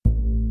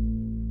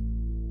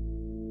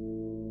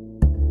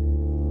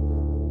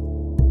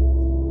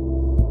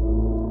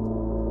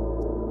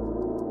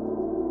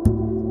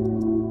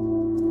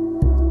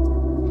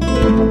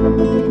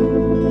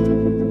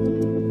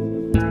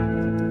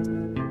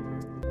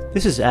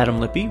This is Adam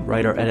Lippy,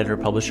 writer, editor,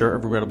 publisher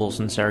of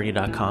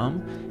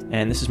RegrettableSincerity.com,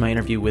 and this is my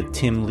interview with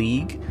Tim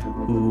League,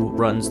 who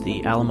runs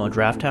the Alamo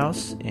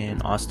Drafthouse in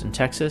Austin,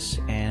 Texas,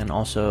 and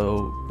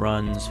also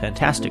runs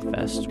Fantastic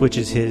Fest, which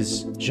is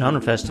his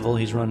genre festival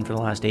he's run for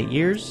the last 8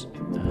 years.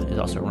 It's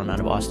also run out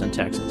of Austin,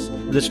 Texas.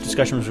 This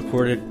discussion was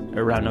recorded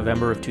around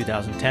November of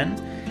 2010,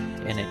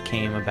 and it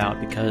came about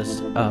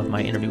because of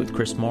my interview with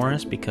Chris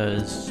Morris,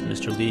 because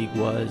Mr. League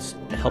was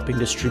helping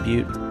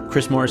distribute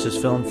Chris Morris's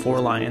film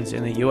Four Lions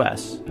in the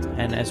U.S.,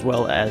 and as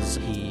well as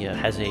he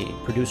has a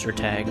producer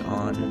tag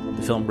on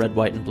the film Red,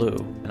 White, and Blue.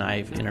 And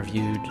I've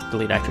interviewed the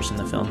lead actress in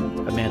the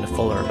film, Amanda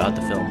Fuller, about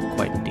the film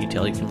quite in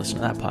detail. You can listen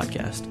to that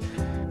podcast.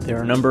 There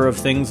are a number of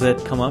things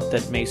that come up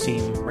that may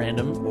seem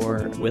random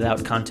or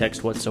without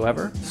context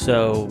whatsoever.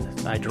 So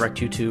I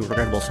direct you to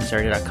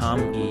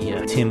RegrettableSincerity.com,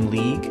 the Tim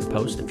League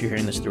post, if you're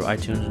hearing this through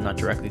iTunes and not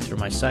directly through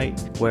my site,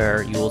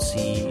 where you will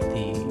see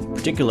the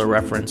particular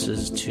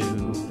references to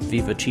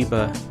Viva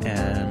Chiba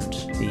and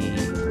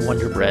the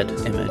Wonder Bread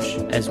image,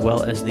 as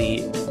well as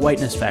the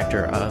whiteness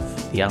factor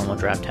of the Alamo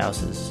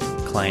Drafthouse's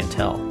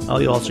clientele.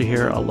 You'll also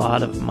hear a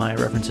lot of my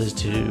references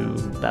to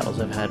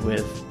battles I've had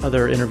with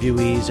other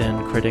interviewees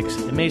and critics.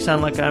 It may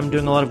sound like I'm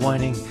doing a lot of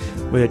whining,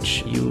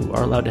 which you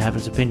are allowed to have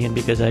as opinion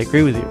because I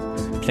agree with you.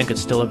 I think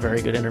it's still a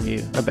very good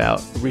interview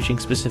about reaching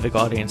specific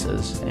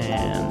audiences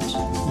and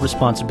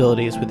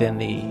responsibilities within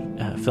the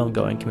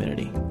film-going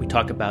community. We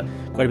talk about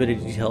quite a bit of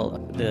detail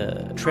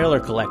the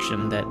trailer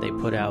collection that they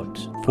put out,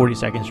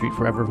 42nd Street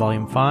Forever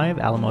Volume 5,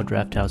 Alamo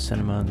Drafthouse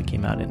Cinema, that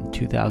came out in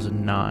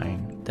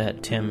 2009.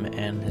 That Tim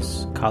and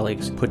his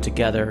colleagues put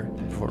together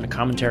for a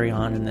commentary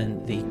on, and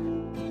then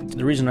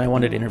the reason I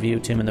wanted to interview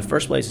Tim in the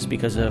first place is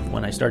because of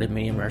when I started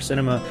Medium Rare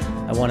Cinema,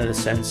 I wanted a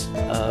sense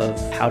of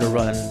how to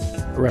run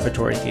a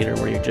repertory theater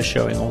where you're just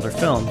showing older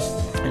films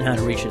and how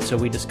to reach it. So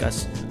we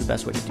discussed the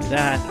best way to do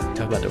that,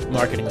 talk about the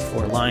marketing of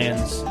Four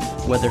Lions,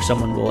 whether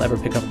someone will ever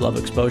pick up Love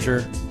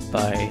Exposure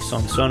by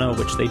Song Sono,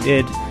 which they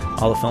did.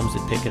 All the films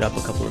did pick it up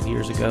a couple of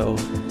years ago,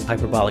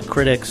 Hyperbolic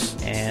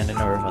Critics, and a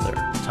number of other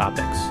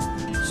topics.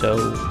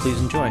 So please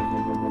enjoy.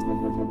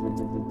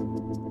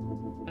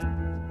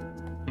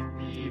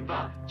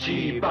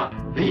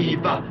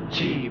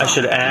 I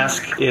should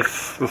ask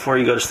if, before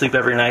you go to sleep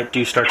every night, do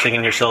you start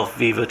singing yourself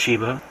Viva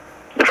Chiba?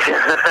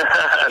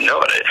 No,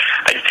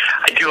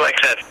 I do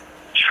like that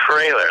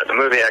trailer. The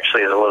movie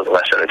actually is a little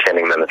less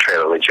entertaining than the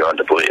trailer leads you on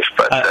to believe.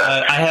 But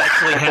I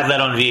actually have that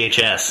on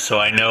VHS, so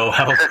I know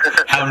how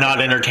not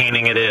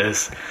entertaining it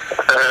is.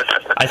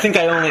 I think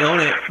I only own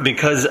it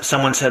because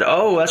someone said,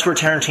 "Oh, that's where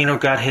Tarantino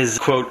got his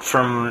quote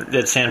from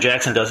that Sam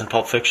Jackson does in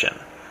Pulp Fiction,"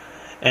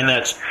 and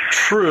that's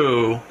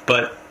true,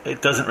 but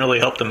it doesn't really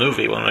help the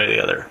movie one way or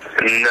the other.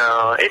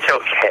 No, it's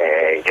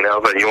okay,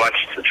 but you watch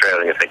the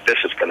trailer and you think this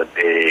is going to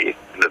be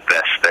the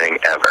best thing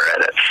ever,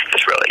 and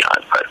it's really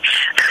not. But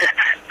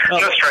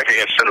no strike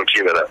against Sonu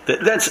Chiba, though.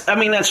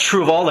 That's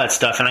true of all that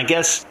stuff, and I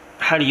guess,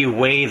 how do you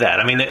weigh that?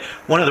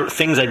 One of the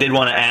things I did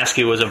want to ask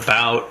you was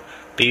about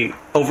the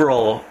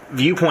overall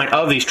viewpoint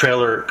of these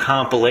trailer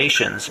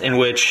compilations, in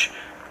which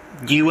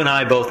you and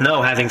I both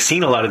know, having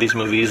seen a lot of these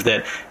movies,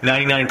 that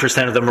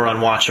 99% of them are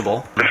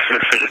unwatchable.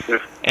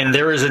 And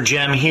there is a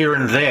gem here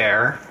and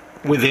there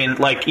within,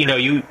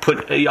 you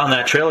put on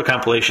that trailer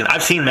compilation.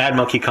 I've seen Mad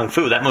Monkey Kung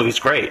Fu. That movie's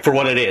great, for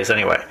what it is,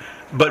 anyway.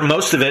 But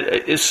most of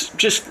it is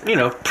just,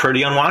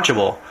 pretty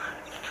unwatchable.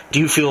 Do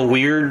you feel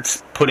weird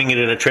putting it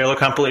in a trailer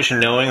compilation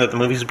knowing that the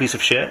movie's a piece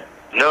of shit?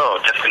 No,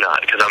 definitely not,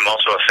 because I'm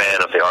also a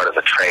fan of the art of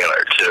the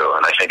trailer, too,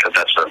 and I think that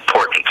that's an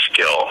important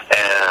skill.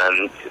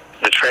 And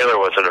the trailer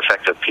was an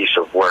effective piece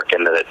of work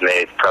in that it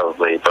made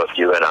probably both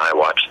you and I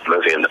watch the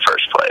movie in the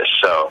first place.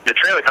 So the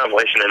trailer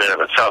compilation in and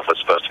of itself was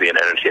supposed to be an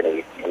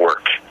entertaining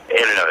work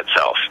in and of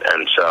itself,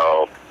 and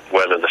so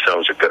whether the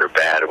films are good or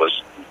bad, it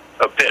was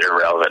a bit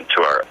irrelevant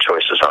to our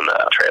choices on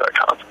the trailer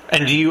comp.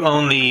 And do you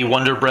own the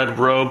Wonder Bread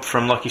robe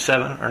from Lucky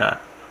 7 or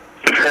not?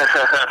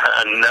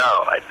 No,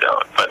 I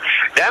don't. But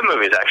that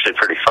movie is actually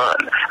pretty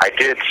fun. I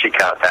did seek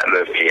out that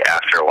movie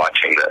after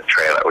watching the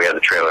trailer. We had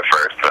the trailer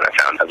first, but I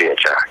found a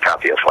VHS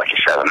copy of Lucky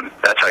 7.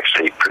 That's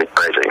actually pretty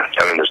crazy.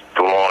 There's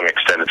the long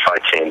extended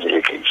fight scenes, and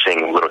you keep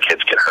seeing little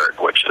kids get hurt,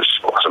 which is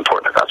what's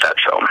important about that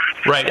film.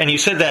 Right, and you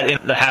said that in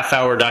the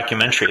half-hour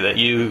documentary, that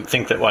you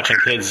think that watching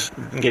kids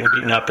getting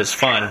beaten up is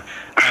fun.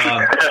 How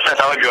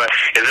do I?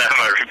 Is that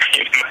my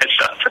repeating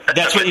myself?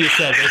 That's what you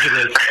said,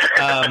 basically.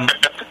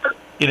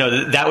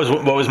 That was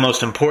what was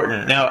most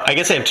important. Now, I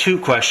guess I have two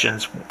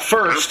questions.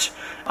 First,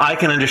 I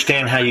can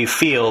understand how you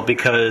feel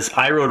because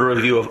I wrote a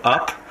review of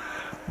Up,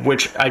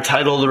 which I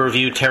titled the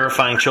review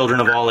Terrifying Children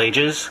of All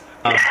Ages.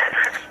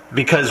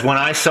 Because when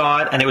I saw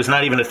it, and it was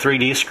not even a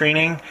 3D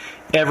screening,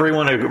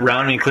 everyone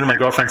around me, including my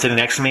girlfriend sitting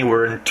next to me,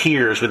 were in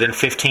tears within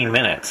 15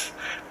 minutes.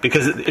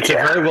 Because it's a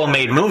very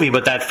well-made movie,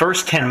 but that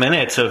first 10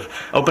 minutes of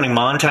opening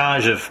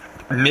montage of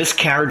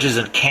miscarriages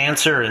and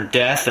cancer and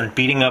death and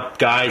beating up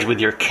guys with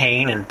your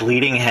cane and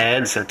bleeding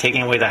heads and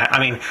taking away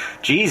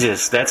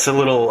Jesus, that's a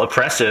little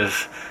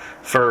oppressive.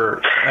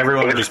 for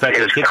everyone with respect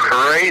to the kids.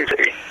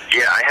 Crazy.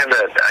 Yeah, I had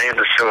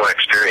a similar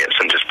experience,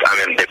 and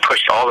they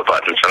pushed all the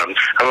buttons, and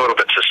I'm a little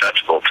bit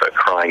susceptible to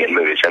crying in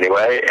movies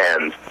anyway,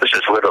 and was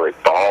just literally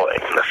bawling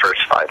in the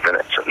first 5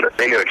 minutes, and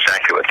they knew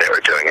exactly what they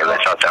were doing, and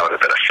I thought that would have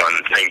been a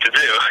fun thing to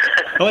do.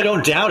 Oh, I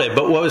don't doubt it,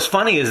 but what was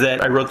funny is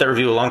that I wrote that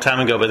review a long time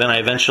ago, but then I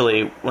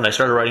eventually, when I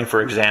started writing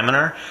for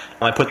Examiner,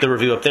 I put the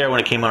review up there when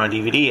it came out on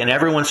DVD, and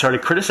everyone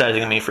started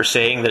criticizing me for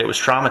saying that it was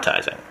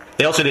traumatizing.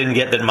 They also didn't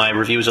get that my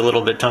review is a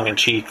little bit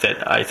tongue-in-cheek,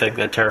 that I think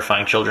that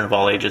Terrifying Children of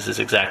All Ages is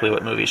exactly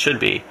what movies should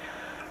be.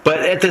 But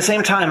at the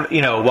same time,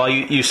 while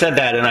you said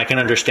that, and I can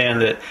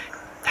understand that,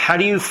 how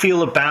do you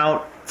feel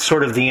about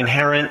sort of the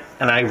inherent,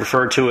 and I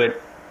refer to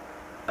it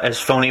as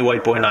phony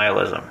white boy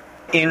nihilism,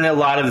 in a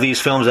lot of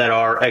these films that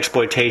are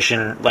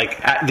exploitation,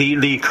 like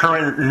the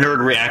current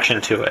nerd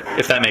reaction to it,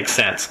 if that makes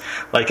sense.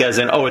 Like as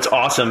in, oh, it's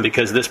awesome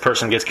because this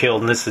person gets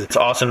killed, and it's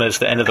awesome that it's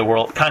the end of the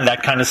world,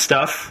 that kind of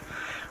stuff,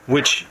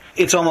 which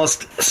it's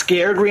almost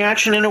scared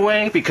reaction in a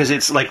way, because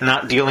it's like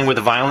not dealing with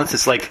the violence.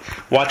 It's like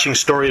watching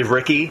Story of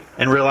Ricky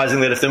and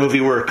realizing that if the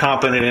movie were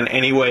competent in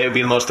any way, it would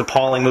be the most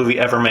appalling movie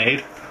ever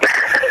made.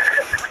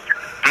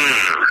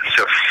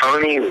 So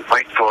phony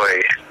white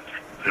boy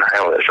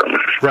nihilism.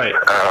 Right.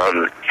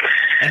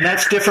 And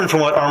that's different from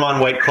what Armand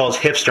White calls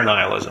hipster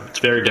nihilism. It's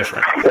very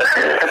different.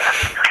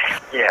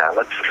 Yeah,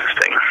 that's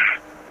interesting.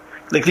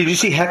 Like, did you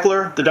see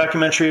Heckler, the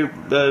documentary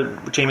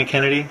Jamie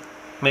Kennedy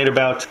made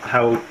about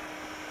how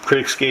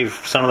critics gave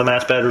Son of the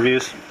Mask bad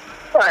reviews?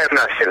 I have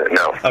not seen it,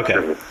 no.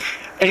 Okay.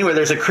 Anyway,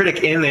 there's a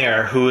critic in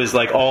there who is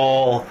like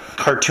all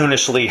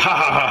cartoonishly, ha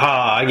ha ha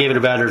ha, I gave it a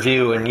bad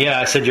review, and yeah,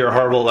 I said you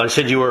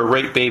were a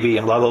rape baby,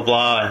 and blah blah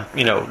blah,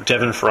 and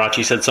Devin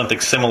Faraci said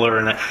something similar,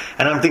 and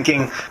I'm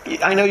thinking,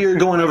 I know you're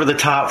going over the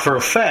top for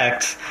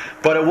effect,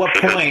 but at what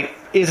point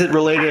is it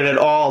related at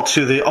all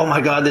to the, oh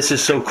my god, this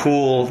is so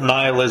cool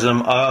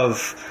nihilism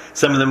of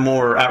some of the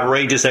more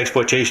outrageous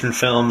exploitation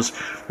films,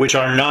 which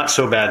are not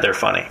so bad they're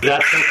funny?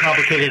 That's so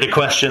complicated a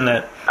question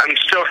that I'm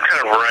still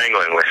kind of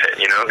wrangling with it,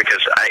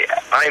 because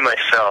I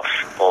myself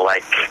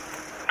like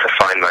to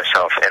find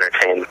myself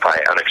entertained by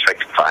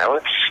unexpected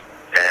violence,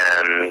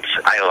 and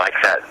I like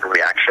that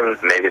reaction.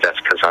 Maybe that's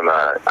because I'm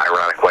a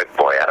ironic white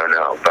boy, I don't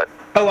know, but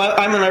oh,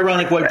 I'm an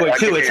ironic white boy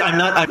too.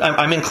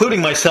 I'm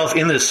including myself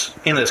in this.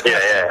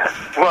 Yeah.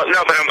 Well,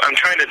 no, but I'm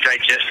trying to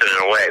digest it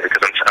in a way,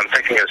 because I'm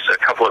thinking of a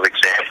couple of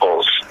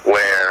examples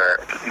where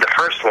the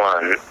first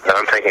one that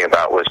I'm thinking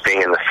about was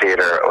being in the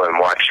theater and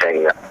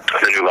watching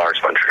the new Lars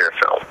von Trier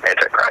film,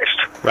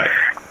 Antichrist. Right.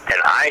 And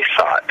I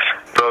thought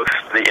both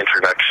the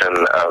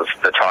introduction of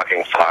the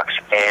talking fox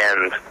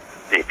and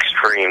the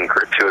extreme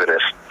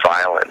gratuitous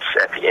violence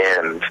at the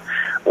end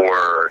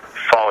were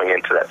falling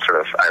into that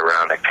sort of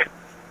ironic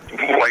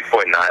white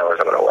boy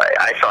nihilism in a way.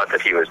 I thought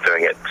that he was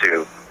doing it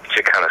to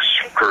kind of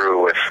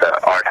screw with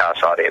the art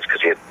house audience,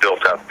 because he had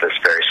built up this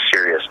very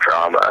serious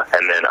drama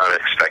and then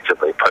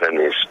unexpectedly put in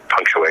these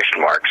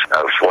punctuation marks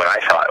of what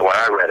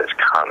I read as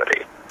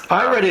comedy.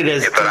 I read it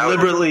as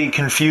deliberately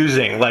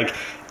confusing, like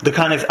the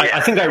kind of, I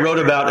think I wrote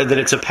about it that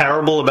it's a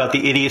parable about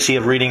the idiocy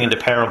of reading into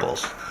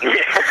parables.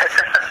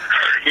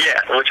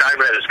 Yeah, which I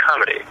read as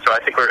comedy, so I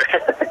think we're...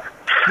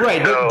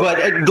 Right,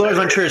 but Lars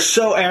von Trier is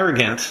so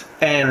arrogant,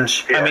 and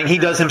I mean, he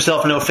does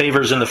himself no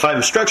favors in the 5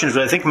 Instructions,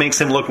 but I think makes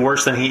him look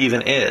worse than he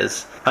even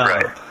is.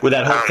 Right. With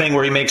that whole thing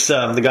where he makes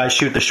the guy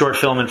shoot the short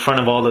film in front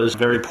of all those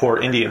very poor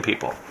Indian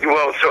people.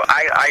 Well, so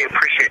I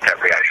appreciate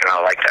that reaction.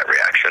 I like that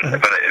reaction.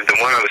 Mm-hmm. But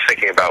the one I was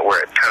thinking about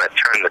where it kind of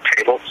turned the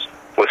tables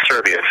was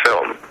Serbian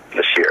film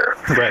this year,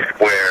 right,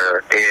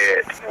 where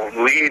it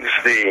leads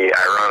the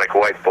ironic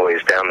white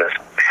boys down this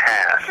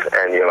path,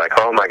 and you're like,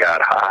 oh my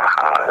god, ha ha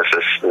ha,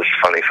 this is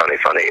funny.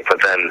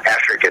 But then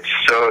after it gets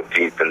so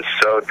deep and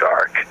so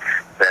dark,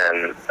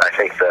 then I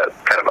think the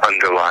kind of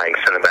underlying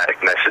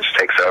cinematic message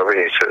takes over,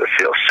 and you sort of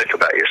feel sick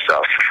about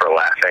yourself for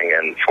laughing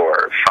and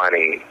for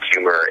finding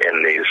humor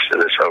in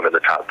this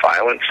over-the-top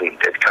violence, and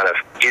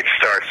it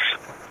starts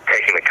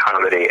taking the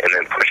comedy and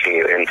then pushing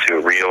you into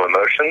real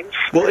emotions.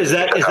 Well, is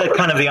that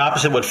kind of the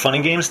opposite of what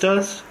Funny Games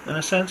does, in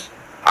a sense?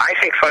 I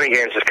think Funny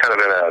Games is kind of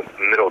in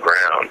a middle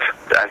ground.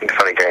 I think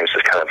Funny Games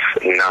is kind of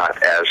not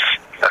as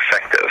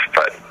effective,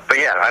 but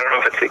yeah, I don't know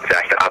if it's the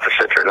exact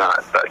opposite or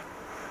not, but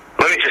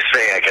let me just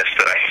say, I guess,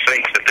 that I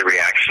think that the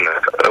reaction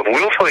of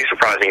willfully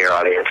surprising your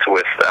audience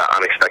with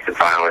unexpected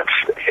violence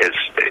is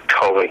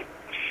totally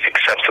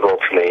acceptable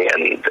to me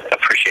and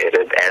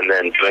appreciated, and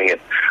then doing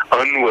it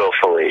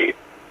unwillfully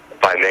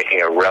by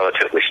making a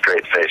relatively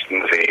straight-faced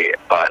movie,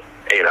 but,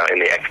 in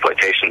the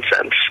exploitation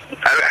sense.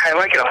 I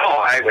like it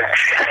all. I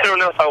don't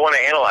know if I want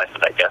to analyze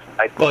it, I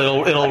guess.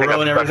 Well, it'll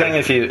ruin everything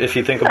if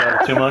you think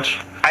about it too much.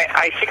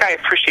 I think I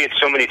appreciate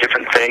so many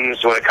different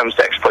things when it comes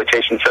to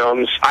exploitation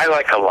films. I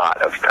like a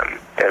lot of them,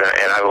 and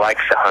I like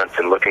the hunt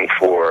and looking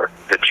for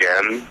the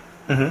gem.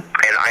 Mm-hmm.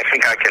 And I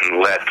think I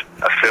can let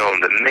a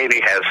film that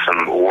maybe has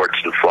some warts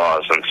and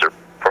flaws and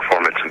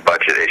performance and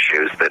budget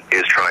issues that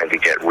is trying to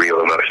get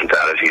real emotions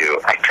out of you,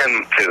 I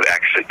tend to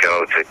actually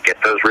go to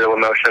get those real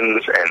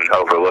emotions and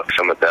overlook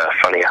some of the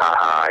funny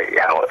ha-ha,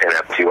 how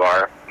inept you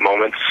are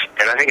moments.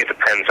 And I think it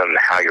depends on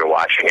how you're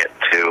watching it,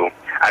 too.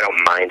 I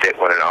don't mind it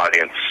when an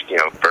audience,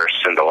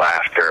 bursts into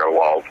laughter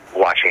while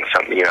watching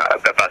something,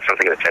 about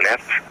something that's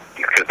inept,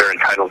 because they're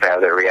entitled to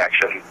have their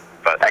reaction.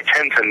 But I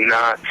tend to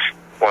not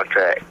want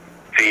to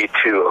be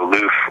too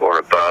aloof or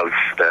above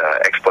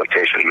the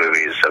exploitation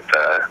movies of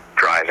the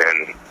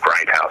drive-in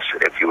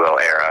grindhouse, if you will,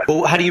 era.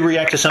 Well, how do you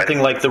react to something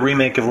like the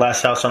remake of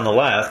Last House on the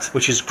Left,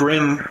 which is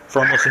grim for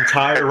almost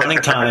entire running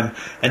time,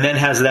 and then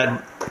has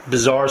that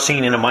bizarre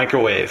scene in a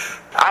microwave?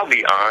 I'll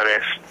be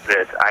honest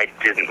that I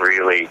didn't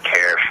really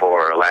care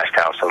for Last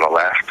House on the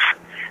Left.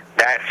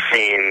 That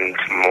seemed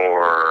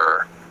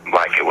more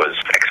like it was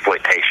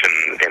exploitation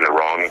in the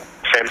wrong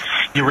sense.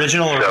 The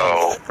original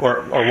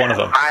or one of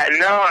them?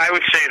 I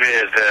would say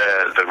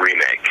the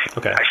remake.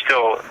 Okay.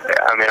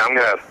 I'm going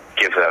to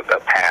give a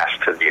pass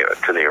to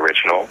the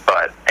original,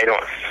 but I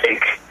don't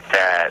think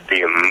that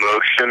the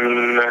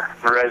emotion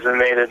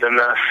resonated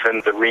enough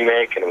in the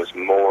remake, and it was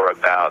more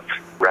about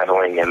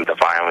reveling in the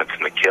violence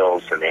and the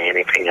kills than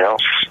anything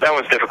else. That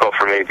was difficult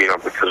for me,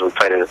 because we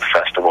played it at the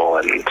festival.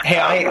 And hey,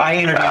 I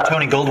interviewed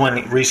Tony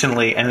Goldwyn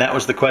recently, and that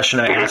was the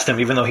question I asked him,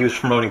 even though he was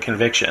promoting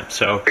Conviction.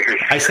 So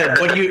I said,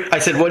 "What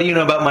do you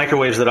know about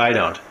microwaves that I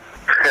don't?"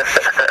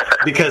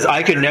 Because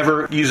I could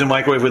never use a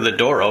microwave with the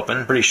door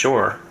open, pretty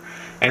sure.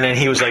 And then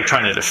he was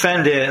trying to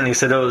defend it, and he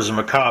said, "Oh, it was a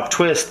macabre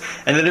twist."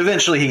 And then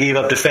eventually he gave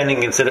up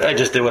defending and said, "I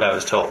just did what I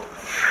was told."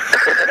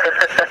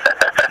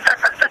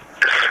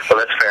 Well,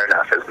 that's fair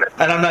enough, isn't it?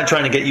 And I'm not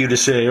trying to get you to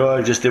say, "Oh,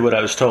 I just did what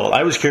I was told."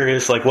 I was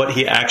curious, what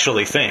he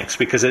actually thinks,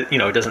 because it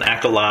doesn't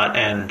act a lot,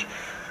 and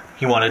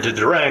he wanted to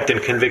direct,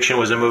 and Conviction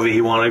was a movie he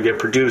wanted to get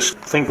produced.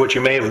 Think what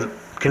you may have.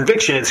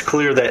 Conviction, it's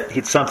clear that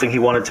it's something he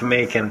wanted to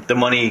make, and the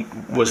money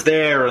was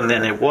there, and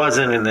then it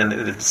wasn't, and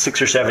then 6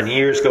 or 7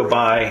 years go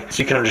by,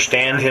 so you can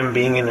understand him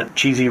being in a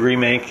cheesy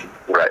remake.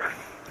 Right.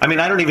 I mean,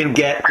 I don't even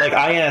get,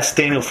 I asked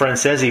Daniel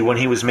Francesi when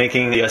he was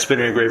making the Spit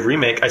in Your Grave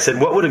remake, I said,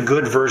 what would a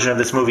good version of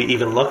this movie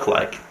even look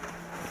like?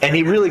 And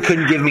he really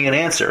couldn't give me an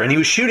answer. And he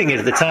was shooting it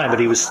at the time, but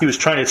he was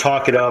trying to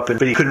talk it up,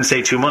 but he couldn't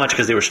say too much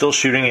because they were still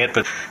shooting it.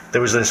 But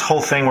there was this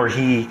whole thing where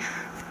he,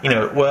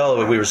 it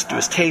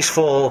was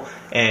tasteful,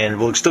 and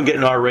we'll still get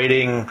an R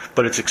rating,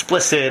 but it's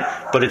explicit,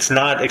 but it's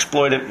not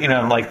exploitive.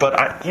 I'm like,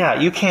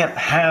 you can't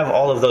have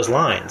all of those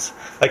lines.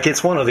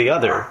 It's one or the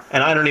other.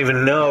 And I don't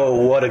even know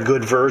what a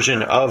good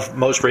version of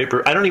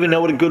I don't even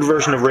know what a good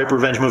version of Rape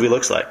Revenge movie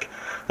looks like.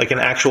 An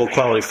actual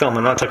quality film.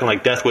 I'm not talking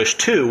like Death Wish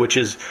 2, which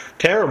is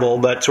terrible,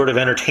 but sort of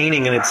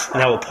entertaining in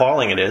how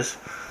appalling it is.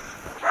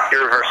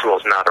 Irreversible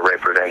is not a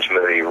rape revenge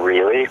movie,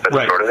 really, but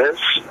right. It sort of is.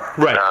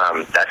 Right.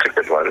 That's a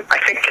good one. I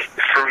think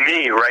for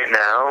me right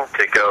now,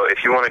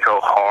 if you want to go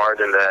hard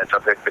into that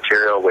subject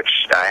material,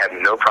 which I have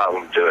no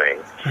problem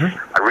doing,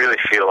 I really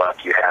feel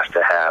like you have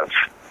to have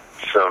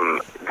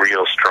some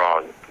real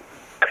strong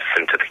depth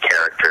into the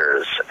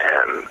characters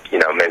and,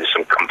 maybe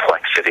some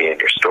complexity in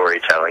your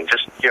storytelling,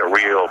 just,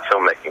 real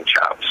filmmaking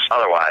chops.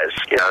 Otherwise,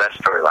 that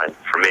storyline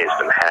for me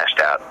has been hashed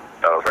out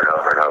over and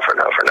over and over and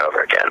over and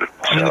over again.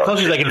 I mean, the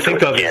closest I can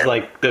think of is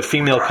the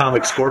female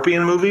comic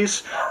Scorpion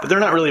movies, but they're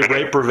not really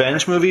rape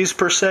revenge movies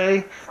per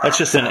se. That's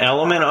just an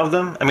element of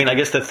them. I mean, I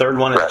guess the third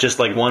one is just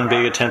one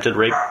big attempted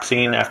rape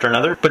scene after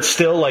another, but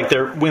still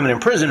they're women in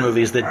prison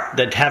movies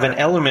that have an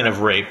element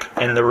of rape,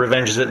 and the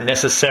revenge isn't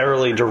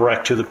necessarily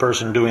direct to the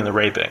person doing the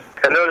raping.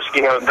 And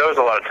those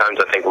a lot of times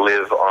I think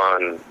live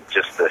on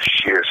just the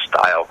sheer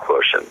style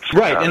quotient.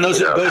 Right, and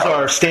those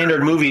are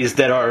standard movies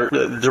that are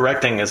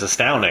directing is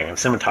astounding, and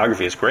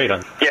cinematography is great.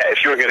 Yeah,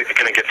 if you were going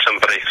to get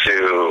somebody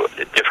to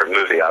a different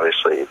movie,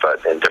 obviously,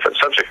 but in different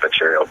subject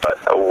material, but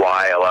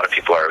why a lot of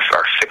people are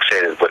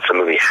fixated with the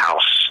movie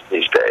House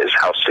these days,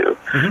 House 2,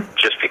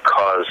 just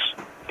because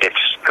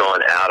it's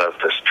gone out of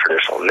this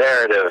traditional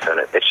narrative, and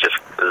it's just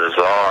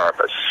bizarre,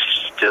 but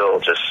still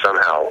just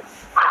somehow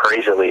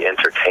crazily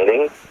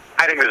entertaining.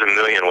 I think there's a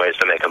million ways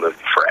to make a movie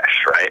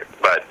fresh, right?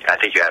 But I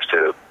think you have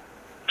to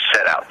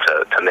set out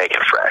to make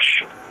it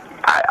fresh.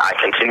 I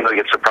continually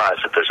get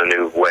surprised that there's a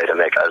new way to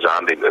make a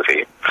zombie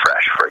movie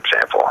fresh, for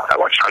example. I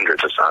watch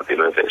hundreds of zombie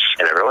movies,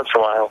 and every once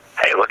in a while,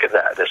 hey, look at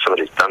that.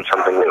 Somebody's done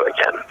something new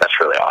again. That's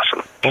really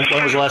awesome.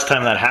 When was the last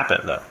time that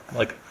happened, though?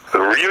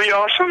 Really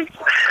awesome?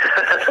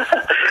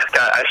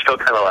 I still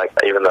kind of like,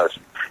 even though it's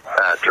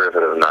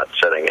derivative, not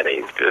setting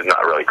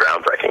not really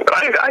groundbreaking, but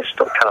I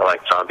still kind of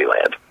like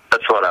Zombieland.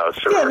 That's what I was.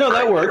 Yeah, no,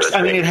 that works.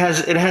 I mean, it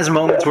has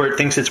moments where it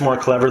thinks it's more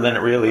clever than it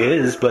really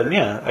is, but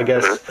yeah, I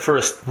guess for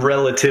a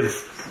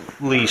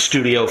relatively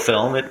studio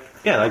film,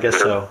 I guess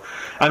so.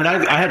 I mean,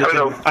 I had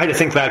to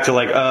think back to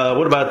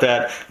what about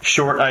that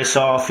short I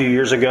saw a few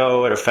years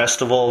ago at a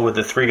festival with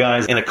the three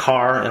guys in a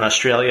car in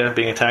Australia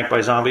being attacked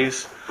by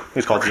zombies. It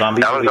was called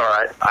Zombies. That was all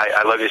right.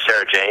 I Love You,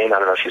 Sarah Jane. I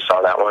don't know if you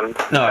saw that one.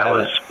 No, that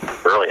was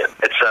brilliant.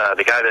 It's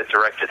the guy that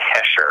directed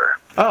Hesher.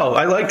 Oh,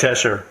 I liked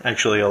Hesher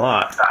actually a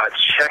lot.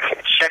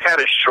 Check out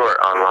his short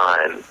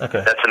online.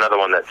 Okay, that's another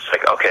one that's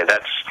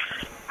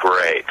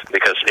great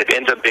because it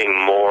ends up being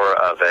more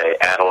of a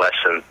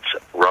adolescent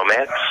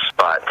romance,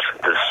 but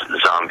this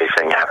zombie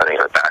thing happening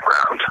in the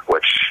background,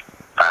 which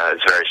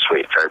is very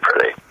sweet, very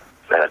pretty.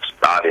 And it's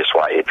obvious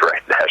why he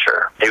directed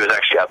Hesher. He was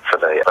actually up for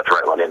the Let the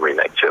Right One In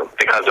remake, too,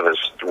 because of his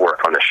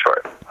work on this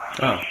short.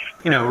 Oh.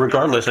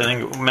 Regardless, I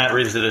think Matt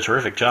Reeves did a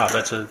terrific job.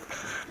 That's a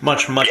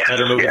much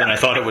better movie than I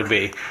thought it would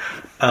be.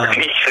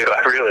 Me too.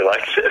 I really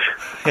liked it.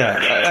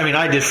 Yeah, I mean,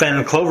 I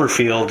defend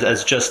Cloverfield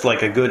as just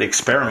like a good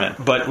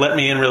experiment, but Let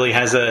Me In really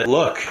has a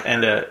look,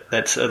 and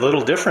that's a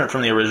little different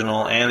from the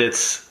original, and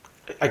it's,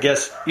 I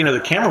guess,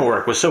 the camera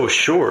work was so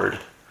assured.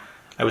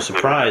 I was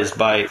surprised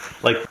by,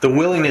 the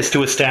willingness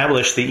to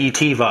establish the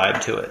E.T.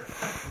 vibe to it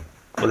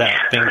without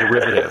being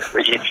derivative. The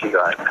E.T.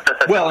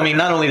 vibe. Well, I mean,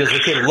 not only does the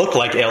kid look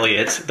like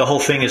Elliot, the whole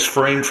thing is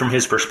framed from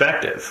his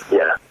perspective.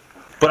 Yeah.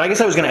 But I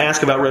guess I was going to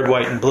ask about Red,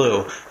 White, and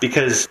Blue,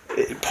 because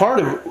part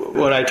of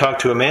what I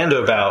talked to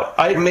Amanda about,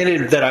 I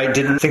admitted that I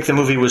didn't think the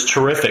movie was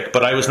terrific,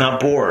 but I was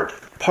not bored.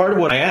 Part of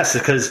what I asked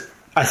is because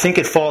I think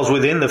it falls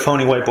within the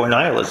phony white boy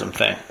nihilism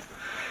thing.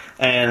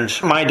 And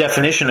my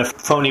definition of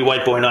phony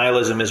white boy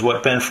nihilism is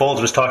what Ben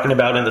Folds was talking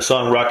about in the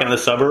song Rockin' the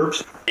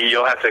Suburbs.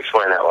 You'll have to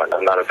explain that one.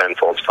 I'm not a Ben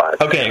Folds fan.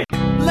 Okay.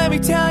 Let me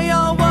tell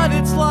y'all what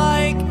it's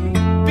like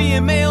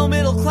being male,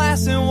 middle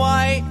class, and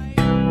white.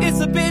 It's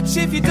a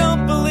bitch if you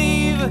don't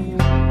believe.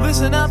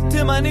 Listen up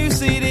to my new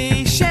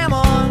CD, Sham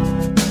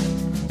On.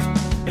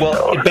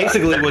 Well, it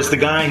basically was the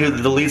guy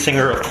the lead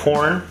singer of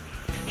Korn.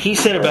 He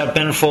said about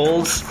Ben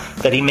Folds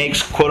that he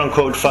makes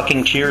quote-unquote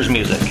fucking Cheers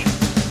music.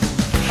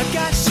 I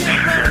got shit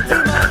running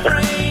through my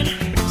brain,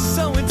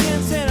 so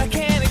intense that I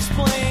can't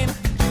explain.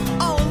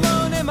 All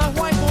alone in my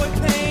white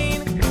boy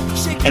pain.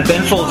 And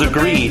Ben Folds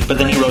agreed, but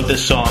then he wrote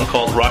this song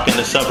called Rockin'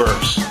 the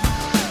Suburbs,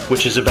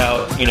 which is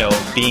about,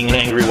 being an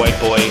angry white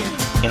boy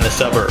in the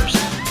suburbs.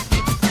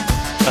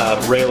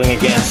 Railing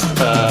against,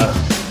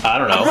 I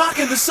don't know. I'm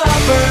rocking the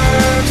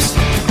suburbs,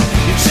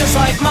 just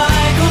like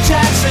Michael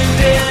Jackson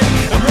did.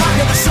 I'm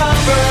rocking the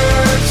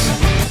suburbs,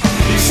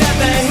 except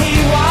that he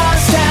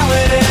was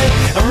talented.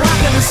 I'm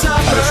rocking the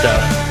suburbs. Other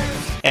stuff.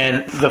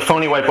 And the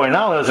phony white boy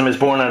nihilism is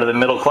born out of the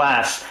middle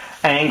class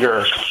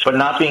anger, but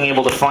not being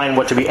able to find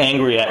what to be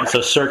angry at, and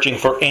so searching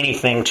for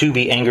anything to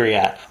be angry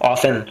at.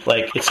 Often,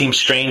 it seems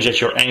strange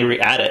that you're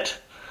angry at it.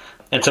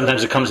 And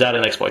sometimes it comes out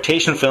in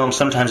exploitation films,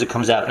 sometimes it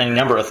comes out in any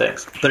number of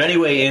things. But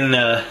anyway, in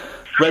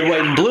Red,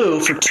 White, and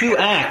Blue, for 2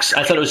 acts,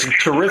 I thought it was a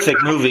terrific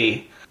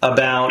movie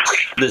about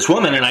this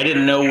woman, and I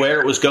didn't know where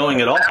it was going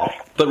at all.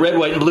 But Red,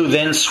 White, and Blue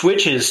then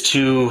switches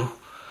to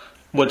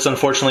what's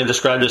unfortunately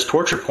described as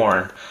torture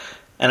porn.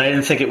 And I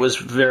didn't think it was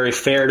very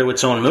fair to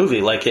its own movie.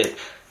 It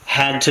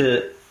had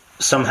to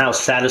somehow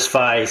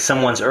satisfy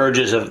someone's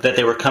urges that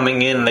they were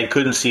coming in and they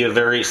couldn't see a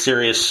very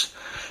serious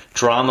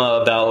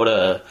drama about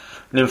a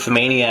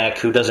nymphomaniac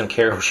who doesn't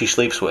care who she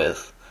sleeps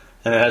with,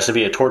 and it has to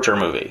be a torture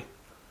movie.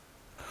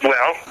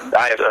 Well,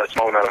 I have a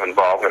small amount of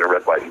involvement in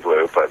Red, White, and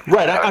Blue, but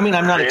right. I'm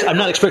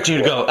not expecting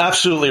you to go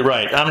absolutely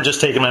right. I'm just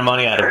taking my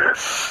money out of it.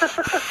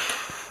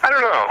 I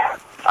don't know.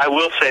 I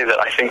will say that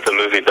I think the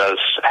movie does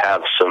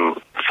have some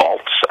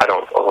faults. I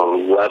don't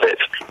love it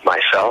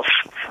myself,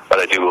 but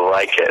I do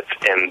like it.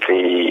 And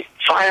the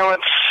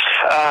violence,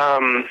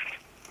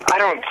 I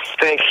don't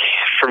think,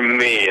 for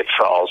me, it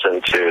falls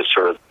into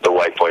sort of the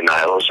white boy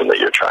nihilism that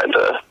you're trying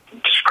to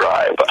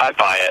describe. I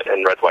buy it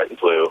in Red, White, and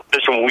Blue.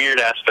 There's some weird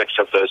aspects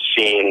of those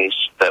scenes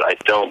that I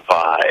don't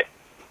buy,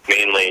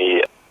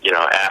 mainly,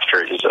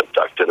 after he's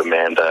abducted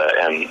Amanda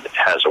and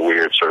has a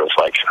weird sort of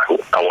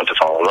I want to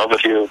fall in love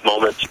with you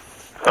moment.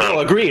 Oh,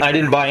 agreed. I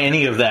didn't buy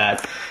any of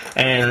that.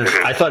 And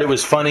I thought it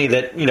was funny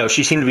that,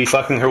 she seemed to be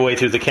fucking her way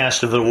through the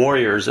cast of the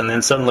Warriors, and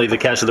then suddenly the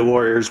cast of the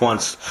Warriors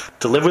wants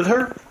to live with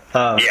her?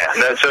 So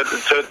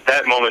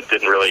that moment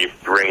didn't really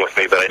ring with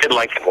me, but I did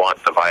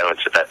want the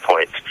violence at that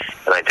point,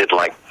 and I did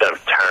like the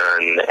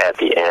turn at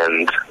the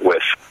end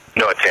with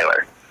Noah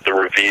Taylor. The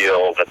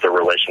reveal that the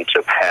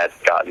relationship had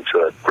gotten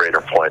to a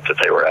greater point, that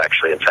they were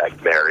actually, in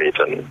fact, married.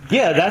 And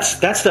yeah, that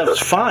stuff's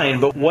fine,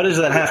 but what does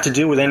that have to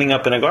do with ending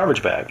up in a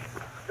garbage bag?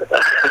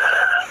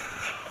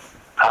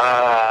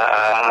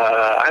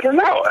 I don't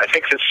know. I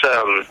think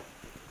it's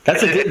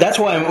that's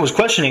why I was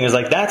questioning. Is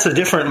that's a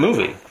different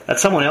movie.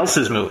 That's someone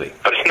else's movie.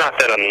 But it's not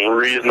that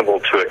unreasonable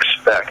to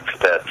expect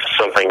that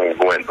something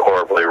went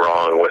horribly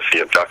wrong with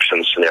the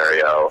abduction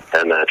scenario,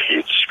 and that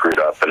he screwed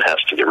up and has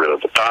to get rid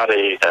of the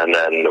body. And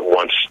then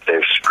once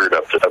they've screwed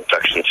up the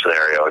abduction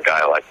scenario, a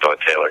guy like Noah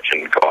Taylor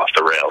can go off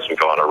the rails and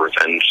go on a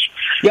revenge.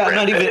 Yeah, I'm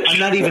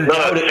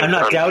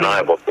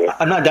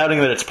not doubting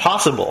that it's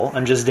possible.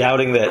 I'm just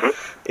doubting that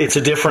it's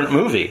a different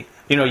movie.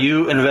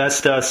 You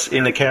invest us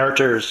in the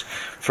characters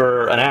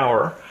for an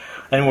hour,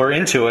 and we're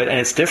into it, and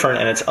it's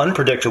different, and it's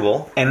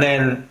unpredictable, and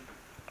then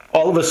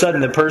all of a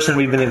sudden the person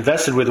we've been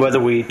invested with, whether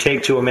we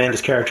take to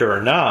Amanda's character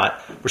or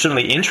not, we're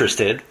certainly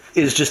interested,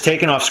 is just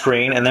taken off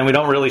screen, and then we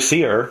don't really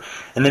see her,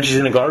 and then she's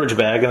in a garbage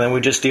bag, and then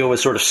we just deal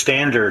with sort of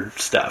standard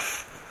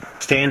stuff.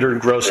 Standard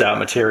gross-out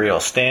material,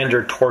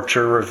 standard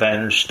torture,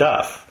 revenge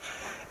stuff.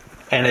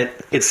 And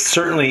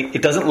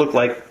it doesn't look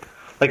like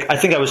Like, I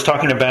think I was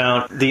talking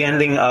about the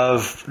ending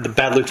of the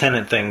Bad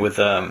Lieutenant thing with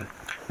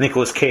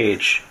Nicolas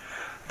Cage,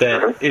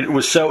 that it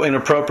was so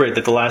inappropriate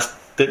that the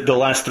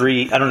last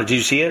three, I don't know, did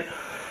you see it?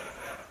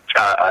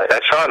 I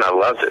saw it and I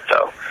loved it,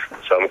 though.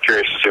 So I'm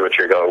curious to see where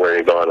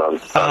you're going on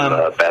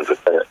Bad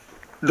Lieutenant.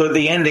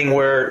 The ending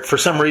where, for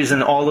some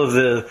reason, all of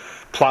the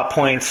plot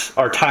points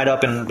are tied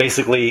up in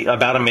basically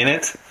about a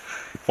minute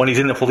when he's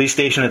in the police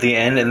station at the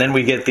end, and then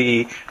we get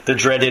the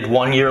dreaded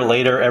 1 year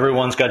later,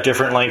 everyone's got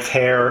different length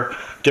hair,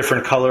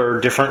 different color,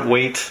 different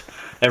weight,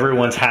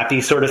 everyone's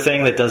happy sort of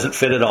thing that doesn't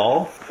fit at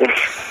all.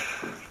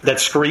 That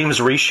screams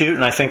reshoot,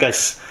 and I think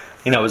it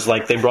was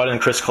like they brought in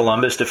Chris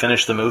Columbus to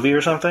finish the movie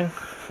or something.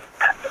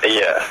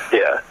 Yeah.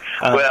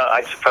 Well,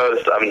 I suppose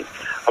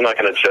I'm not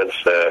going to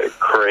judge the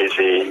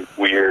crazy,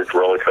 weird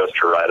roller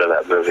coaster ride of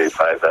that movie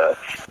by the.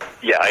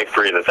 Yeah, I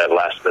agree that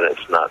last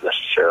minute's not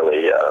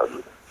necessarily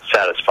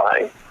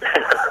satisfying.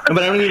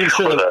 But I'm not even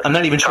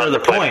sure of the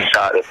point.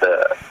 Shot at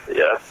the.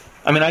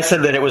 I mean, I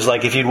said that it was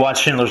like if you'd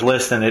watch Schindler's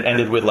List and it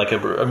ended with like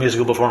a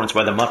musical performance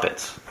by the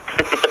Muppets.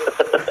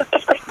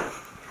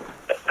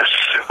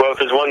 Well, if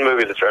there's one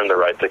movie that's earned the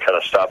right to kind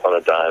of stop on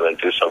a dime and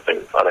do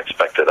something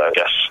unexpected, I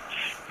guess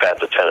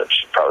Bad Lieutenant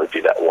should probably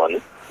be that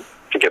one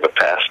to give a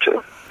pass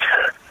to.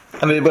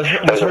 I mean, but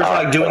was hers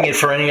like doing it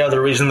for any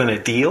other reason than a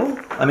deal?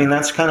 I mean,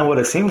 that's kind of what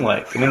it seemed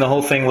like. I mean, the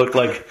whole thing looked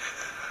like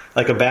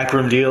a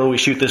backroom deal. We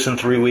shoot this in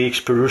 3 weeks.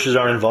 Producers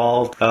are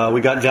involved.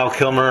 We got Val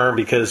Kilmer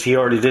because he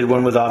already did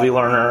one with Avi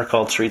Lerner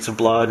called Streets of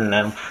Blood, and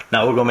then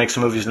now we'll go make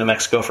some movies in New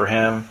Mexico for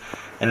him.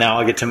 And now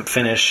I get to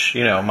finish,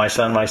 My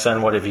Son,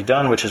 What Have You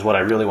Done?, which is what I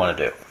really want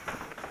to do.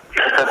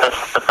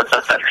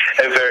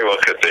 It very well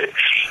could be.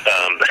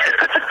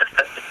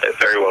 It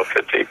very well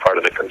could be part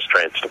of the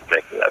constraints of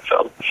making that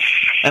film.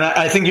 And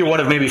I think you're one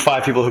of maybe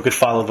 5 people who could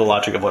follow the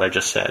logic of what I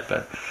just said.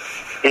 But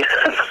I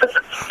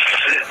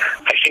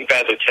think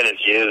Bad Lieutenant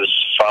is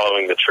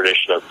following the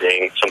tradition of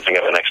being something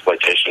of an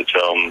exploitation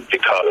film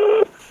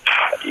because,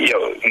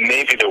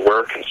 maybe there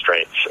were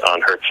constraints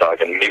on Herzog,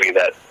 and maybe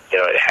that,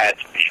 it had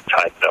to be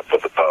tightened up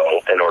with a bow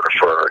in order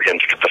for him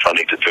to get the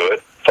funding to do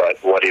it. But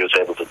what he was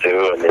able to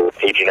do in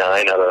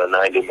 89 out of the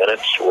 90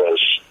 minutes was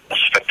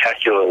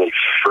spectacularly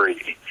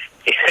free.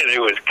 It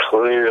was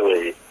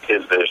clearly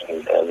his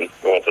vision, and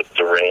the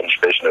deranged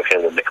vision of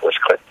him and Nicolas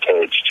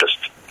Cage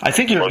just... I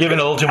think you're giving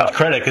it a little too much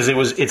credit, because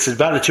it's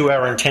about a 2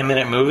 hour and 10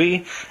 minute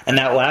movie, and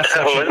that last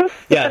section...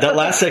 that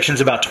last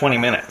section's about 20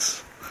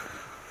 minutes.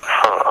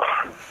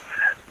 Huh.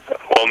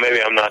 Well,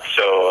 maybe I'm not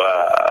so...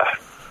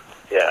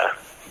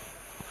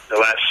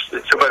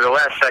 The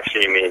last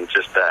section, you mean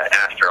just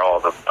after all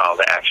the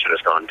action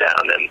has gone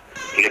down, and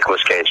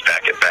Nicolas Cage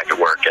back at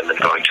work, and then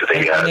going to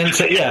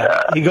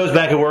the... he goes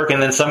back at work,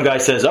 and then some guy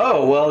says,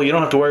 "Oh, well, you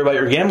don't have to worry about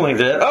your gambling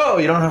debt. Oh,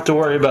 you don't have to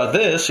worry about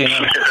this." And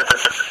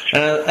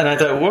I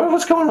thought,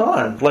 what's going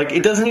on? Like,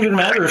 it doesn't even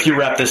matter if you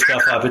wrap this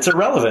stuff up; it's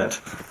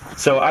irrelevant.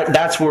 So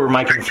that's where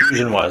my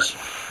confusion was.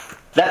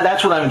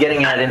 That's what I'm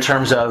getting at in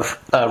terms of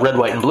Red,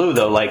 White, and Blue,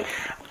 though. Like,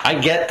 I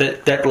get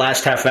that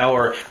last half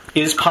hour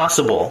is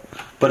possible,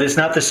 but it's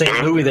not the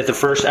same movie that the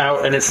first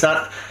hour, and it's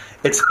not.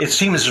 It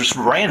seems just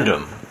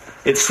random.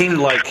 It seemed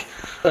like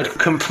a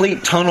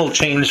complete tonal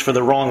change for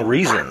the wrong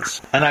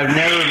reasons, and I've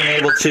never been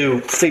able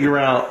to figure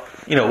out,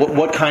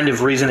 what kind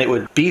of reason it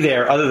would be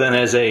there other than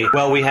as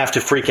we have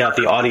to freak out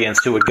the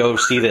audience who would go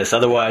see this.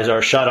 Otherwise,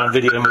 our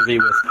shot-on-video movie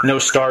with no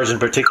stars in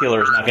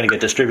particular is not going to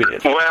get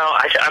distributed. Well,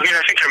 I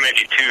think there may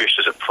be 2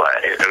 issues at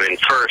play. I mean,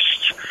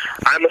 first,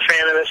 I'm a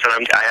fan of this,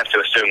 and I have to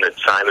assume that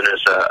Simon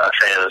is a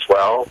fan as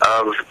well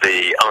of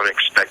the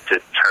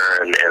unexpected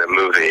turn in a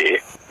movie,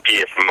 be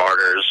it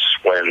Martyrs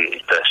when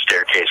the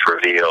staircase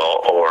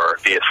reveal, or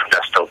be it From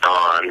Dusk Till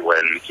Dawn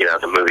when,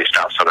 the movie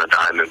stops on a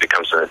dime and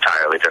becomes an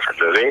entirely different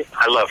movie.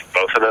 I love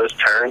both of those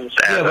turns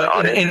as an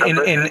audience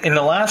member. In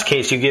the last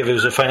case you give, it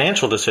was a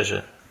financial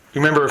decision.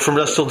 You remember From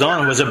Dusk Till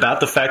Dawn was about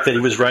the fact that he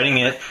was writing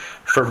it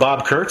for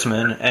Bob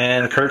Kurtzman,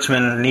 and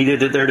Kurtzman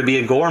needed it there to be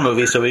a gore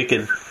movie so he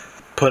could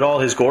put all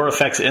his gore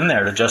effects in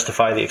there to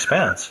justify the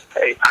expense.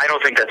 I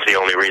don't think that's the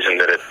only reason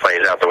that it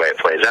plays out the way it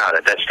plays out.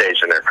 At that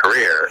stage in their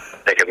career,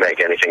 they could make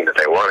anything that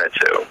they wanted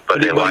to.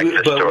 But they liked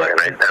the story,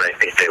 and I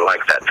think they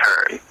liked that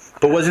turn.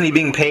 But wasn't he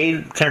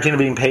Tarantino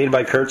being paid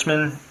by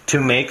Kurtzman to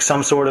make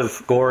some sort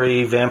of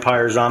gory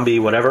vampire, zombie,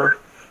 whatever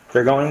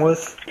they're going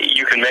with?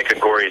 You can make a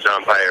gory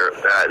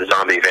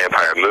zombie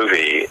vampire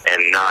movie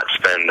and not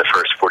spend the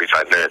first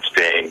 45 minutes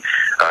being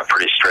a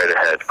pretty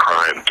straight-ahead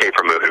crime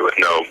caper movie with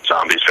no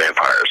zombies,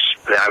 vampires.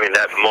 I mean,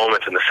 that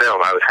moment in the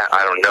film,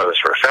 I don't know this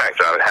for a fact,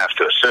 but I would have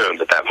to assume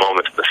that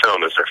moment in the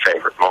film is their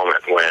favorite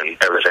moment when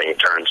everything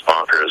turns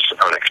bonkers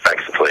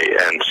unexpectedly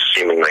and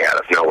seemingly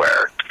out of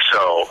nowhere.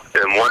 So,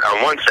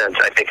 on one sense,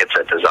 I think it's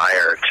a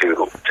desire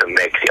to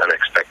make the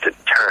unexpected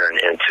turn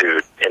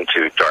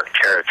into dark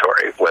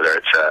territory, whether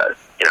it's a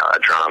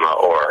drama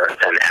or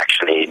an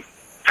action-y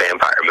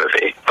vampire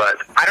movie. But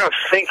I don't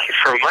think,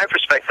 from my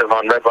perspective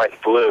on Red, White,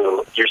 and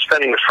Blue, you're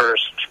spending the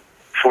first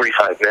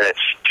 45 minutes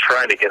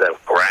trying to get a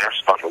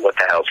grasp on what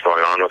the hell's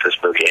going on with this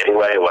movie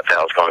anyway, what the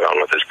hell's going on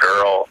with this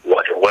girl,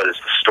 what is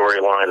the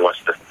storyline,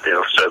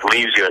 so it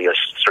leaves you in this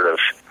sort of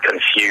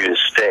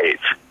confused state.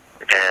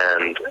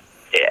 And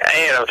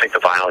I don't think the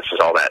violence is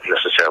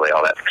necessarily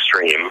all that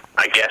extreme.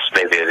 I guess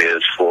maybe it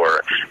is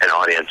for an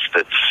audience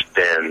that's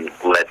been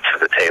led to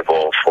the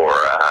table for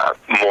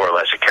more or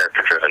less a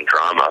character-driven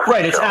drama.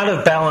 Right, it's out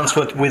of balance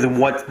with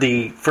what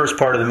the first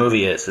part of the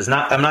movie is.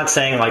 I'm not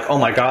saying like, oh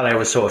my God, I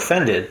was so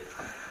offended.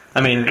 I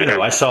mean,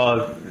 I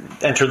saw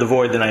Enter the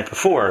Void the night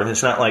before, and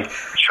it's not like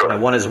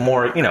one is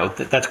more,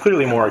 that's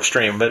clearly more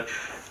extreme, but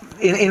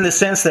in the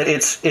sense that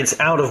it's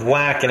out of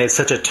whack and it's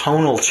such a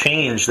tonal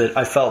change that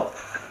I felt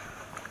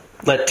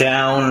let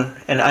down,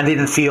 and I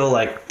didn't feel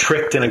like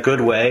tricked in a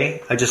good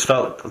way. I just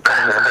felt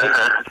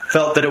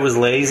that it was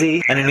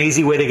lazy and an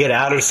easy way to get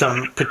out of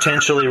some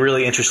potentially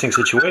really interesting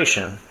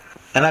situation.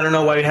 And I don't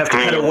know why you have to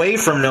cut away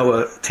from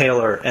Noah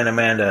Taylor and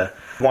Amanda.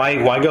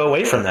 Why go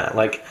away from that?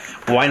 Like,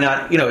 why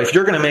not? If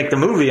you're going to make the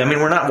movie, I mean,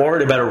 we're not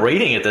worried about a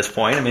rating at this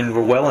point. I mean,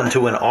 we're well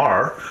into an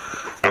R,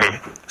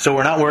 so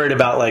we're not worried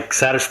about like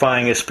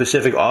satisfying a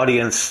specific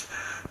audience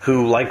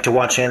who like to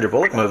watch Sandra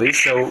Bullock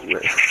movies. So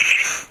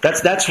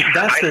that's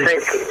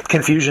the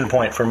confusion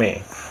point for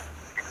me.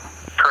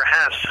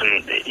 Perhaps,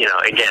 and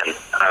again,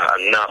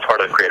 I'm not part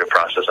of the creative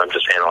process. I'm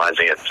just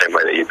analyzing it the same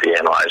way that you'd be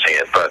analyzing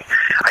it. But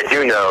I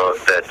do know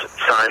that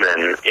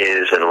Simon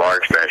is, in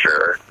large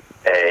measure,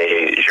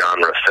 a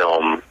genre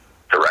film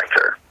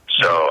director.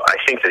 So I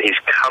think that he's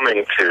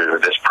coming to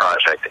this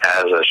project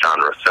as a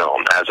genre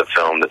film, as a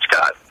film that's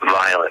got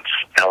violence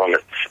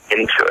elements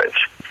into it.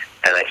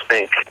 And I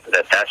think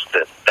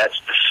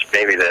that's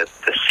maybe the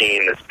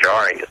scene that's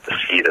jarring is the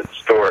seed of the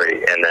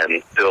story, and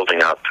then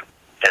building up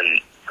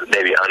and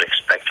maybe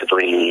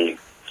unexpectedly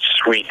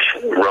sweet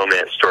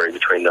romance story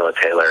between Noah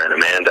Taylor and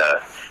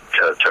Amanda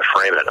to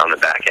frame it on the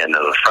back end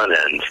and the front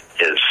end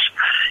is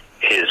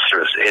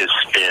his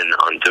spin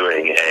on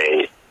doing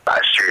a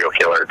serial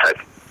killer type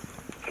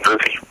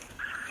movie.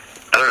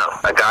 I don't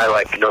know. A guy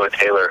like Noah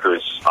Taylor,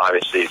 who's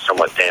obviously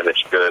somewhat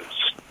damaged goods,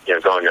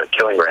 going on a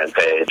killing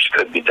rampage,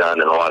 could be done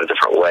in a lot of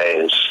different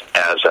ways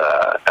as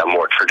a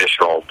more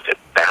traditional,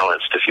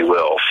 balanced, if you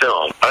will,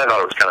 film. But I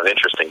thought it was kind of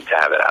interesting to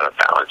have it out of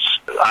balance.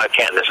 I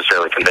can't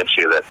necessarily convince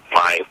you that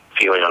my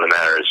feeling on the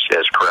matter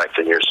is correct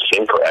and yours is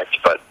incorrect,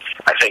 but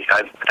I think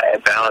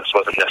balance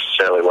wasn't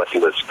necessarily what he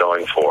was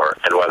going for,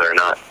 and whether or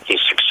not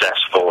he's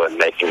successful in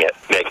making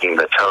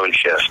the tone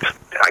shift,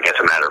 I guess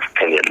a matter of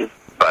opinion.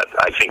 But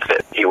I think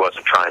that he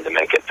wasn't trying to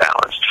make it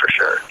balanced, for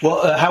sure.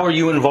 Well, how are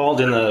you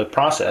involved in the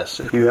process?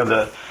 You have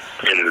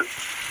in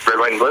Red,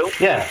 White, and Blue?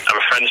 Yeah. I'm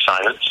a friend of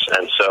Simon's,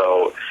 and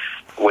so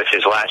with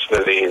his last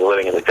movie,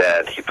 Living in the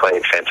Dead, he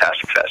played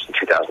Fantastic Fest in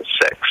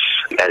 2006.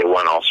 And he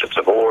won all sorts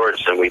of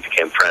awards, and we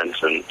became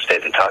friends and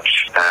stayed in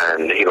touch.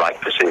 And he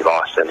liked the city of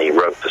Austin. He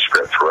wrote the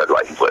script for Red,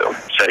 White, and Blue.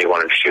 Said he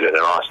wanted to shoot it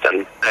in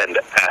Austin, and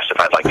asked if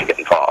I'd like to get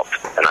involved.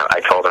 And I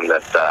told him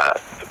that,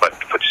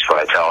 which is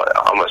what I tell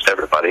almost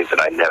everybody,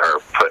 that I never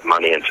put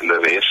money into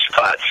movies.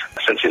 But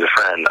since he's a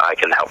friend, I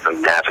can help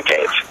him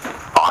navigate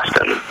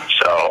Austin.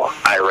 So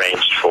I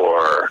arranged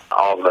for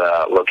all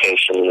the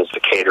locations,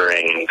 the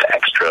catering, the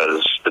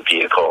extras, the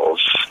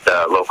vehicles,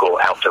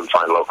 helped him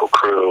find local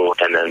crew,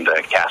 and then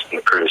the cast and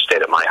the crew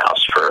stayed at my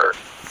house for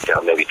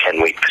maybe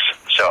 10 weeks.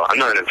 So I'm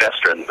not an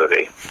investor in the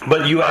movie.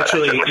 But you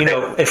actually,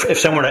 if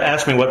someone were to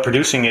ask me what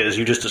producing is,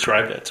 you just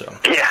described it. So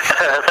yeah.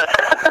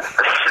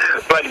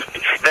 But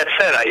that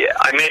said,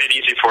 I made it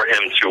easy for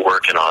him to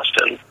work in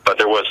Austin. But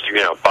there was,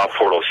 Bob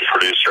Portal's the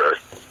producer.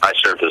 I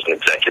served as an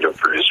executive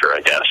producer, I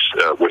guess,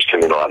 which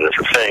can mean a lot of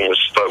different things.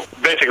 But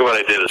basically what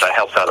I did is I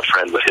helped out a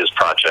friend with his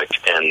project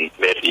and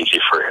made it easy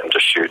for him to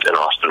shoot an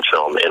Austin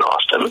film in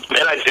Austin.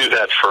 And I do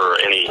that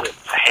for any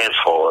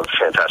handful of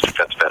Fantastic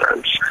Fest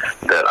veterans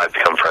that I've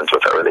become friends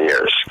with over the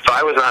years. So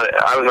I was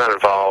not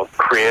involved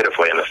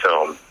creatively in the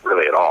film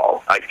really at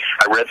all. I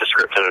read the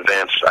script in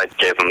advance. I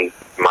gave him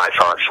my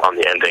thoughts on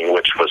the ending,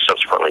 which was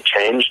subsequently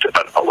changed,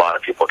 but a lot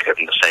of people gave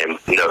him the same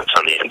notes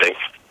on the ending.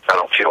 I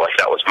don't feel like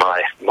that was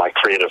my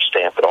creative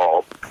stamp at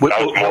all. What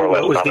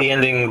was the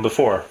ending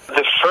before?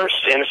 The first,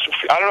 and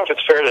I don't know if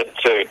it's fair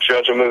to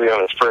judge a movie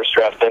on its first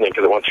draft ending,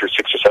 because it went through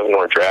 6 or 7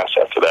 more drafts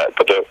after that.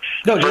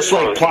 But just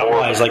like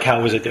plot-wise, like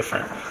how was it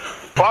different?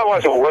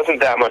 Plot-wise, it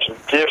wasn't that much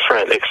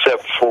different,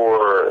 except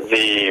for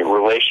the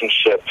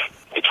relationship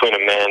between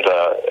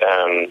Amanda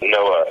and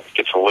Noah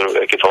gets a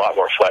lot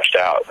more fleshed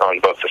out on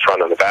both the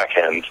front and the back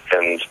end.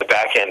 And the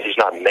back end, he's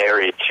not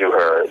married to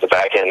her. The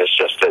back end is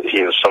just that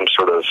he was some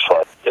sort of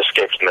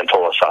escaped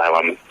mental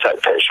asylum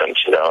type patient.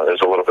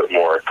 There's a little bit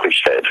more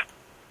cliched.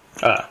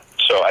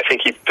 So I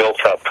think he built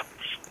up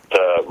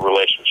the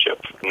relationship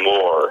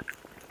more.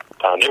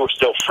 They were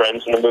still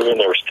friends in the movie,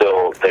 and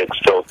they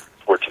still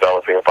were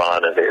developing a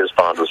bond, and his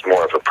bond was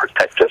more of a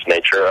protective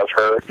nature of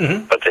her,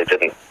 but they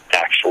didn't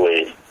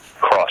actually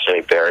cross any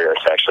barriers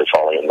to actually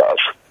falling in love.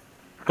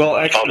 Well,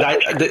 actually,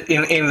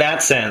 in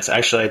that sense,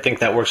 actually, I think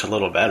that works a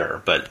little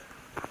better. But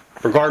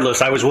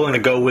regardless, I was willing to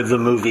go with the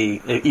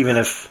movie, even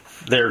if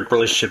their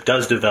relationship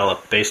does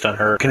develop based on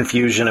her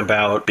confusion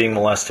about being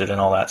molested and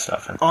all that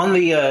stuff. And on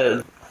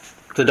the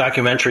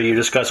documentary, you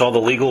discuss all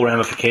the legal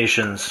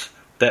ramifications.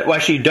 Well,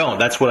 actually, you don't.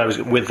 That's what I was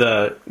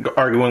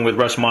arguing with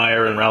Russ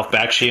Meyer and Ralph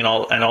Bakshi and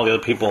all the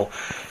other people.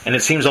 And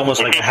it seems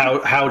almost like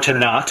how to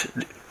not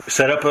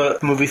set up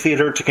a movie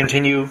theater to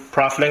continue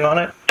profiting on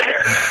it,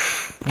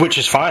 which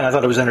is fine. I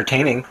thought it was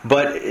entertaining.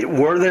 But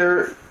were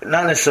there,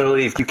 not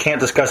necessarily, if you can't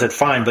discuss it,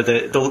 fine, but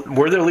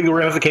were there legal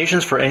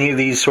ramifications for any of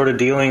these sort of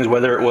dealings,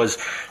 whether it was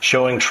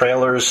showing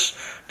trailers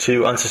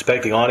to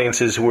unsuspecting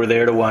audiences who were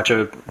there to watch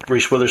a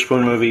Reese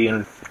Witherspoon movie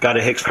and got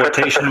a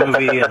Hicksploitation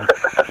movie? And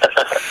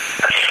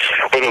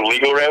were there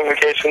legal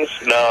ramifications?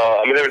 No,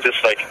 I mean, they were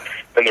just like,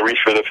 in the Reese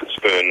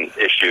Witherspoon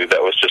issue,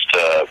 that was just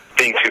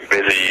being too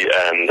busy,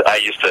 and I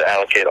used to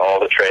allocate all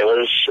the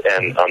trailers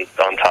and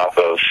on top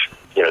of,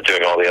 you know,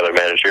 doing all the other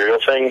managerial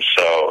things.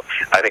 So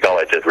I think all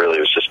I did really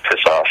was just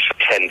piss off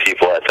 10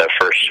 people at that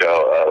first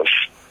show of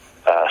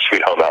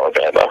Sweet Home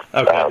Alabama.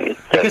 Okay.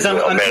 Because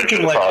I'm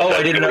thinking like,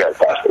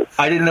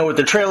 I didn't know what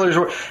the trailers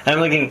were. And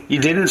I'm thinking, you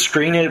didn't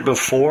screen it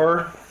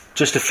before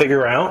just to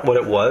figure out what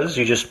it was?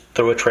 You just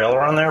threw a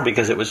trailer on there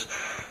because it was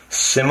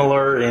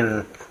similar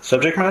in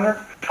subject matter?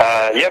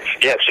 Yep,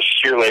 it's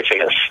just sheer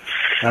laziness.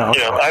 Oh, okay.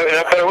 You know,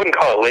 but I wouldn't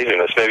call it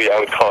laziness. Maybe I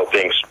would call it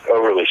being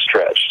overly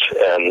stretched.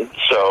 And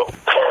so,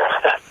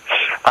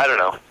 I don't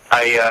know.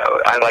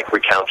 I like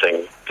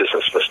recounting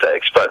business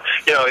mistakes, but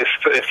you know,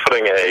 if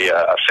putting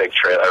a fake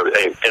trailer,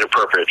 an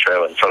inappropriate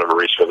trailer in front of a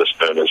Reese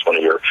Witherspoon is one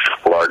of your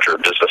larger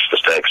business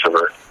mistakes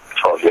ever.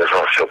 So you guys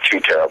don't feel too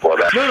terrible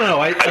about it.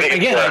 No.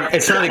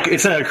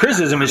 It's not a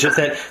criticism. It's just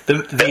that the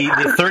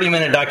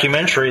 30-minute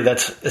documentary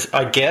that's,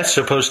 I guess,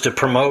 supposed to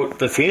promote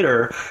the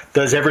theater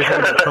does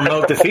everything to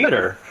promote the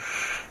theater.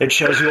 It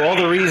shows you all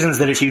the reasons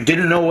that if you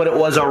didn't know what it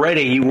was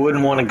already, you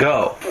wouldn't want to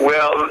go.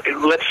 Well,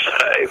 let's,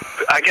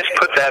 I guess,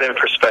 put that in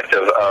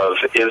perspective of,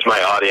 is my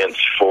audience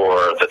for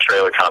the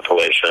trailer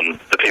compilation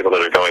the people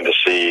that are going to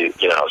see,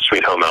 you know,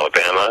 Sweet Home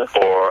Alabama,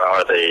 or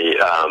are they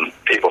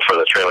people for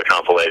the trailer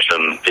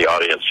compilation, the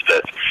audience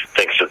that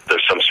thinks that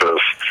there's some sort of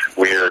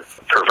weird,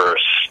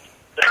 perverse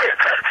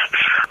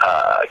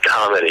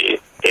comedy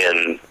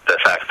in the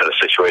fact that a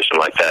situation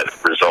like that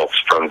results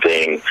from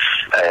being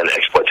an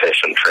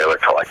exploitation trailer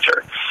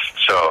collector.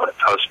 So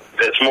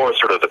it's more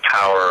sort of the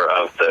power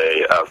of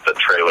the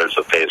trailers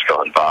of days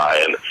gone by,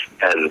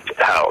 and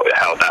how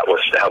that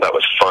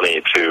was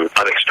funny to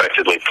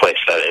unexpectedly place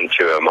that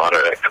into a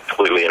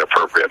completely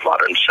inappropriate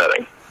modern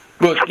setting.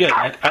 Well,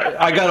 yeah,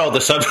 I got all the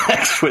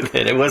subtext with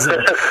it.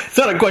 It's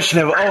not a question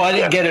of, I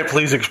didn't get it,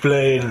 please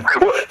explain.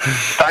 Well,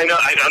 I know,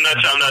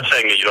 I'm not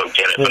saying that you don't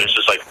get it, but it's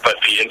just like, I'm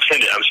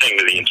saying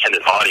to the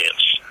intended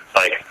audience,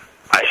 like,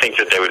 I think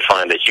that they would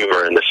find the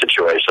humor in the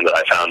situation that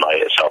I found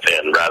myself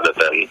in, rather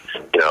than,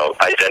 you know,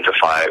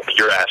 identify.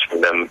 You're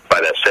asking them by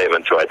that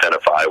statement to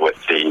identify with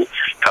the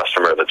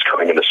customer that's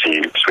coming in to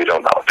see Sweet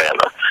Home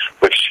Alabama,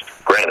 which,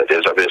 granted,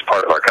 is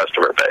part of our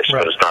customer base,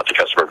 right, but it's not the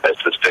customer base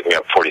that's picking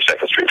up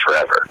 42nd Street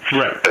forever.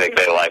 Right. I think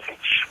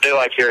they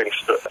like hearing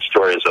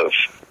stories of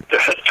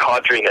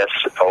tawdriness,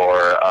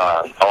 or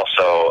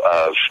also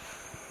of,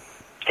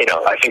 you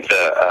know, I think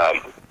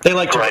they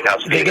like to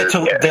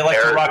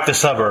rock the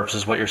suburbs,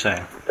 is what you're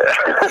saying.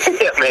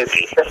 Yeah,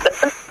 maybe.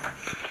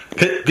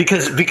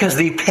 because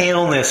the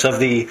paleness of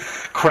the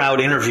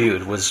crowd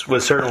interviewed was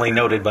certainly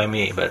noted by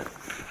me, but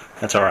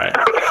that's all right.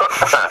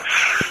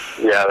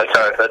 Yeah, that's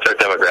our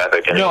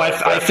demographic. Anyway. No,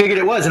 I figured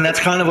it was, and that's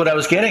kind of what I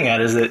was getting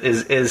at.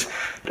 Is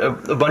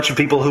a bunch of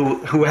people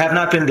who have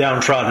not been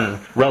downtrodden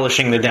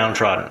relishing the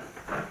downtrodden.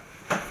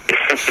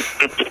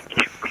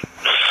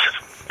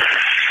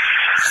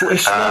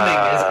 Slumming,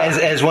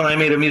 as when I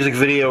made a music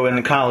video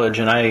in college,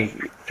 and I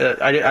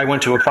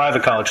went to a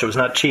private college, so it was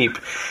not cheap,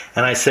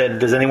 and I said,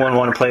 does anyone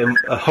want to play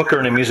a hooker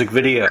in a music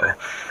video?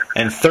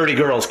 And 30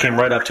 girls came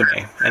right up to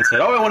me and said,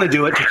 I want to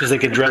do it, because they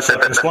could dress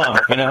up and slum,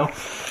 you know?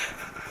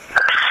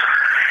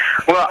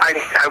 Well,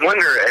 I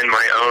wonder, in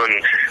my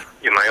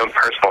own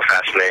personal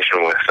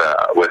fascination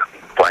with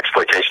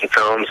blaxploitation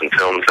films and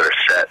films that are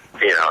set,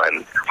 you know,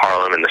 in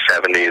Harlem in the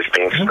 70s,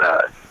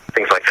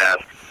 things like that.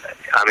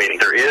 I mean,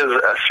 there is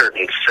a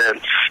certain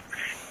sense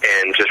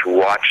in just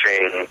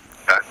watching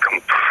a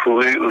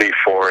completely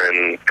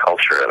foreign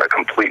culture and a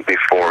completely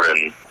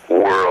foreign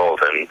world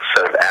and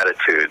set of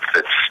attitudes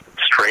that's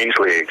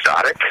strangely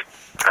exotic.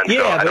 And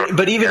yeah, so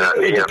but even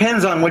it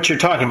depends on what you're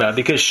talking about,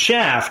 because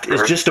Shaft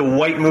is just a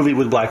white movie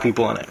with black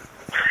people in it.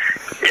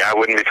 Yeah, I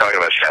wouldn't be talking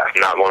about Shaft.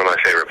 Not one of my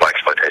favorite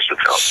blaxploitation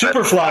films.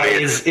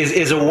 Superfly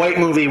is a white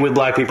movie with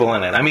black people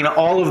in it. I mean,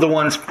 all of the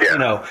ones, you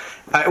know.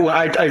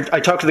 I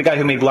talked to the guy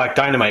who made Black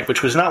Dynamite,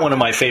 which was not one of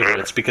my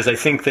favorites, because I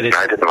think that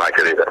I didn't like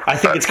it either. I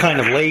think it's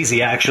kind of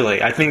lazy,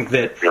 actually. I think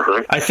that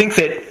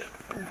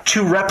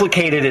to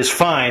replicate it is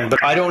fine,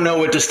 but I don't know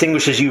what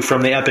distinguishes you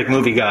from the epic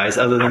movie guys,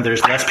 other than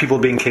there's less people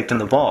being kicked in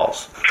the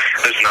balls.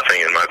 There's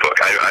nothing in my book.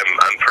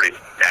 I'm pretty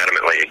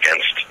adamantly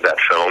against that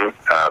film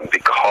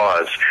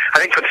because I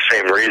think for the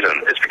same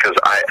reason. It's because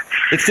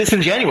it's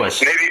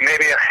disingenuous. Maybe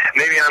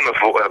I'm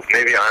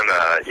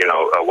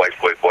a white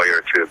boy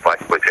voyeur to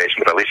blaxploitation,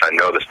 but at least I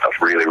know this stuff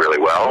really, really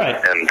well. Right.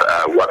 And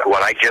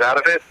what I get out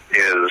of it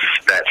is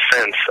that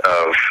sense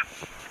of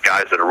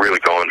guys that are really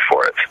going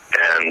for it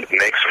and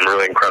make some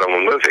really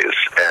incredible movies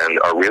and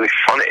are really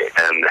funny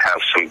and have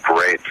some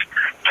great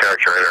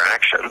character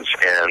interactions.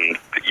 And,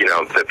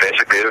 that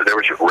basically they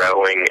were just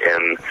reveling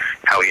in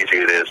how easy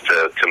it is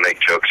to make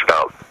jokes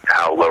about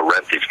how low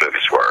rent these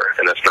movies were.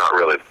 And that's not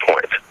really the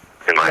point,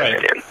 in my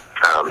opinion.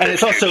 And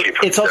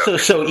it's also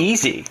so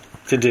easy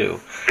to do.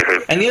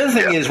 Mm-hmm. And the other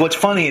thing is, what's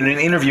funny in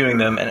interviewing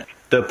them, and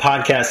the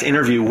podcast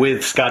interview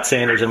with Scott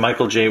Sanders and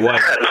Michael J.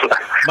 White.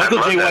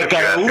 Michael J. White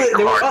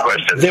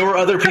there were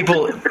other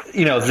people,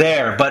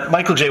 there, but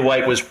Michael J.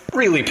 White was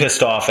really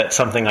pissed off at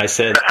something I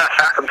said.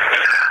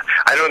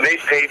 I know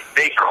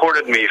they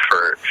courted me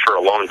for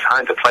a long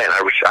time to play, and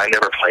I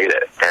never played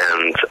it.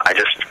 And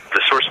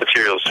the source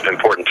material is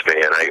important to me,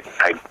 and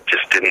I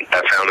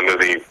found the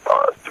movie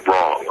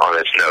wrong on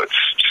its notes.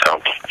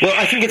 So, well,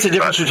 I think it's a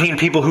difference between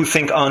people who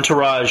think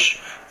Entourage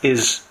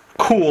is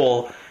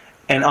cool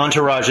and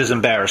Entourage is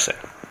embarrassing.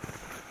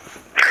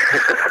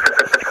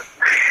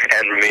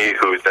 And me,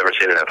 who's never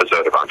seen an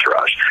episode of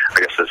Entourage. I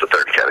guess there's a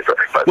third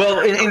category. But. Well,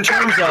 in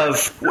terms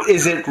of,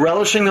 is it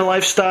relishing the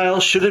lifestyle?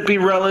 Should it be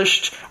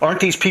relished? Aren't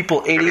these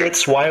people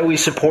idiots? Why are we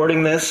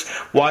supporting this?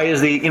 Why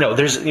is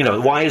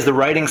why is the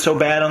writing so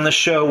bad on the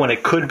show when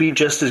it could be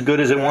just as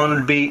good as it wanted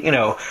to be?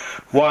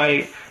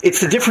 Why? It's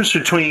the difference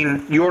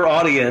between your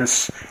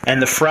audience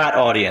and the frat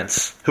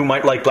audience who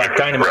might like Black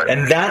Dynamite. Right.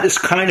 And that is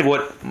kind of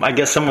what I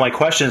guess some of my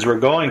questions were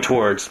going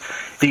towards.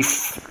 The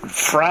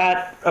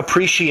frat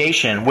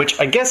appreciation, which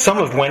I guess some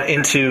of went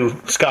into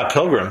Scott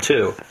Pilgrim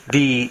too.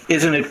 The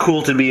isn't it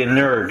cool to be a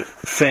nerd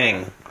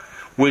thing,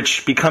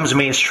 which becomes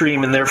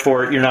mainstream and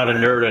therefore you're not a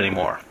nerd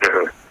anymore.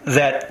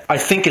 That I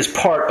think is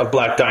part of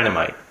Black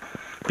Dynamite.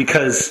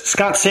 Because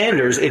Scott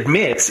Sanders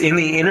admits in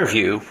the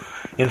interview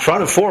in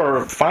front of 4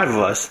 or 5 of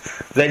us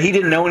that he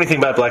didn't know anything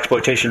about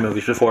blaxploitation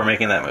movies before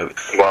making that movie.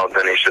 Well,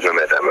 then he shouldn't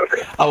have made that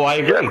movie. Oh, I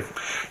agree. Yeah.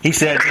 He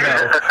said,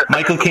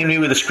 Michael came to me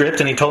with a script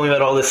and he told me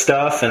about all this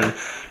stuff, and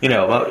and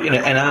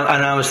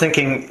I was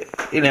thinking,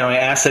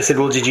 I said,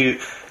 well,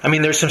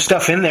 there's some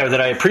stuff in there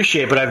that I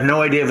appreciate, but I have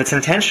no idea if it's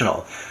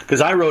intentional. Because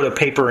I wrote a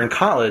paper in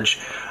college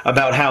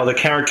about how the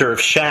character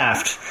of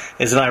Shaft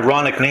is an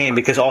ironic name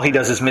because all he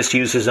does is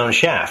misuse his own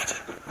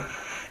shaft.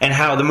 And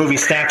how the movie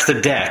stacks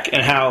the deck,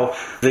 and how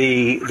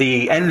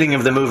the ending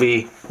of the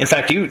movie, in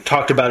fact, you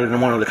talked about it in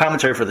one of the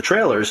commentary for the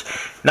trailers,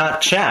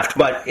 not Shaft,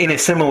 but in a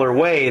similar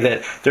way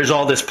that there's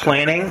all this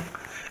planning,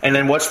 and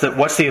then what's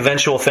the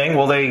eventual thing?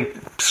 Well, they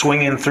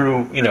swing in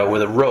through,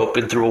 with a rope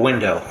in through a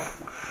window.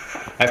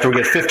 After we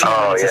get 15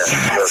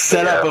 minutes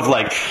set up of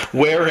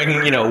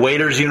wearing,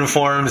 waiters'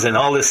 uniforms and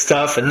all this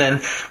stuff, and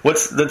then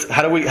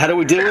how do we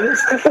deal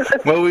with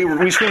this? Well,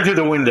 we swing through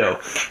the window.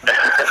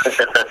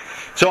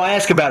 So I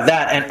ask about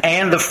that,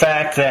 and the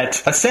fact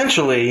that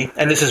essentially,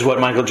 and this is what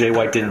Michael J.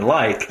 White didn't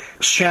like,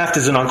 Shaft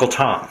is an Uncle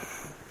Tom.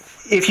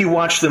 If you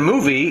watch the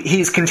movie,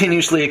 he's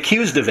continuously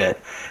accused of it.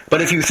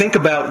 But if you think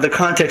about the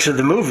context of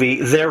the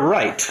movie, they're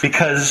right.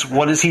 Because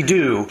what does he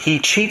do? He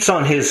cheats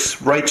on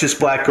his righteous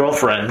black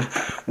girlfriend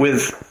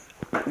with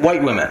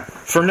white women.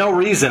 For no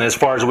reason, as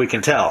far as we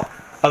can tell.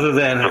 Other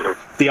than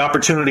the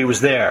opportunity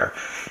was there.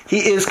 He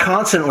is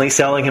constantly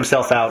selling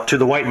himself out to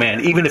the white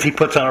man, even if he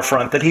puts on a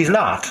front that he's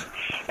not.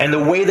 And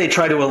the way they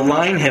try to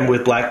align him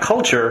with black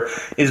culture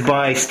is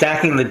by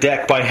stacking the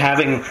deck, by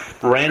having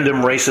random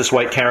racist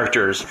white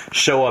characters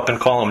show up and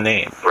call him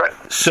names. Right.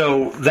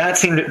 So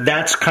that's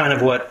kind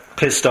of what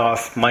pissed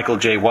off Michael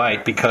J.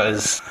 White,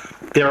 because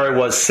there I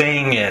was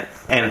saying it,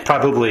 and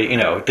probably,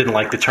 didn't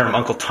like the term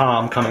Uncle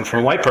Tom coming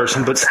from a white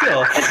person, but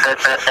still.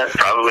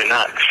 Probably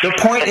not. The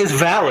point is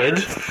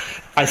valid,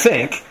 I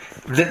think.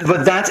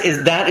 But that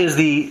is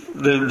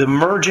the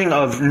merging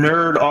of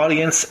nerd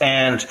audience,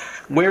 and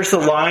where's the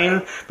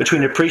line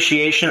between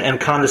appreciation and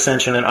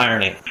condescension and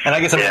irony? And I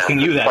guess I'm asking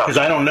you that because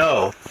I don't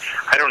know.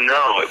 I don't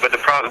know, but the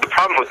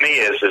problem with me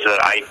is that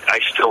I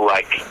still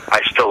like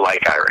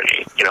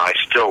irony. I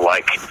still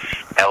like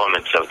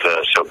elements of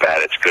the so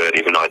bad it's good,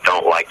 even though I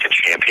don't like to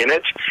champion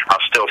it.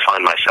 I'll still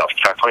find myself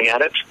chuckling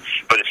at it,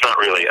 but it's not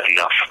really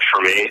enough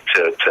for me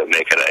to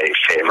make it a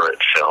favorite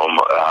film,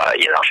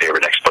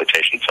 favorite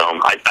exploitation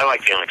film. I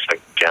like the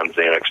unexpected gems,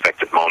 the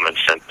unexpected moments,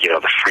 and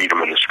the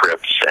freedom in the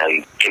scripts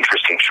and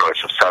interesting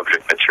choice of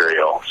subject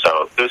material.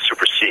 So those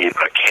supersede,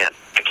 but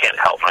I can't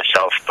help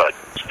myself but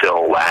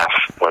still laugh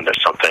when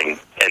there's something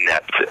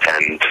inept,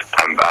 and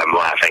I'm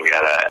laughing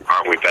at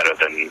aren't we better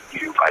than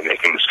you by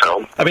making this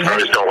film? I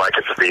just don't like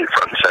it to be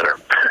front and center.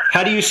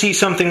 How do you see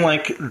something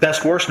like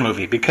Best Worst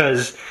Movie?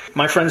 Because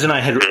my friends and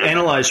I had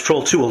analyzed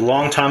Troll 2 a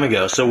long time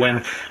ago. So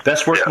when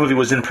Best Worst Movie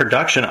was in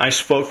production, I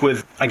spoke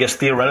with, I guess,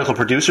 theoretical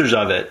producers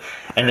of it,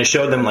 and they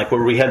showed them like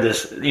where we had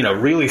this,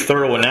 really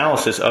thorough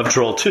analysis of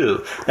Troll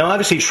 2. Now,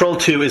 obviously, Troll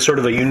 2 is sort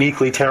of a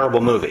uniquely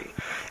terrible movie,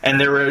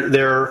 and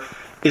there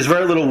is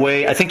very little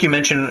way. I think you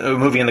mentioned a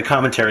movie in the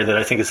commentary that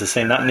I think is the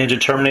same, not Ninja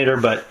Terminator,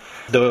 but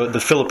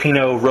the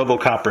Filipino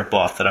RoboCop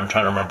ripoff that I'm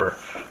trying to remember.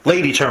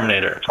 Lady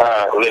Terminator.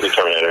 Lady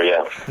Terminator,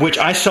 yeah. Which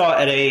I saw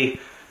at a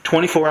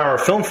 24-hour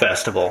film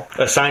festival,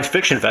 a science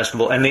fiction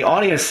festival, and the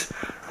audience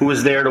who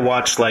was there to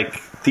watch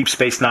like Deep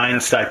Space Nine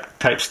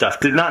type stuff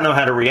did not know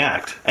how to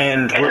react.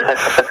 And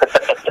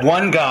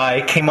one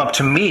guy came up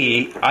to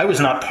me. I was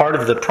not part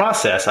of the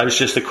process. I was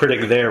just a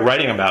critic there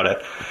writing about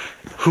it,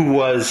 who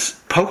was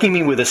poking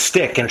me with a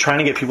stick and trying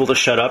to get people to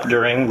shut up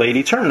during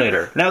Lady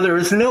Terminator. Now, there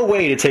is no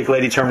way to take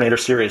Lady Terminator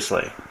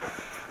seriously.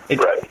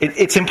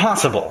 It's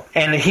impossible.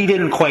 And he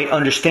didn't quite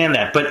understand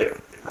that.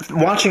 But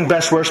watching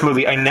Best Worst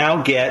Movie, I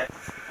now get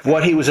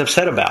what he was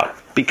upset about.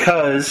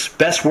 Because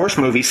Best Worst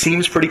Movie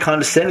seems pretty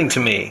condescending to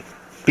me.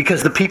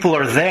 Because the people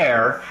are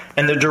there,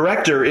 and the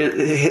director,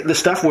 the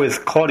stuff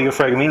with Claudio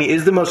Fragomeni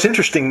is the most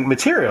interesting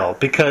material.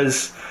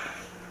 Because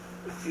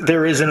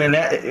there is an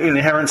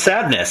inherent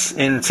sadness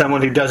in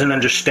someone who doesn't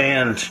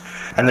understand,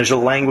 and there's a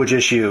language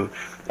issue.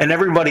 And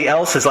everybody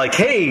else is like,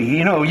 hey,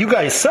 you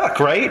guys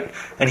suck, right?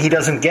 And he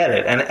doesn't get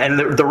it. And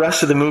the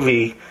rest of the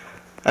movie,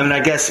 I mean,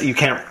 I guess you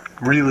can't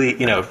really,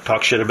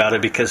 talk shit about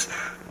it because,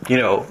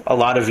 a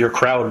lot of your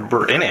crowd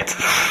were in it.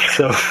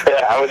 So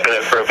yeah, I was in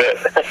it for a bit.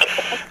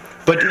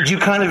 But did you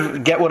kind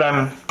of get what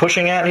I'm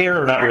pushing at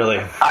here, or not really?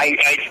 I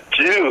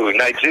do,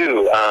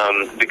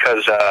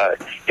 because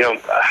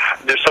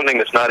there's something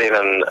it's not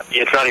even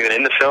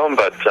in the film,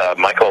 but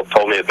Michael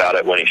told me about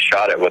it when he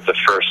shot it with the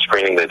first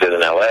screening they did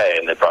in L.A.,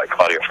 and they brought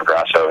Claudio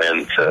Fragasso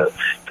in to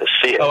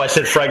see it. Oh, I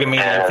said Fragomeni.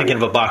 I'm thinking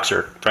of a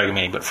boxer,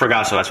 Fragomeni, but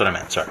Fragasso, that's what I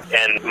meant, sorry.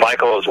 And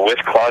Michael is with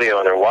Claudio,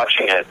 and they're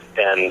watching it,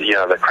 and,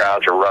 the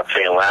crowd's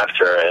erupting in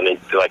laughter, and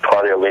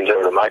Claudio leans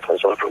over to Michael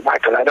and says,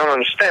 Michael, I don't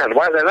understand.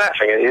 Why are they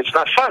laughing? It's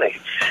not funny.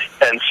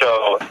 And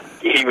so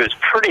he was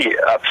pretty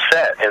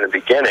upset in the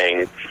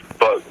beginning,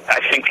 but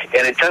I think,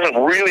 and it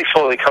doesn't really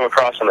fully come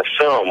across in the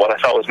film, what I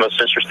thought was most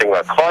interesting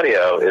about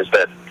Claudio is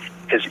that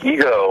his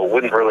ego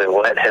wouldn't really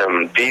let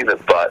him be the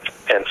butt.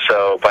 And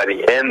so by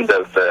the end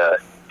of the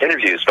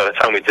interviews, by the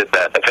time we did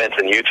that event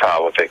in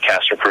Utah with the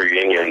cast and crew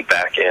reunion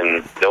back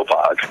in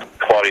Nilbog,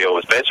 Claudio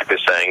was basically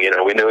saying,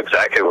 we knew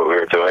exactly what we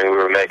were doing. We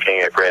were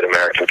making a great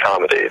American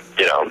comedy,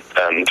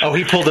 and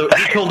he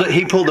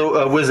pulled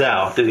a whiz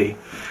out, did he?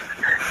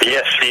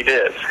 Yes, he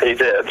did.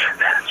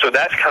 So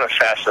that's kind of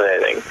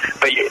fascinating.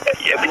 But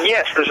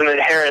yes, there's an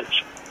inherent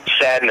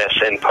sadness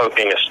in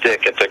poking a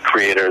stick at the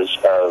creators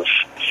of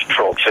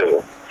Troll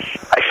 2.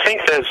 I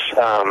think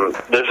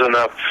there's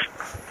enough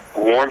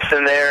warmth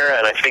in there,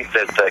 and I think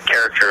that the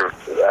character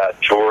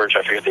of George,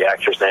 I forget the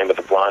actor's name, but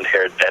the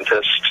blonde-haired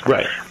dentist,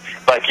 right?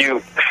 Like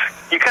you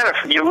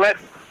let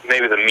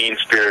maybe the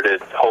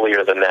mean-spirited,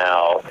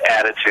 holier-than-thou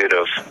attitude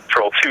of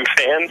Troll 2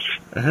 fans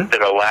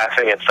that are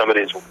laughing at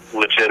somebody's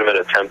legitimate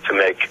attempt to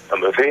make a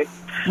movie.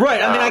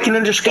 Right. I mean, I can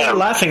understand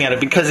laughing at it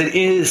because it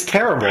is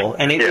terrible,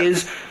 and it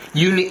is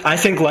unique. I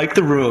think, like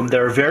The Room,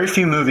 there are very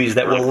few movies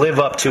that will live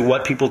up to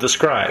what people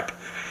describe,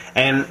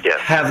 and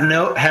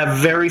have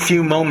very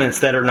few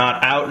moments that are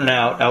not out and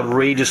out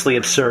outrageously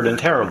absurd and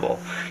terrible.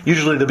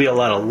 Usually there'll be a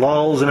lot of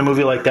lulls in a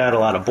movie like that, a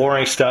lot of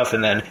boring stuff,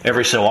 and then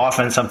every so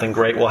often something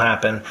great will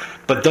happen.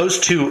 But those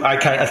two,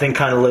 I think,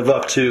 kind of live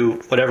up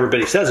to what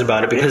everybody says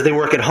about it because they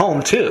work at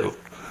home too.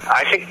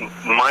 I think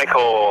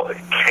Michael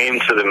came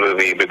to the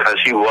movie because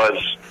he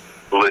was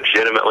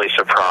legitimately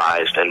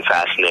surprised and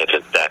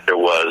fascinated that there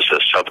was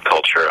a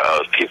subculture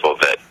of people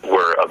that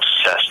were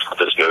obsessed with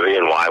this movie,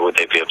 and why would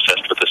they be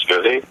obsessed with this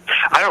movie?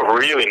 I don't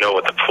really know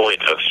what the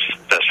point of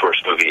Best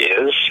Worst Movie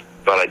is,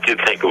 but I did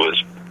think it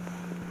was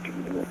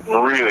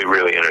really,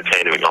 really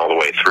entertaining all the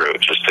way through,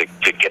 just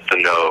to get to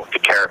know the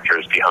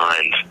characters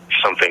behind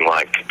something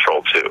like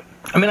Troll 2.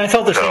 I mean, I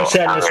felt the same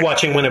sadness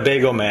watching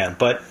Winnebago Man,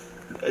 but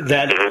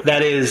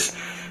that is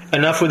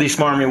enough with these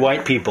smarmy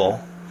white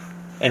people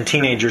and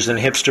teenagers and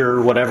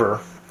hipster whatever,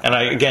 and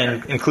I,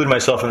 again, include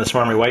myself in the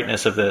smarmy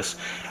whiteness of this.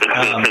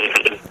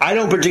 I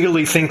don't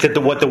particularly think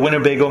that what the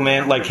Winnebago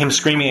Man, like him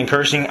screaming and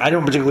cursing, I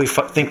don't particularly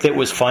think that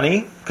was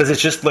funny, because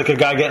it's just like a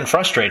guy getting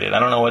frustrated. I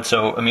don't know what's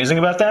so amusing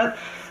about that.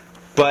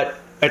 But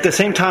at the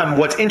same time,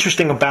 what's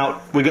interesting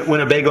about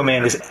Winnebago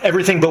Man is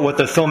everything but what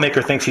the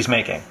filmmaker thinks he's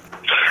making.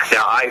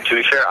 Now, to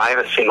be fair, I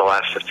haven't seen the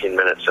last 15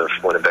 minutes of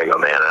Winnebago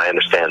Man, and I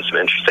understand some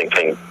interesting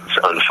things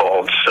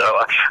unfold, so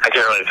I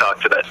can't really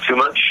talk to that too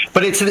much.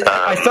 But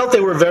I felt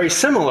they were very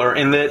similar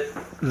in that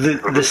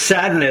the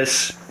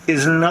sadness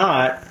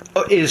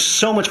is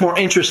so much more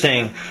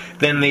interesting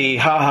than the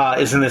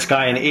isn't this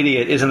guy an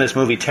idiot, isn't this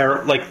movie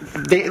terrible? Like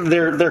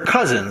they're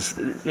cousins,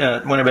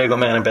 Winnebago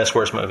Man and Best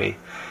Worst Movie,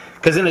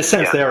 because in a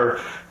sense they're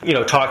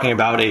talking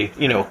about a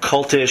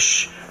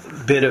cultish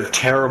bit of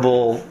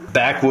terrible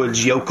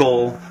backwoods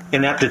yokel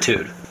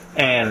ineptitude,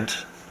 and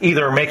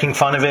either making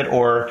fun of it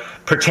or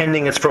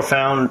pretending it's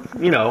profound,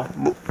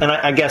 and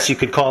I guess you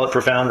could call it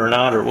profound or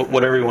not, or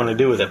whatever you want to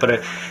do with it.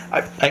 But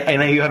I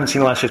know you haven't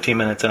seen the last 15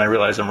 minutes, and I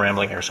realize I'm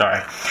rambling here.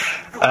 Sorry.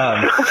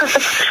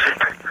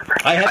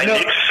 I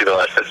need to see the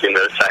last 15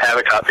 minutes. I have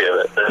a copy of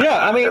it. Yeah,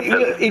 I mean,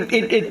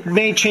 it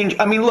may change.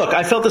 I mean, look,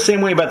 I felt the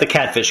same way about the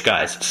Catfish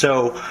guys.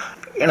 So,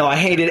 I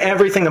hated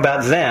everything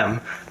about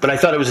them, but I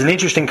thought it was an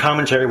interesting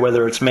commentary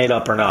whether it's made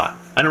up or not.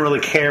 I don't really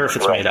care if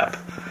it's made up.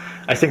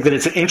 I think that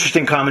it's an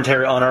interesting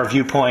commentary on our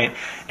viewpoint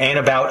and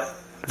about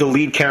the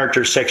lead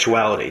character's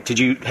sexuality.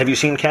 Have you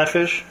seen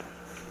Catfish?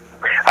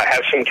 I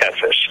have seen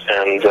Catfish,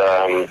 and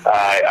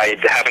I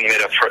haven't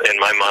made up in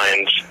my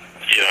mind,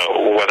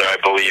 whether I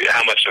believe,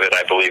 how much of it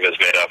I believe is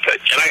made up. And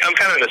I'm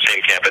kind of in the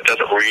same camp. It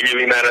doesn't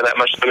really matter that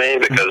much to me,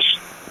 because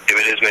if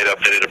it is made up,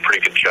 they did a pretty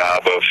good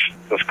job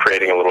of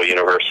creating a little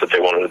universe that they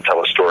wanted to tell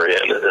a story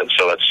in, and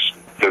so that's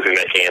movie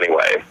making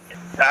anyway.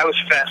 I was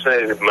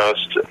fascinated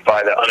most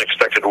by the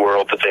unexpected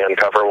world that they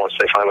uncover once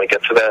they finally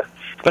get to that.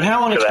 But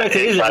how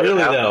unexpected is it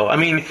really, though? I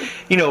mean,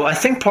 I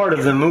think part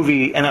of the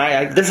movie,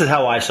 and this is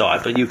how I saw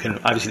it, but you can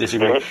obviously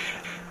disagree,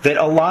 that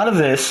a lot of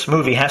this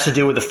movie has to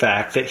do with the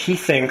fact that he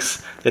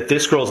thinks that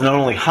this girl's not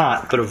only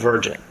hot, but a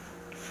virgin.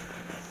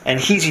 And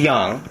he's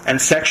young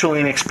and sexually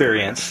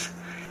inexperienced,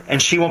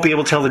 and she won't be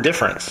able to tell the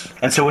difference.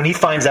 And so when he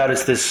finds out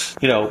it's this,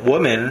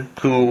 woman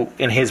who,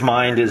 in his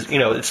mind, is,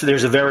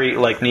 there's a very,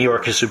 New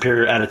York is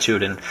superior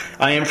attitude, and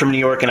I am from New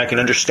York, and I can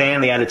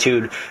understand the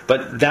attitude,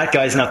 but that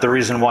guy's not the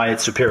reason why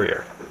it's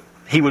superior.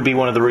 He would be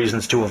one of the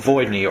reasons to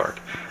avoid New York.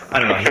 I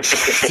don't know.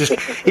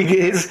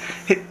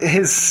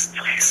 His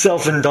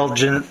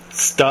self-indulgent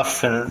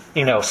stuff and,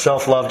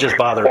 self-love just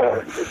bother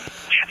him.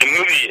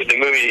 The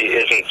movie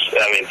isn't.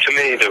 I mean, to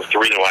me, the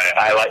reason why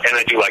I like, and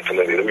I do like the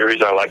movie. The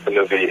reason I like the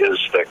movie is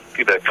the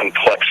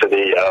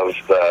complexity of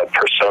the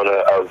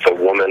persona of the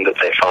woman that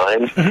they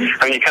find.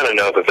 I mean, you kind of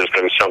know that there's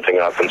going to be something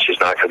up, and she's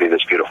not going to be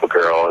this beautiful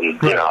girl, and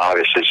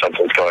obviously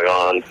something's going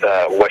on.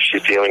 What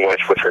she's dealing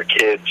with her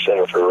kids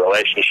and with her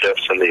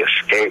relationships, and the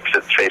escape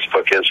that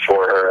Facebook is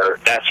for her.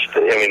 That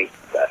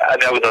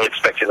was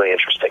unexpectedly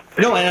interesting.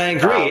 No, and I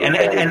agree.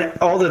 And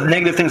all the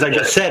negative things I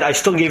just said, I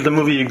still gave the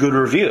movie a good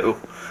review.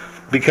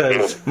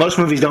 Because most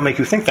movies don't make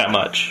you think that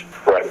much.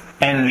 Right.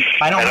 And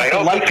I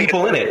don't like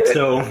people in it,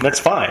 so that's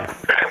fine.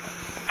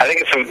 I think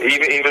it's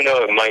even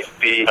though it might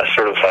be a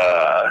sort of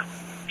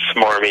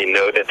smarmy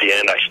note at the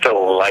end, I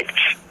still liked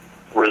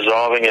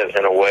resolving it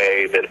in a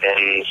way that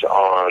ends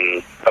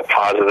on a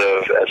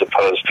positive as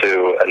opposed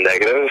to a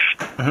negative.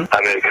 I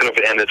mean, it could have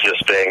ended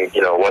just being,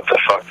 what the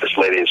fuck, this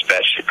lady is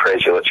batshit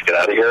crazy, let's get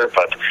out of here.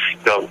 But,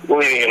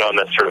 leaving it on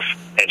that sort of,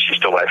 and she's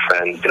still my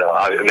friend,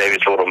 maybe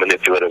it's a little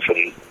manipulative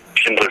and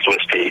Schindler's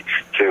Listy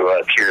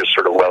to tears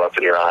sort of well up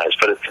in your eyes,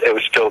 but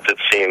it still did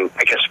seem,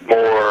 I guess,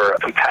 more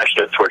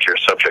compassionate towards your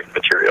subject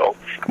material.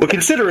 Well,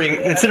 considering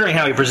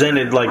how he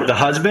presented, the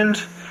husband,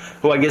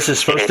 who I guess is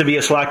supposed to be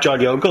a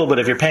slack-jawed yokel, but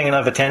if you're paying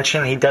enough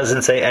attention, he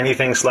doesn't say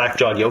anything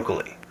slack-jawed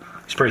yokel-y.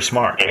 He's pretty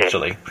smart,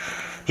 actually.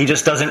 He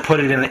just doesn't put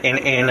it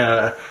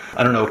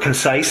in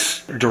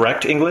concise,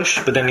 direct English,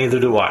 but then neither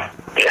do I.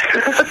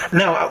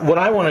 Now, what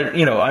I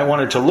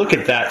wanted to look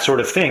at that sort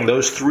of thing,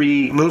 those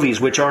three movies,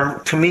 which are,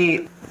 to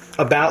me,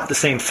 about the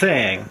same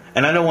thing,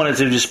 and I don't want it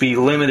to just be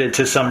limited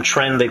to some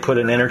trend they put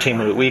in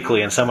Entertainment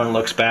Weekly and someone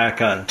looks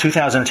back on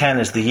 2010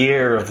 as the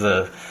year of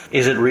the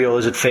is it real,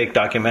 is it fake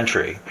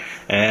documentary,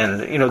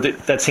 and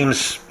that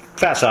seems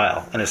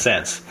facile in a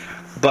sense,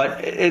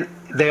 but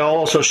they all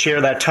also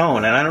share that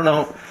tone, and I don't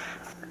know,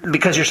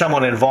 because you're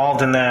somewhat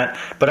involved in that,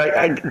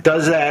 but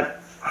does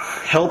that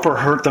help or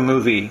hurt the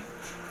movie?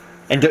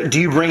 And can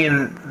you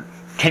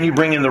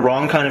bring in the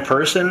wrong kind of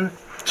person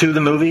to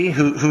the movie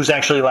who's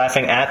actually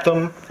laughing at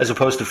them as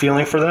opposed to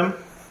feeling for them?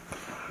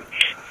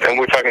 And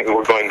we're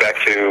going back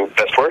to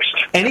Best Worst?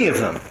 Any of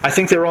them. I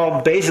think they're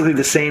all basically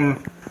the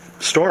same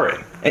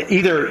story.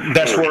 Either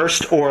Best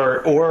Worst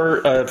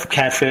or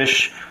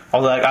Catfish,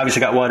 although I obviously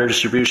got wider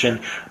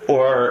distribution,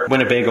 or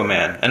Winnebago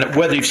Man. And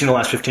whether you've seen the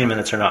last 15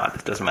 minutes or not,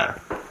 it doesn't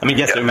matter. I mean,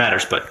 yes, it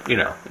matters, but,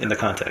 in the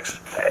context.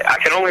 I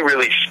can only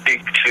really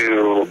speak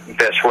to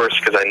Best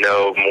Worst because I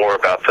know more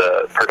about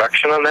the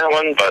production on that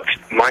one, but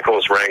Michael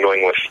was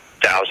wrangling with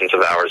thousands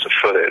of hours of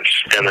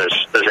footage, and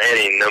there's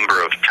any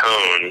number of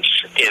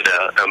tones in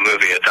a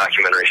movie, a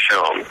documentary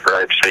film,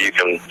 right? So you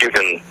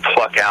can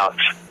pluck out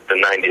the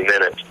 90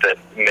 minutes that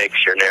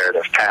makes your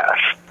narrative pass.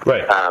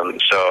 Right.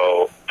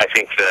 So I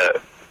think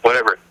that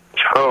whatever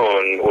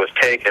tone was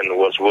taken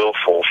was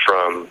willful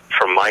from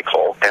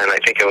Michael, and I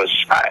think it was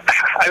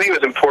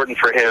important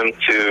for him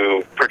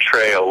to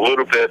portray a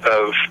little bit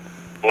of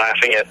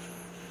laughing at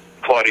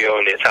Claudio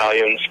and the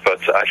Italians, but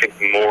I think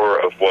more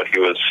of what he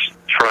was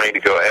trying to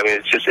go. I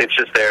mean, it's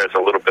just there as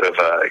a little bit of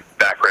a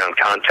background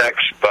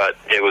context, but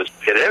it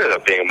ended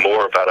up being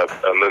more about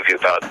a movie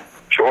about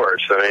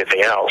George than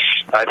anything else,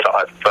 I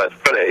thought. But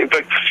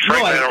frankly,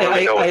 I don't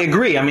really know. I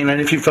agree. I mean, and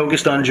if you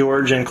focused on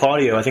George and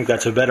Claudio, I think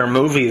that's a better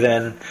movie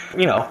than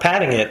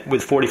padding it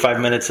with 45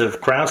 minutes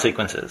of crowd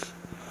sequences.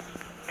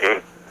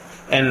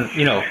 And,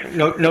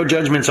 no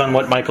judgments on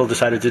what Michael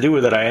decided to do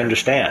with it, I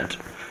understand.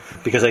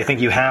 Because I think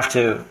you have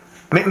to...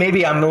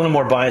 Maybe I'm a little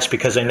more biased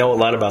because I know a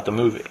lot about the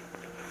movie.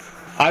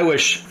 I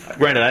wish...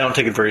 Granted, I don't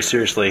take it very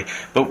seriously,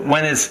 but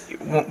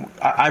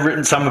I've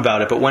written some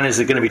about it, but when is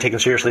it going to be taken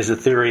seriously? As the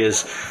theory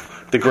is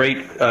the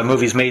great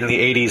movies made in the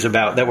 80s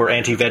that were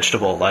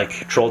anti-vegetable, like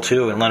Troll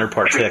 2 and Leonard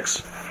Part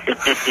 6.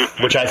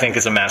 Which I think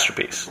is a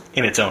masterpiece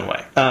in its own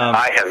way.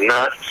 I have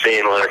not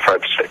seen Leonard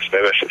Part 6.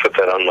 Maybe I should put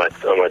that on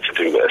my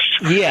to-do list.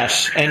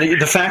 Yes, and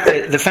the fact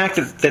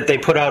that they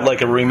put out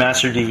like a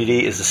remastered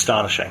DVD is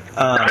astonishing.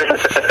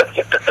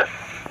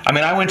 I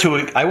mean, I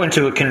went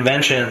to a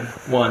convention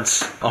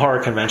once, a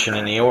horror convention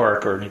in New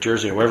York or New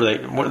Jersey or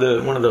wherever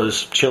one of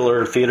those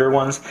chiller theater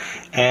ones,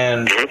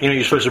 and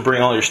you're supposed to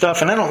bring all your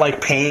stuff, and I don't like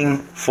paying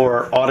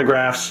for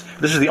autographs.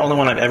 This is the only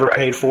one I've ever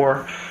paid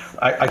for.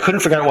 I couldn't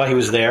figure out why he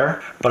was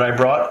there, but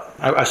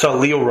I saw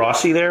Leo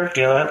Rossi there.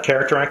 Do you know that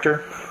character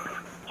actor?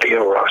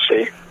 Leo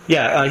Rossi?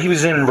 Yeah, he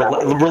was in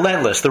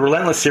Relentless. The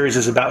Relentless series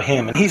is about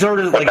him, and he's sort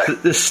of like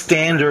the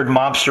standard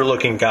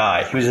mobster-looking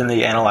guy. He was in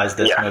the Analyze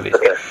This movies.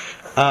 Okay.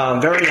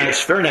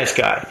 Very nice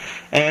guy.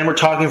 And we're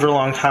talking for a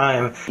long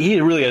time.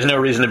 He really has no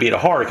reason to be at a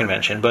horror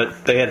convention,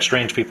 but they had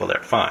strange people there.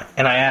 Fine.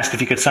 And I asked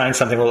if he could sign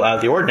something a little out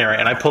of the ordinary,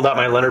 and I pulled out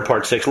my Leonard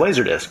Part 6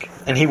 Laserdisc.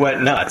 And he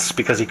went nuts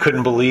because he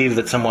couldn't believe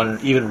that someone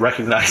even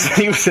recognized that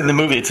he was in the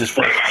movie. It's his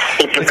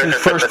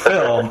first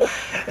film.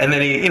 And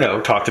then he,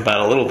 talked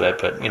about it a little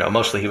bit, but,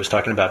 mostly he was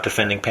talking about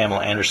defending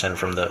Pamela Anderson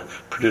from the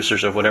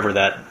producers of whatever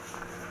that,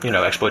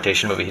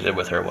 exploitation movie he did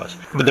with her was.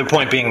 But the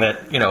point being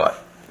that,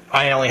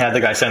 I only had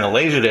the guy sign a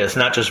Laserdisc,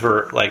 not just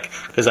for,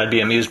 because I'd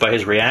be amused by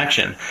his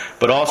reaction,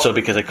 but also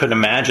because I couldn't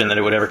imagine that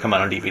it would ever come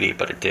out on DVD,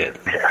 but it did.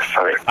 Yeah,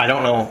 sorry. I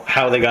don't know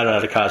how they got it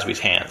out of Cosby's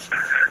hands.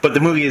 But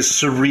the movie is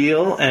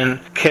surreal and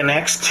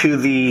connects to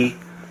the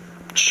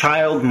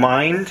child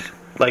mind,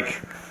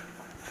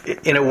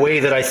 in a way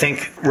that I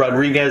think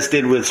Rodriguez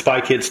did with Spy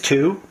Kids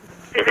 2,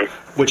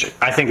 which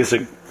I think is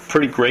a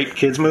pretty great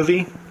kids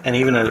movie and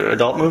even an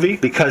adult movie,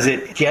 because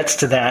it gets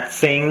to that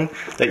thing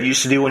that you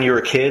used to do when you were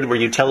a kid where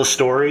you tell a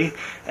story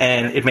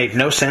and it made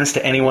no sense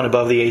to anyone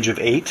above the age of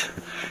 8,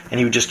 and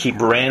you would just keep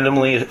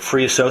randomly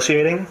free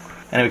associating,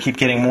 and it would keep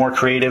getting more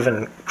creative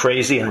and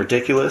crazy and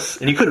ridiculous,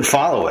 and you couldn't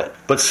follow it.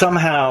 But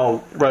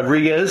somehow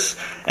Rodriguez,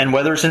 and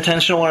whether it's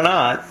intentional or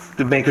not,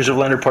 the makers of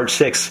Leonard Part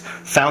 6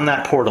 found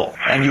that portal,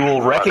 and you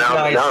will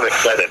recognize... Now I'm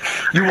excited.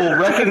 You will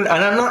recognize...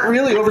 And I'm not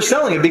really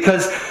overselling it,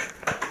 because...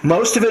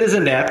 most of it is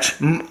inept.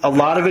 A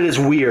lot of it is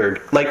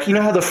weird.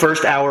 How the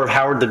first hour of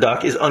Howard the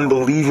Duck is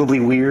unbelievably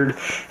weird,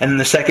 and then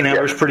the second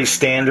hour is pretty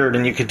standard,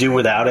 and you could do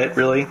without it,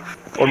 really?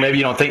 Or maybe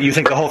you don't think... You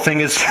think the whole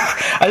thing is...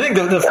 I think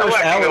the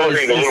first hour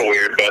is... a little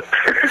weird, but...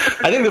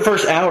 I think the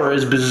first hour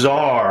is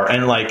bizarre,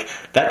 and,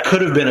 that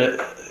could have been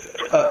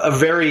a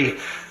very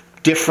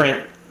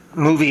different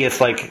movie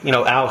if,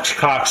 Alex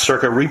Cox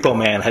circa Repo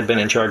Man had been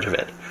in charge of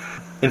it,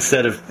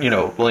 instead of,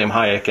 William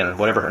Hayek and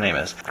whatever her name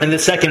is. And the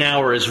second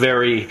hour is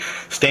very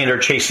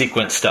standard chase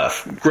sequence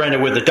stuff.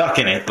 Granted with the duck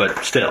in it,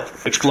 but still.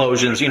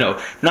 Explosions,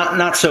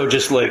 not so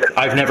just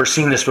I've never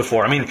seen this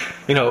before. I mean,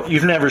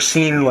 you've never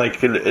seen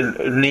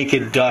a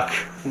naked duck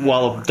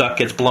while a duck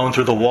gets blown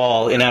through the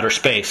wall in outer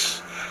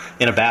space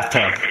in a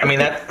bathtub. I mean,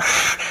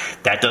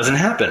 that doesn't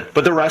happen.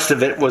 But the rest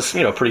of it was,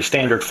 pretty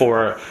standard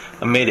for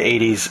a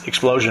mid-'80s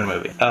explosion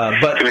movie.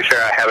 But to be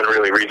fair, I haven't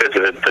really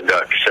revisited the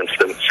duck since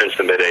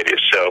the mid-'80s,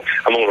 so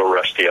I'm a little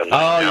rusty on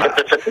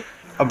that. Yeah.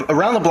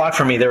 Around the block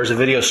from me, there was a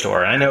video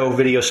store. I know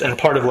videos, and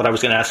part of what I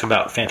was going to ask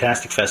about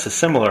Fantastic Fest is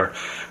similar.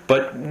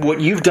 But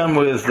what you've done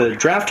with the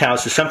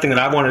Drafthouse is something that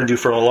I wanted to do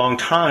for a long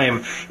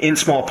time in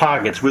small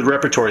pockets with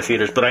repertory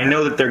theaters. But I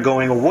know that they're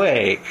going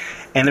away,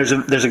 and there's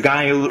a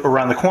guy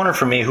around the corner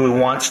from me who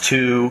wants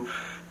to,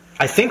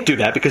 I think, do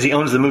that because he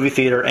owns the movie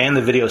theater and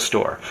the video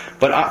store.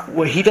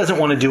 But he doesn't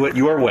want to do it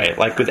your way,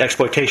 like with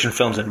exploitation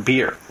films and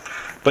beer.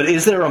 But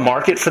is there a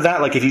market for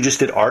that? If you just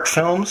did art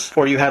films,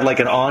 or you had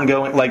an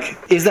ongoing,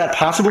 is that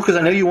possible? Because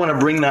I know you want to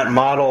bring that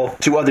model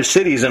to other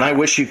cities, and I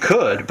wish you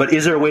could. But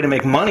is there a way to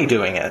make money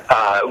doing it?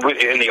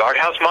 In the art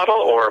house model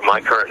or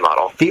my current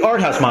model? The art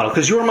house model,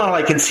 because your model,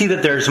 I can see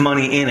that there's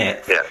money in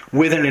it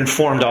with an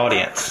informed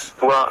audience.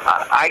 Well,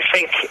 I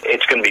think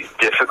it's going to be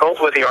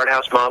difficult with the art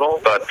house model,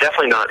 but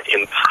definitely not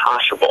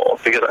impossible,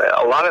 because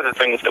a lot of the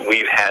things that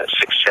we've had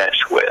success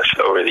with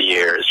over the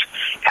years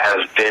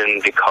have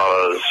been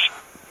because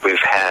we've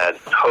had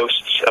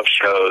hosts of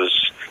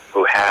shows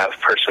who have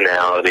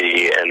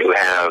personality and who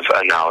have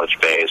a knowledge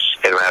base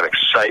and who have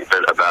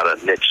excitement about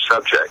a niche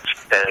subject.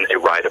 And they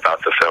write about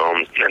the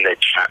film, and they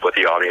chat with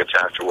the audience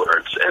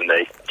afterwards, and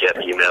they get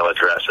email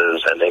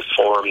addresses, and they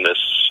form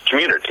this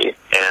community.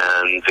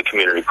 And the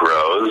community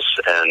grows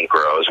and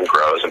grows and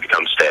grows and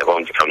becomes stable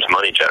and becomes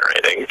money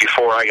generating.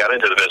 Before I got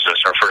into the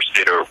business, our first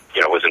theater,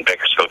 was in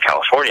Bakersfield,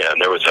 California,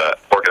 and there was an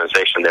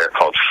organization there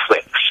called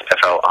FLICS,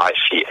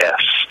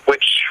 F-L-I-C-S,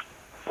 which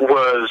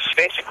was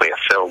basically a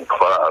film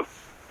club,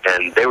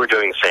 and they were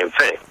doing the same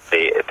thing.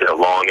 They did a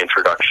long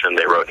introduction.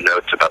 They wrote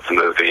notes about the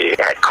movie.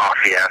 They had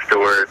coffee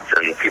afterwards,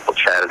 and people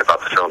chatted about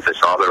the films they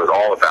saw. But it was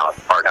all about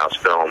art house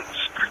films,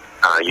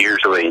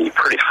 usually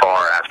pretty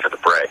far after the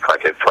break.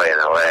 Like they'd play in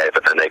L.A.,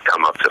 but then they'd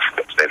come up to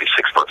maybe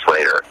 6 months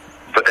later.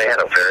 But they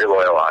had a very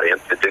loyal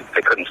audience.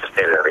 They couldn't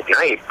sustain it every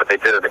night, but they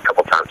did it a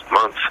couple times a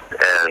month,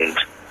 and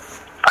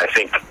I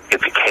think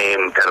it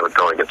became kind of a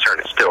going concern.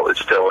 It's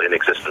still in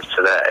existence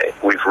today.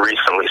 We've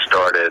recently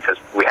started, because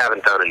we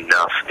haven't done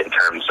enough in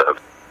terms of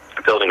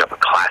building up a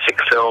classic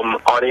film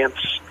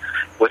audience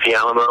with the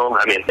Alamo,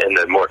 I mean, in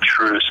the more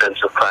true sense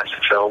of classic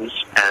films.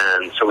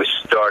 And so we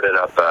started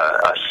up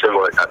a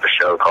similar type of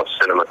show called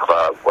Cinema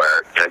Club,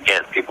 where,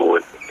 again, we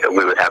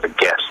would have a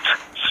guest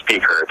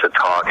speaker to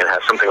talk and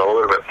have something a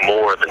little bit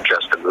more than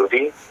just a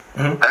movie.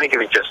 Mm-hmm. I think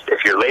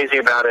if you're lazy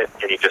about it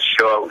and you just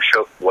show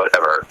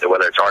whatever,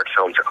 whether it's art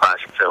films or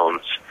classic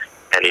films,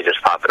 and you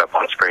just pop it up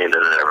on screen and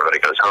then everybody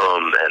goes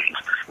home and,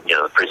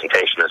 the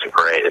presentation isn't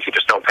great. If you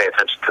just don't pay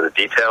attention to the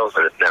details,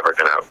 then it's never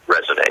going to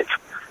resonate.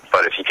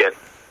 But if you get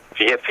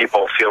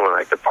people feeling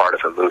like they're part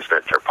of a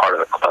movement or part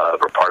of a club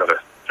or part of a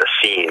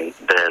scene,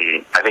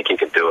 then I think you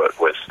can do it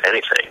with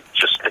anything.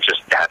 It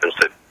just happens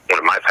that one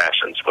of my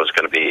passions was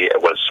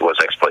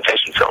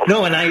exploitation film.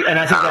 No, and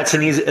I think that's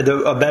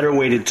a better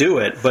way to do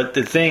it. But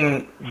the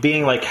thing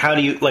being, how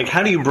do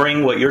you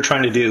bring what you're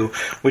trying to do,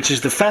 which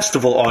is the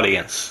festival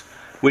audience,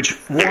 which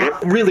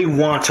really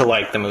want to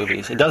like the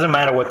movies. It doesn't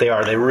matter what they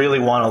are; they really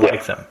want to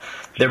like them.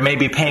 They may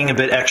be paying a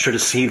bit extra to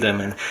see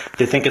them, and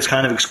they think it's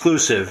kind of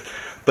exclusive.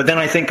 But then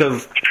I think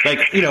of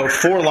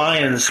Four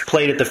Lions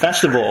played at the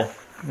festival,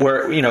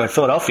 where in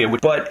Philadelphia,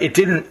 but it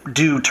didn't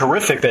do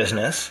terrific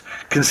business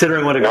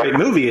considering what a great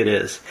movie it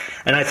is.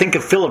 And I think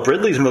of Philip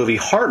Ridley's movie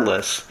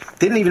Heartless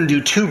didn't even do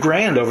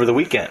 $2,000 over the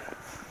weekend.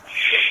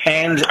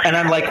 And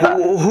I'm like,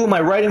 who am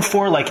I writing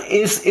for? Like,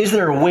 is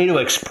there a way to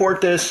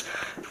export this?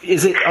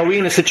 Are we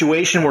in a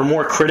situation where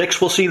more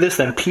critics will see this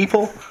than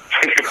people?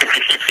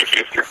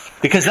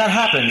 Because that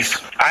happens.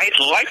 I'd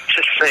like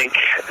to think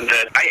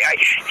that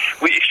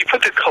if you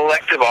put the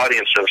collective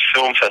audience of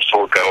film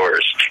festival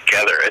goers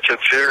together, it's a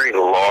very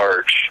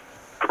large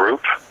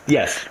group.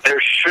 Yes. There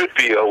should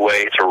be a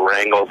way to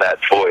wrangle that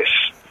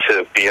voice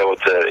to be able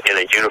to, in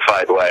a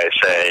unified way,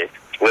 say,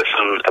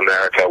 listen,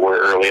 America, we're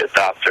early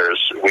adopters.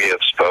 We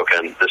have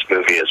spoken. This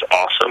movie is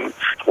awesome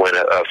when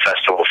a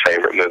festival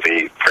favorite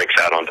movie breaks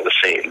out onto the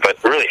scene. But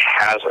it really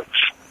hasn't.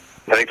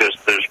 I think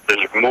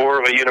there's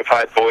more of a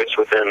unified voice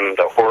within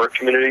the horror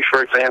community,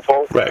 for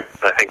example. Right.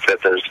 I think that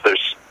there's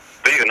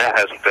but even that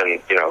hasn't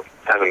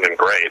been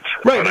great.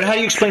 Right, but how do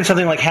you explain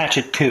something like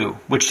Hatchet 2,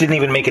 which didn't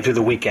even make it through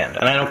the weekend?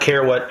 And I don't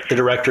care what the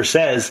director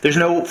says. There's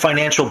no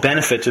financial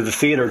benefit to the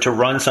theater to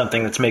run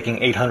something that's making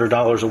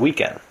 $800 a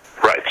weekend.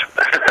 Right.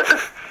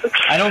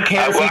 I don't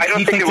care if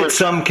he thinks it's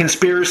some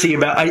conspiracy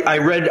about. I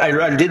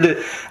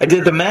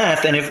did the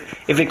math, and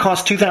if it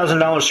cost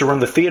 $2,000 to run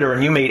the theater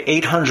and you made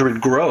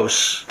 $800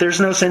 gross, there's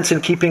no sense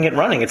in keeping it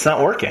running. It's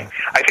not working.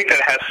 I think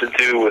that has to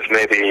do with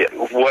maybe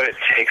what it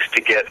takes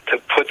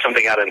to put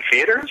something out in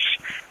theaters.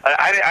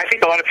 I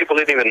think a lot of people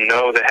didn't even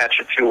know that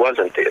Hatchet 2 was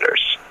in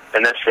theaters,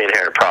 and that's the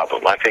inherent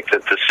problem. I think the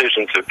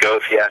decision to go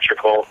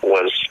theatrical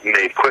was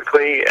made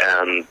quickly,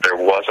 and there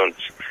wasn't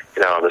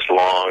this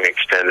long,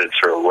 extended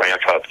sort of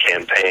ramp-up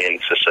campaign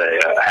to say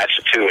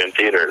Hatchet 2 in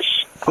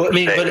theaters. Well, I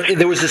mean, but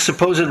there was a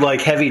supposed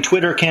heavy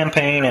Twitter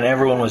campaign, and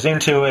everyone was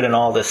into it, and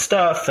all this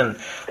stuff. And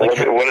what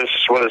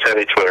does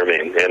heavy Twitter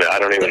mean? And I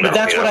don't even know. But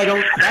that's what I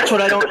don't. That's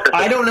what I don't.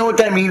 I don't know what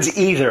that means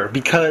either,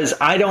 because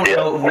I don't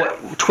know.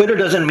 What Twitter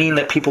doesn't mean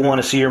that people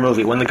want to see your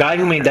movie. When the guy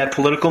who made that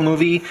political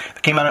movie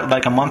that came out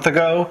like a month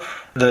ago,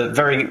 the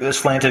very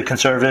slanted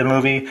conservative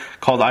movie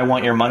called "I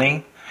Want Your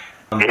Money,"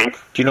 do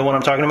you know what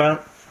I'm talking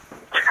about?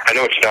 I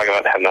know what you're talking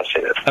about. I have not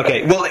seen it.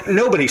 Okay, well,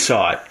 nobody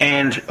saw it,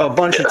 and a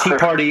bunch of Tea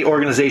Party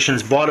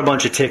organizations bought a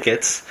bunch of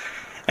tickets,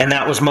 and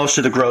that was most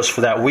of the gross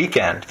for that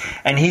weekend.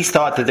 And he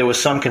thought that there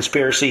was some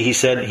conspiracy. He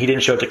said he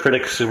didn't show it to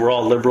critics because we're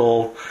all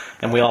liberal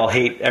and we all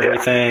hate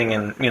everything,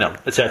 and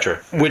etc.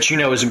 Which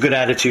is a good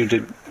attitude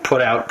to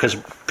put out because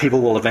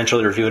people will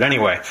eventually review it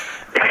anyway.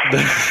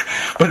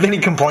 But then he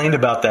complained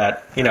about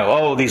that.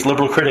 These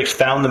liberal critics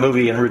found the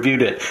movie and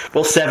reviewed it.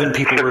 Well, 7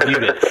 people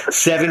reviewed it.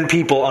 7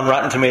 people on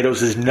Rotten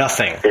Tomatoes is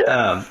nothing.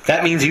 Yeah.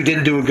 That means you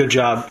didn't do a good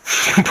job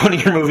putting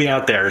your movie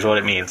out there, is what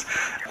it means.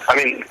 I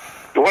mean,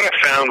 what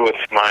I found with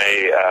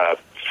my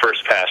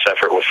first pass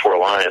effort with Four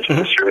Lions,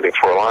 distributing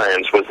Four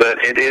Lions, was that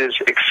it is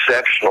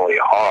exceptionally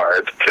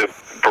hard to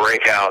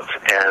break out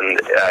and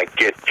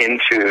get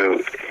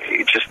into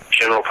just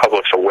general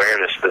public's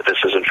awareness that this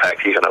is in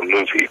fact even a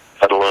movie,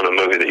 let alone a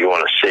movie that you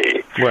want to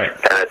see. Right.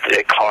 And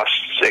it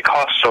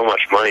costs so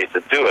much money to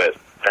do it.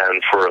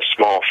 And for a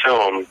small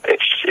film,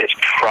 it's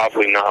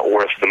probably not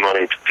worth the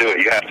money to do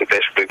it. You have to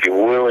basically be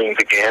willing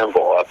to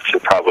gamble up to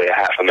probably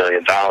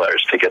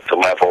 $500,000 to get the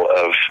level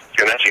of,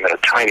 and that's even a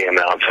tiny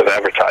amount of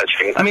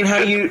advertising. I mean, how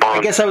do you?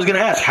 I guess I was going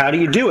to ask, how do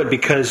you do it?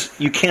 Because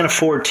you can't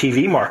afford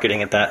TV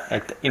marketing at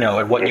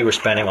what you were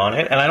spending on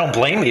it, and I don't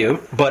blame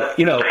you. But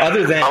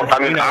other than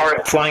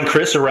flying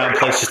Chris around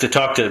places to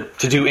talk to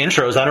do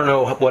intros, I don't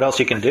know what else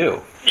you can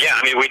do. Yeah,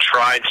 I mean, we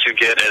tried to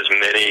get as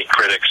many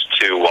critics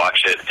to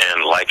watch it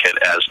and like it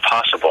as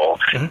possible,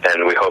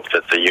 and we hope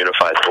that the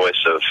unified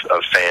voice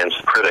of fans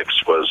and critics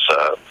was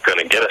going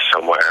to get us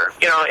somewhere.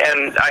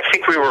 And I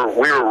think we were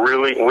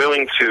really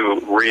willing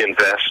to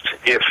reinvest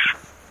if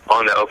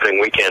on the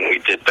opening weekend we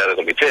did better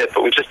than we did,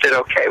 but we just did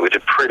okay. We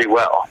did pretty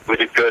well. We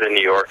did good in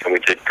New York, and we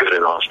did good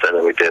in Austin,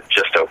 and we did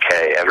just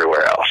okay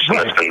everywhere else. And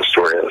that's been the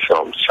story of the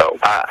film. So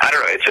I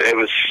don't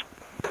know.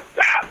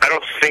 I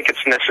don't think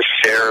it's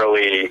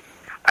necessarily.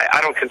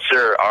 I don't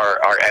consider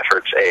our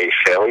efforts a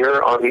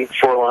failure on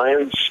Four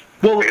Lions.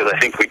 Because I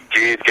think we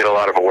did get a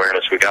lot of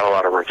awareness, we got a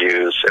lot of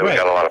reviews, and we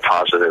got a lot of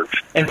positive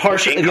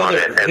feedback on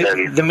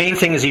it. The main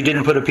thing is you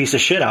didn't put a piece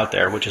of shit out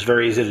there, which is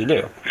very easy to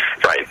do.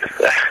 Right.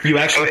 You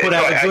actually put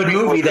out a good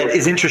movie that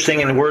is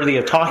interesting and worthy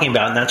of talking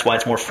about, and that's why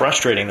it's more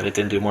frustrating that it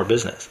didn't do more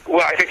business.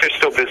 Well, I think there's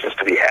still business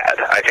to be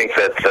had. I think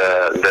that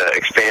the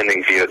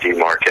expanding VOD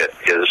market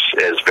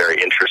is very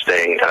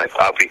interesting, and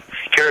I'll be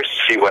curious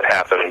to see what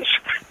happens,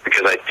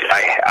 because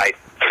I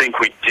think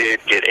we did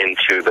get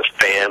into the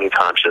fan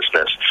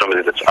consciousness,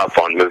 somebody that's up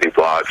on movie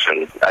blogs,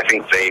 and I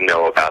think they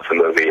know about the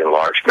movie in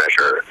large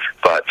measure.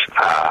 But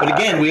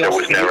again,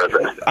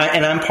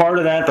 and I'm part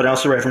of that, but I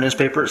also write for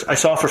newspapers. I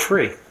saw it for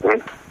free.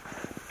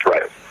 Mm-hmm.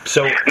 Right.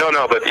 So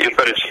but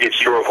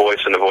it's your voice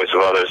and the voice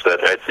of others that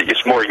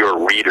it's more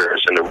your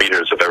readers and the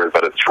readers of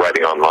everybody that's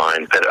writing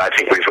online that I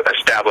think we've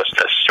established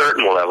a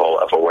certain level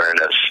of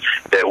awareness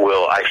that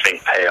will, I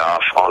think, pay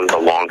off on the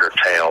longer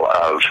tail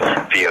of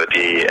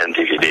VOD and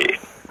DVD.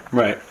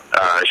 Right.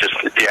 It's just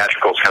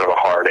theatrical is kind of a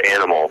hard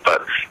animal,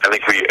 but I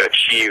think we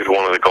achieved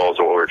one of the goals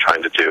of what we were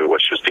trying to do,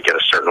 which was to get a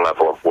certain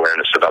level of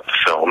awareness about the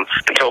film.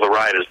 Until the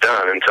ride is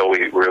done, until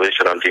we release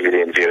it on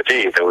DVD and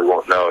VOD, then we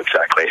won't know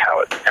exactly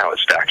how it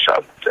stacks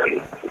up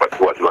and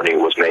what money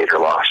was made or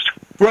lost.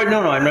 Right,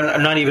 no,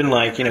 I'm not even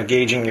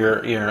gauging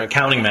your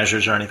accounting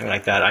measures or anything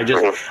like that. I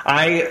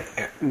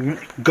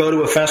go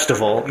to a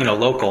festival,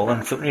 local,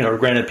 and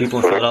granted, people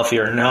in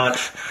Philadelphia are not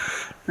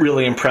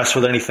really impressed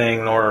with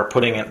anything, nor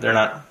they're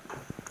not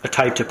a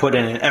type to put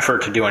in an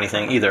effort to do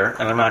anything either.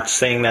 And I'm not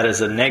saying that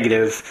as a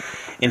negative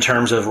in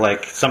terms of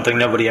something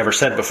nobody ever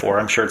said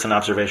before. I'm sure it's an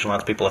observation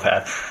lots of people have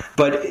had.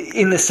 But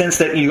in the sense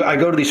that I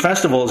go to these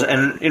festivals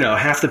and,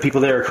 half the people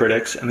there are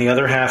critics and the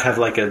other half have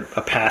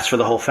a pass for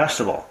the whole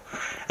festival.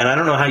 And I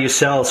don't know how you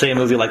sell, say, a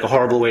movie like A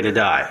Horrible Way to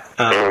Die,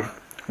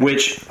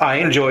 which I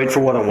enjoyed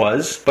for what it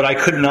was, but I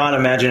could not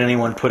imagine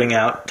anyone putting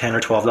out $10 or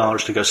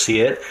 $12 to go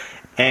see it.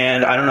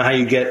 And I don't know how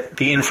you get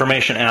the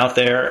information out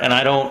there, and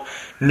I don't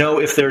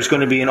know if there's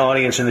going to be an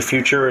audience in the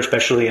future,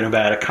 especially in a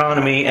bad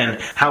economy, and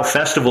how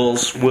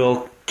festivals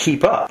will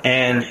keep up,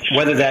 and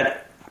whether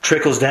that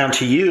trickles down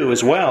to you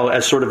as well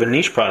as sort of a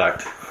niche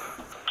product.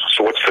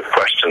 So what's the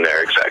question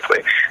there exactly?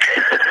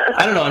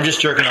 I don't know, I'm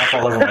just jerking off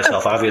all over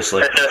myself,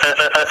 obviously.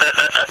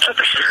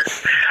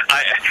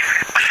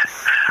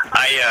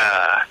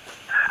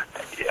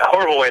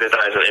 Horrible Way to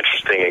Die is an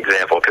interesting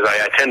example because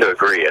I tend to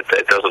agree. It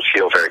doesn't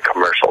feel very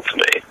commercial to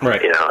me,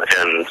 right?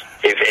 And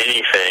if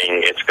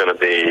anything, it's going to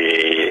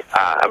be.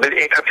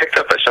 It got picked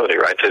up by somebody,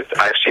 right? Did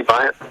IFC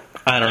buy it?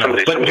 I don't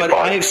know, but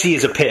IFC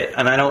is a pit,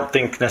 and I don't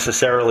think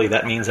necessarily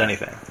that means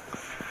anything.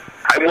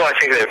 I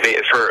think that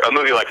for a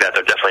movie like that,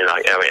 they're definitely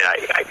not. I mean,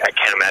 I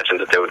can't imagine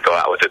that they would go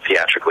out with it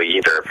theatrically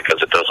either,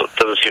 because it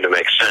doesn't seem to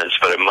make sense.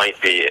 But it might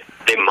be.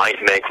 They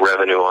might make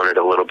revenue on it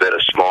a little bit,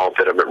 a small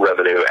bit of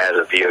revenue as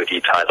a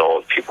VOD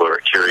title. People are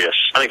curious.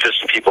 I think there's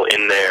some people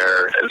in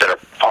there that are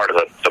part of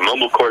the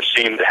mumblecore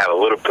scene that have a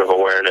little bit of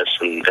awareness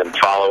and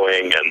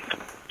following, and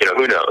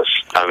who knows?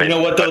 I mean, you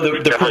know what though,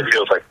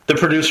 feels like the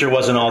producer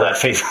wasn't all that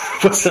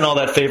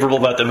favorable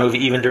about the movie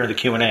even during the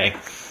Q&A.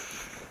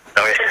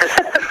 Oh yeah.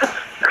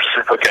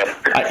 Okay.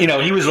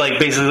 He was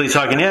basically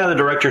talking, the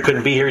director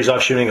couldn't be here, he's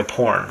off shooting a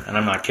porn, and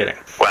I'm not kidding.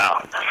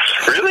 Wow.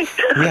 Really?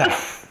 Yeah.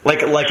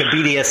 Like a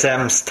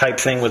BDSM type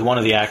thing with one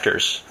of the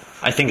actors.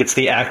 I think it's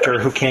the actor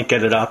who can't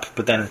get it up,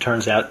 but then it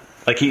turns out,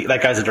 that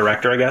guy's a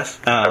director, I guess.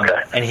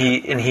 Okay. And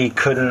he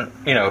couldn't,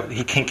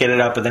 he can't get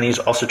it up, but then he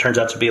also turns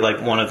out to be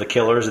one of the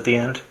killers at the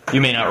end. You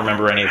may not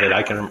remember any of it.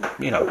 I can,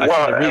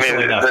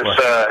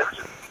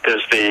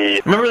 there's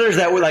the... Remember there's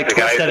that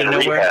twist out of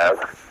nowhere? Rehab.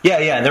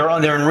 Yeah,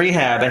 they're in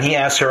rehab, and he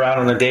asks her out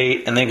on a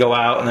date, and they go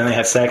out, and then they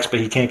have sex, but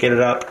he can't get it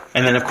up.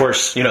 And then, of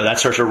course, that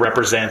sort of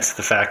represents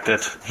the fact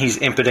that he's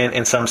impotent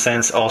in some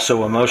sense,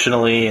 also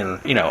emotionally, and,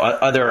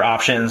 other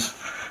options.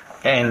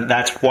 And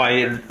that's why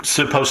it's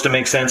supposed to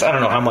make sense. I don't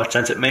know how much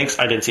sense it makes.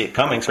 I didn't see it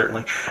coming,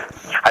 certainly.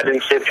 I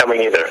didn't see it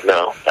coming either,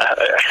 no.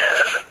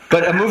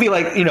 But a movie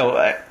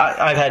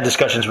I've had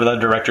discussions with other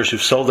directors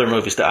who've sold their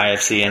movies to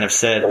IFC and have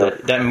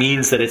said that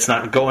means that it's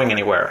not going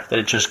anywhere, that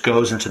it just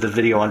goes into the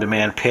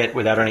video-on-demand pit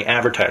without any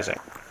advertising.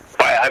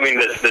 Well, I mean,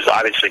 there's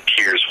obviously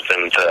tiers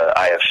within the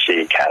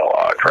IFC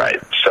catalog, right?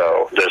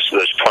 So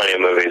there's plenty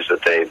of movies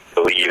that they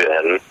believe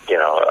in. You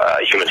know,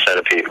 Human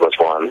Centipede was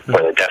one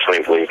where they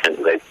definitely believed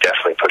in. They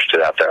definitely pushed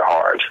it out there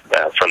hard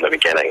from the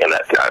beginning, and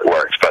that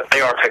worked. But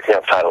they are picking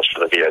up titles for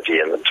the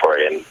VOD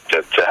inventory and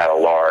to have a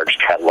large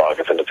catalog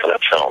of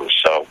independent films.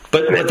 So,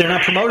 but they're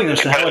not promoting them.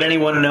 So how would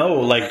anyone know,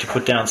 like, to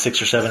put down $6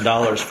 or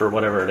 $7 for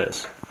whatever it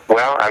is?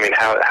 Well, I mean,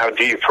 how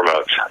do you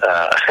promote?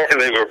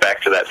 Maybe we're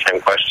back to that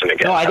same question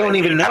again. No, I don't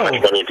even know. How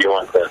much money do you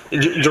want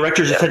to...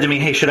 Directors have said to me,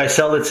 hey, should I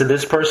sell it to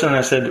this person? And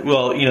I said,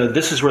 well, you know,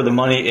 this is where the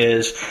money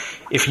is.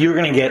 If you're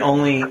going to get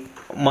only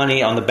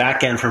money on the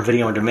back end from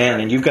video on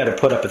demand, and you've got to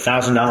put up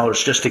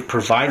 $1,000 just to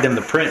provide them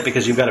the print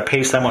because you've got to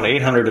pay someone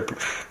 $800 to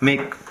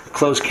make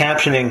closed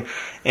captioning,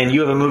 and you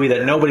have a movie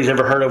that nobody's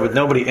ever heard of with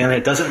nobody, and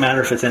it doesn't matter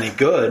if it's any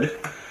good,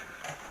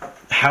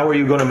 how are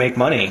you going to make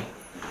money?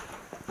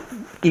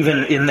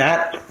 Even in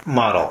that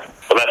model.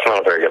 Well, that's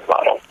not a very good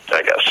model,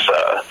 I guess.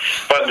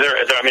 But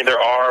there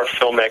are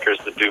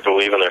filmmakers that do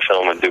believe in their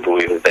film and do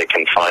believe that they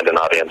can find an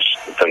audience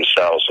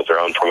themselves with their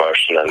own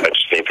promotion, and they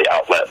just need the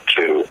outlet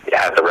to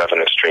have the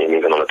revenue stream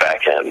even on the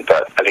back end.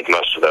 But I think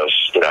most of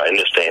those, you know, in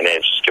this day and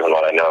age, just given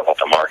what I know about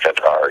the market,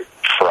 are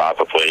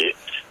probably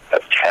a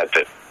tad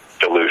bit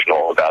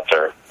delusional about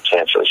their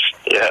chances.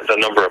 Yeah, the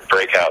number of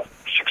breakout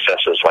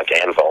successes like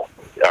Anvil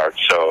are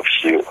so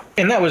few.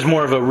 And that was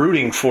more of a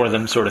rooting for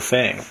them sort of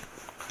thing.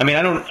 I mean,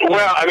 I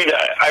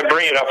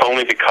bring it up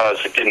only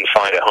because it didn't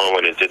find a home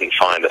and it didn't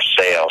find a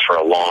sale for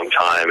a long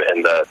time,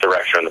 and the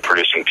director and the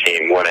producing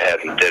team went ahead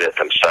and did it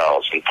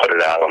themselves and put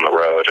it out on the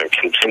road and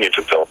continued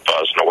to build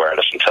buzz and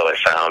awareness until they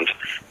found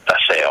a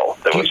sale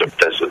that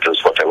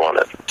was what they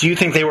wanted. Do you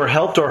think they were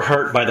helped or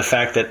hurt by the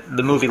fact that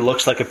the movie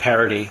looks like a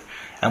parody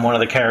and one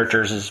of the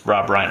characters is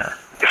Rob Reiner?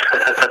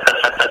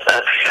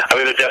 I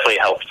mean, they're definitely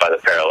helped by the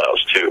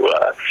parallels to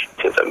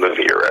the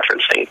movie you're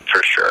referencing,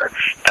 for sure.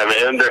 I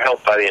mean, and they're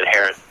helped by the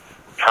inherent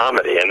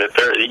comedy, and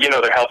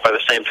they're helped by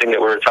the same thing that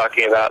we were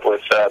talking about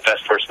with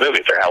Best Worst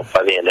Movie. They're helped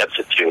by the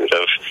ineptitude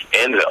of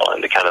Anvil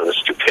and the kind of the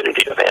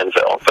stupidity of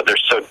Anvil. But they're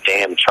so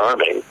damn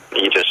charming,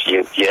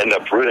 you end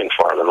up rooting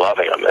for them and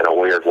loving them in a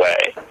weird way.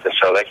 And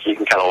so you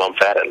can kind of lump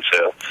that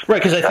into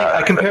right. Because I think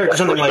I compare it to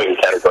something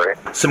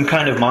like Some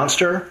Kind of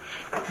Monster,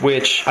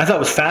 which I thought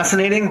was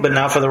fascinating, but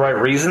not for the right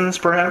reasons,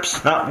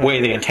 perhaps. Not the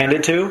way they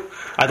intended to.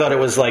 I thought it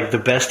was like the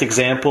best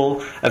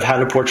example of how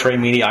to portray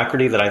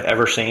mediocrity that I've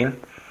ever seen.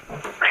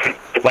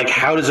 Like,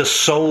 how does a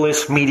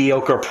soulless,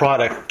 mediocre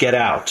product get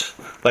out?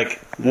 Like,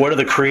 what are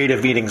the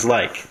creative meetings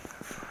like?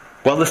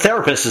 Well, the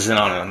therapist is in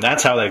on them.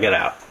 That's how they get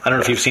out. I don't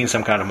know if you've seen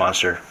Some Kind of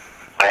Monster.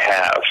 I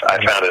have.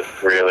 I found it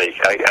really.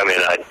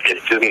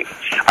 It didn't.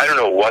 I don't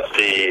know what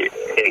the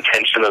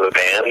intention of the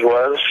band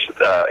was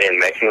in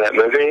making that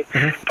movie,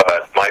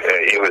 but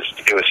it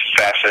was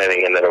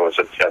fascinating in that it was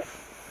a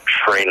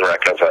train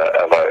wreck of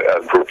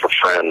a group of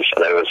friends,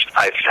 and it was.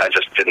 I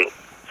just didn't.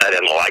 I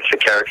didn't like the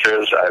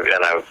characters,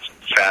 and I was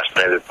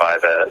fascinated by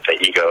the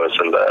egos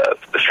and the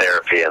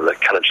therapy and the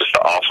kind of just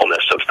the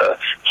awfulness of the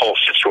whole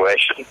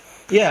situation.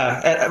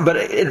 Yeah, but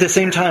at the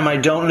same time, I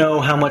don't know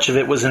how much of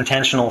it was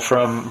intentional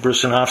from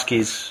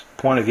Brusinovsky's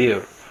point of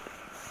view.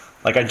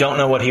 Like, I don't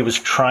know what he was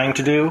trying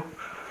to do.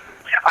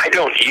 I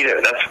don't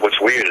either. That's what's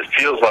weird. It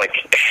feels like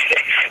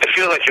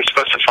you're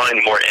supposed to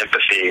find more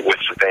empathy with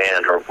the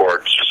band or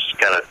just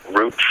kind of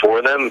root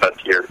for them,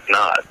 but you're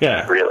not.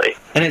 Yeah, really.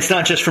 And it's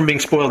not just from being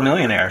spoiled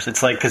millionaires.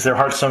 It's like because their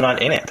heart's so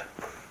not in it.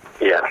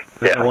 Yeah,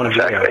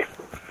 exactly.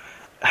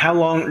 How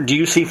long do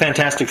you see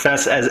Fantastic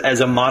Fest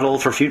as a model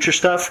for future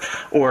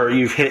stuff, or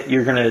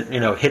you're going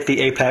to hit the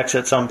apex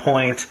at some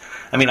point?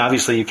 I mean,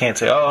 obviously you can't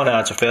say, oh no,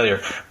 it's a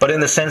failure, but in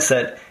the sense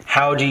that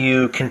how do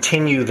you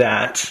continue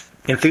that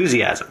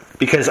enthusiasm?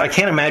 Because I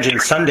can't imagine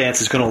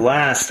Sundance is going to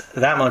last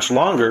that much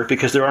longer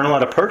because there aren't a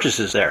lot of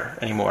purchases there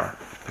anymore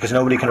because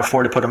nobody can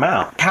afford to put them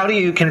out. How do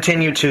you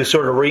continue to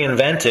sort of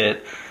reinvent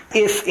it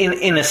if,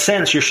 in a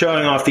sense, you're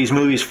showing off these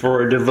movies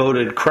for a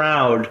devoted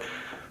crowd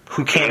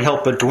who can't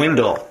help but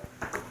dwindle?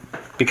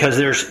 Because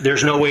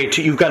there's no way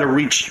to, you've got to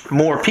reach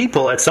more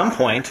people at some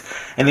point,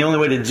 and the only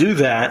way to do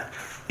that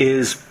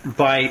is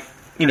by,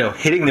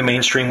 hitting the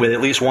mainstream with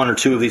at least one or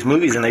two of these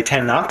movies, and they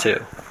tend not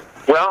to.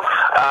 Well,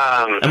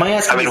 am I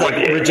asking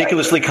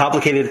ridiculously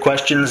complicated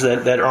questions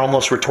that are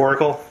almost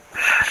rhetorical?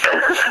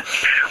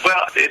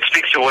 Well, it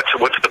speaks to what's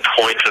the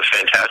point of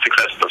Fantastic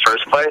Fest in the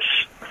first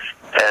place,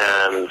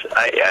 and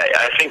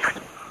I think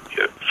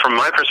from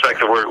my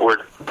perspective,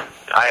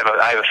 I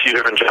have a few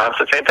different jobs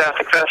at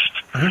Fantastic Fest.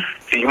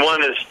 Mm-hmm.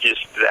 One is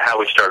just how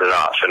we started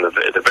off, and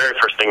the very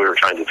first thing we were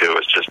trying to do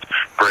was just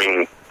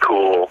bring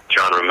cool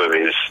genre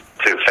movies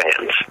to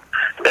fans.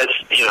 That's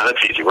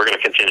easy. We're going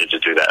to continue to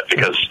do that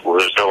because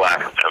there's no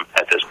lack of them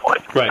at this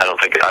point. Right. I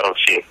don't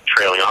see it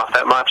trailing off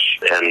that much.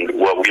 And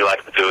what we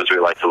like to do is we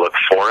like to look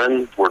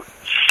foreign. We're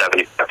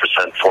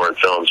 75% foreign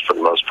films for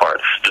the most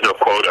part. There's no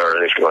quota or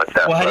anything like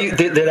that. Well, how do you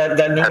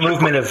that new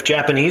movement of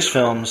Japanese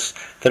films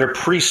that are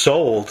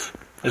pre-sold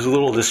is a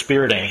little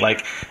dispiriting.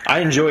 Like, I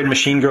enjoyed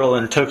Machine Girl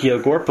and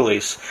Tokyo Gore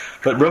Police,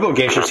 but Robo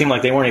Geisha seemed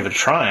like they weren't even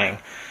trying.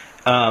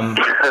 And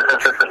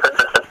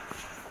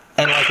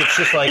it's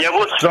just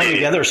we'll throwing see.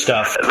 together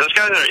stuff. Those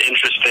guys are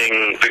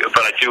interesting, but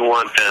I do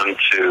want them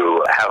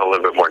to have a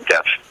little bit more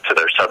depth to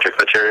their subject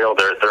material.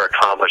 They're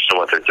accomplished in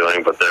what they're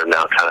doing, but they're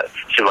now kind of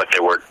seem like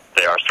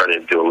they are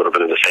starting to do a little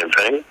bit of the same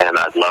thing. And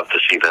I'd love to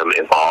see them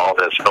evolve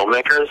as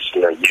filmmakers.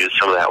 Use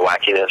some of that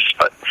wackiness.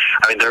 But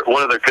I mean,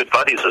 one of their good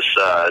buddies is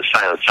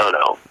Sion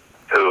Sono,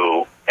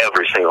 who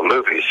every single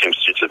movie seems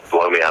to just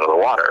blow me out of the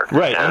water.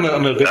 Right, and,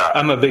 I'm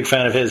a big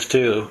fan of his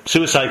too.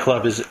 Suicide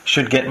Club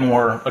should get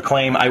more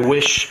acclaim. I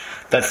wish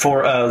that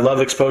For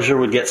Love Exposure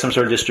would get some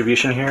sort of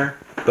distribution here,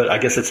 but I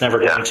guess it's never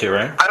going to,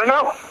 right? I don't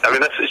know. I mean,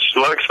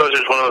 Love Exposure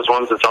is one of those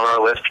ones that's on our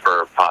list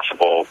for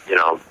possible,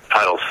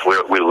 titles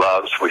we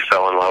loved, we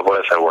fell in love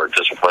with, and we're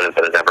disappointed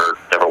that it never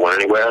went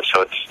anywhere.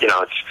 So it's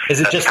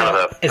Is it just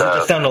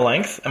down to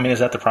length? I mean, is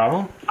that the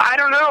problem? I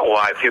don't know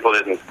why people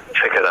didn't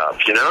pick it up.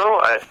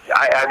 I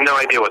have no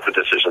idea what the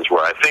decisions were.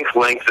 I think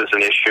length is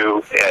an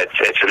issue.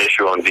 It's an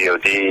issue on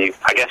VOD.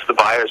 I guess the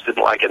buyers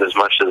didn't like it as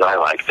much as I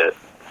liked it,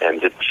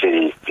 and didn't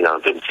see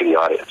the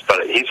audience.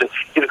 But he's a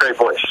great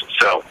voice.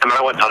 So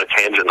I went on a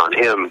tangent on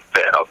him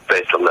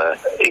based on the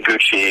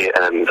Iguchi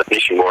and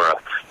Nishimura.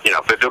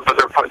 But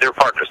they're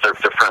partners. They're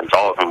friends.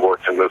 All of them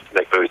work and move to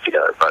make movies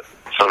together. But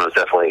Sono's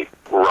definitely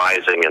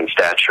rising in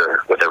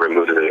stature with every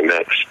movie that he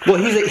makes. Well,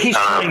 he's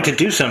trying to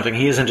do something.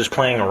 He isn't just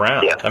playing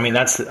around. Yeah. I mean,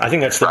 I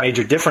think that's the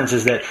major difference,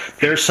 is that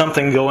there's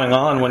something going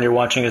on when you're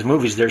watching his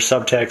movies. There's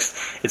subtext.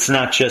 It's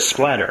not just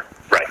splatter.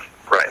 Right.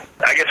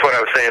 I guess what I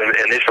was saying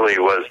initially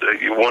was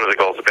one of the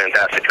goals of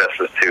Fantastic Fest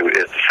is to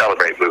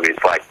celebrate movies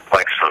like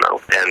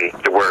Sono, and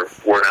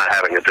we're not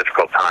having a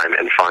difficult time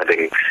in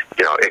finding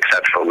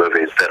exceptional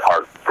movies that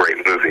are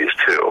great movies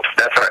too.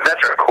 That's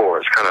our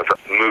core. It's kind of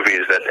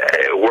movies that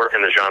work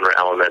in the genre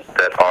element,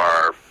 that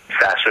are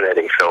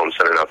fascinating films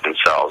in and of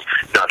themselves,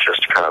 not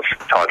just kind of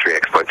tawdry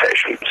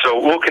exploitation. So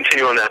we'll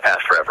continue on that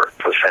path forever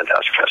with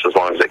Fantastic Fest, as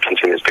long as it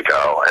continues to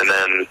go. And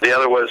then the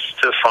other was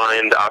to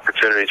find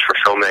opportunities for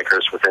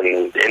filmmakers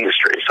within the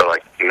industry. So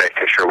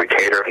making sure we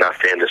cater enough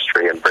to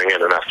industry and bring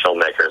in enough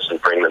filmmakers and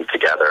bring them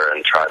together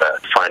and try to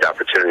find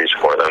opportunities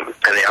for them.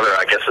 And the other,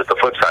 I guess, is the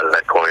flip side of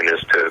that coin,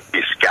 is to be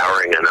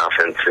scouring enough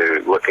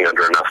into looking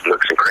under enough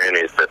nooks and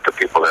crannies that the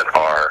people that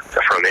are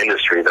from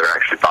industry, that are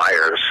actually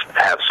buyers,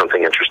 have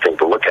something interesting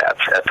to look at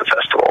the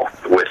festival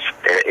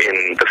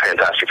in the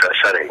Fantastic Fest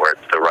setting, where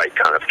it's the right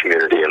kind of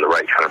community and the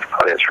right kind of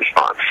audience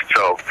response.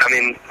 So, I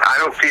mean, I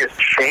don't see us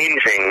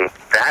changing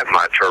that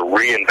much or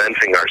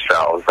reinventing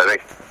ourselves. I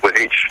think with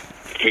each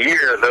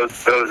year,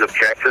 those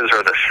objectives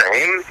are the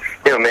same.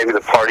 Maybe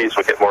the parties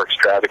will get more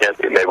extravagant.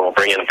 Maybe we'll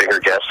bring in bigger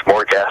guests,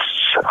 more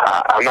guests.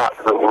 I'm not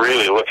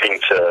really looking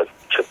to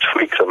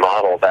tweak the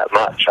model that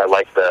much. I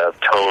like the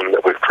tone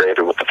that we've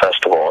created with the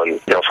festival,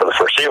 and for the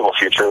foreseeable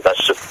future,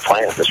 that's just the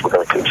plan. Is we're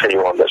going to continue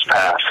on this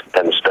path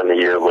and spend the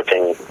year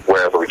looking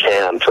wherever we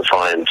can to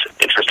find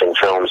interesting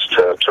films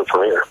to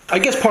premiere. I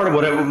guess part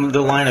of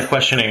the line of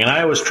questioning, and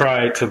I always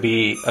try to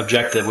be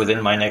objective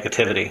within my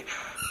negativity,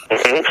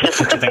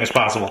 such a thing as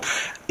possible,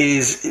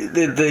 is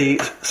the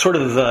sort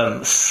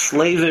of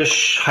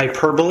slavish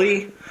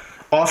hyperbole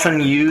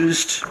often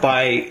used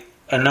by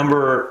a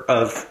number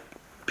of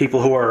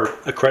people who are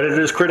accredited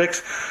as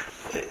critics,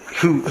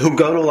 who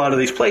go to a lot of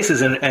these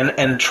places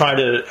and try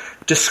to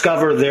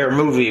discover their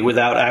movie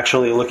without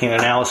actually looking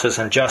at analysis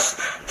and just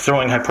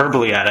throwing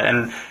hyperbole at it.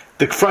 And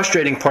the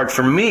frustrating part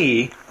for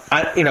me,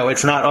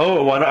 it's not,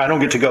 I don't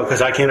get to go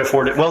because I can't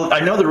afford it. Well,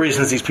 I know the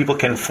reasons these people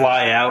can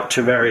fly out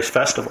to various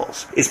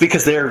festivals. It's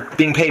because they're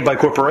being paid by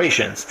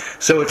corporations.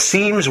 So it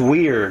seems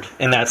weird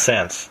in that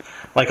sense.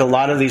 Like a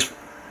lot of these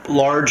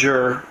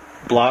larger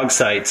blog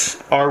sites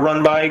are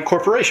run by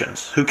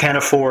corporations who can't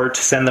afford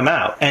to send them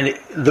out. And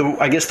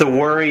I guess the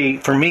worry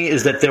for me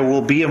is that there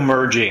will be a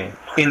merging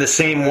in the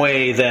same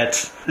way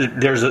that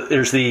there's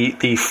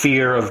the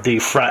fear of the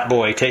frat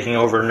boy taking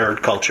over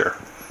nerd culture.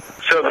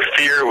 So the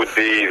fear would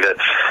be that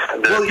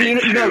there'd be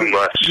too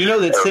much. You know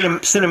that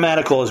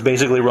Cinematical is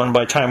basically run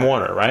by Time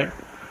Warner, right?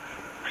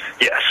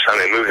 Yes, I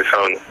mean,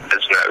 Moviefone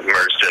is now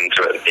merged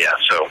into it. Yeah,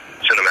 so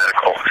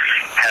Cinematical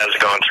has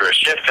gone through a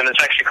shift, and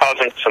it's actually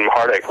causing some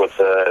heartache with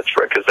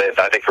because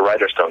I think the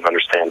writers don't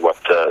understand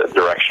what the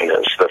direction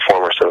is. The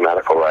former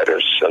Cinematical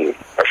writers and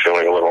are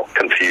feeling a little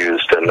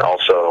confused and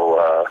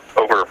also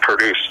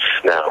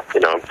overproduced now.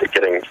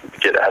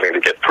 Having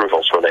to get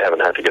approvals where they haven't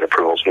had to get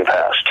approvals in the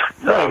past.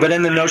 Right, but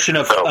then the notion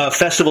of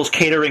festivals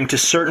catering to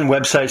certain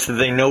websites that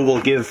they know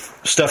will give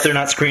stuff they're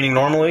not screening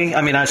normally.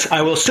 I mean,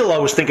 I will still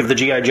always think of the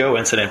G.I. Joe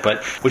incident,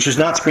 which was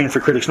not screened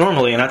for critics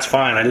normally, and that's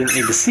fine. I didn't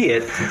need to see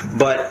it.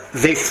 But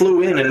they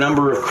flew in a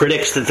number of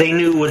critics that they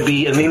knew would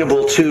be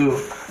amenable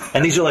to,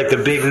 and these are like the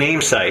big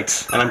name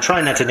sites, and I'm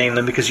trying not to name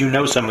them because you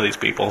know some of these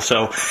people.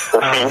 So,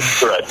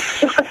 but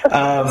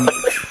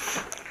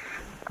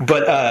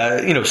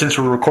since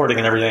we're recording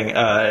and everything,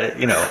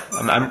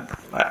 I'm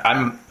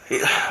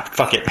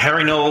fuck it,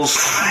 Harry Knowles,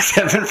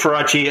 Kevin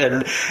Faraci,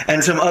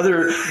 and some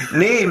other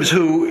names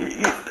who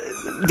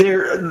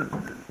their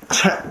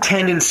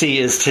tendency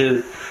is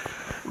to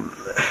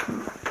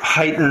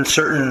heighten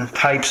certain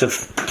types of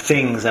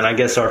things and I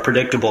guess are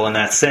predictable in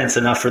that sense,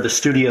 enough for the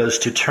studios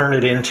to turn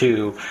it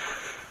into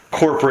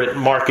corporate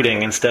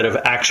marketing instead of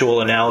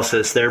actual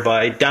analysis,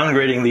 thereby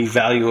downgrading the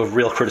value of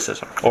real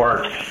criticism.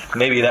 Or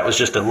maybe that was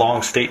just a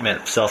long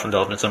statement of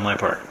self-indulgence on my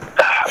part.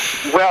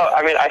 Well,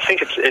 I mean, I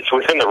think it's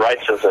within the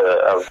rights of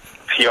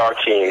PR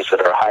teams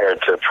that are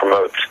hired to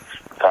promote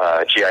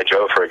G.I.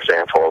 Joe, for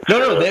example.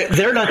 No,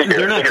 they're not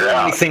doing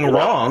anything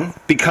wrong,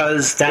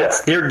 because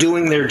they're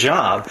doing their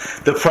job.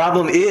 The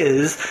problem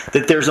is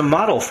that there's a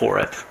model for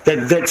it.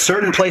 That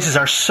certain places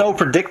are so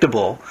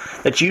predictable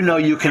that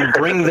you can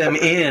bring them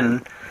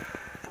in.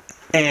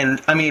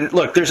 And, I mean,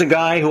 look, there's a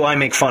guy who I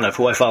make fun of,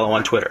 who I follow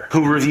on Twitter,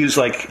 who reviews,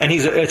 and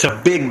it's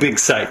a big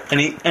site.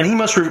 And he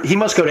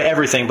must go to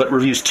everything, but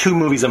reviews 2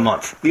 movies a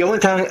month. The only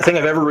thing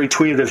I've ever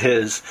retweeted of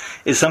his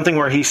is something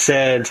where he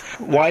said,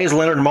 "Why is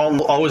Leonard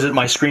Maltin always at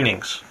my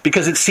screenings?"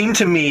 Because it seemed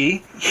to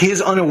me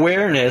his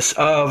unawareness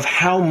of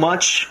how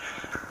much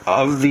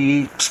of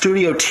the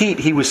studio teat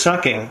he was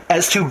sucking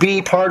as to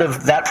be part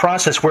of that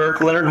process where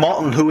Leonard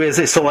Maltin, who is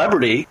a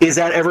celebrity, is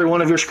at every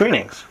one of your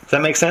screenings. Does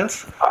that make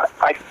sense?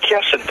 I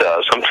guess it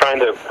does. I'm trying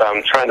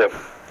to.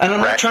 And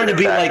I'm not trying to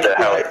be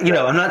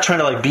I'm not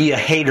trying to be a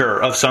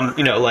hater of some,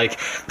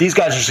 these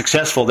guys are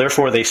successful,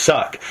 therefore they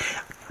suck.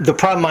 The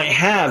problem I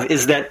have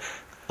is that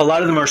a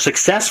lot of them are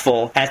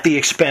successful at the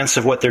expense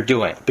of what they're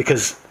doing,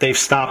 because they've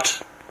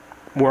stopped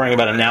worrying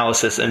about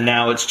analysis, and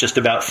now it's just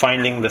about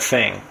finding the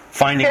thing,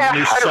 finding a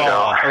new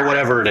saw or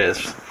whatever it is.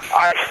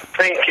 I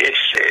think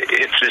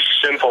it's as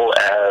simple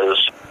as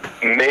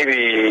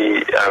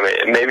maybe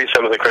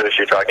some of the critics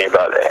you're talking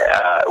about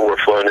were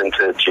flown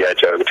into G.I.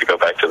 Joe, to go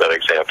back to that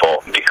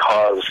example,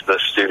 because the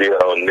studio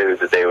knew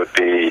that they would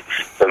be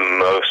the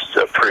most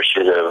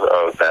appreciative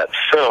of that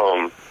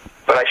film.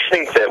 But I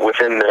think that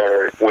within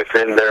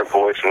their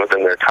voice and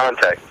within their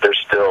context,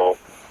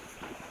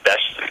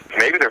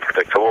 maybe they're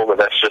predictable, but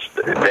that's just,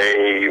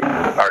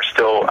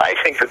 I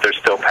think that they're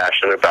still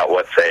passionate about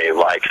what they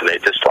like and they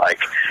dislike.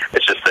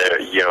 It's just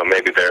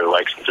maybe their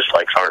likes and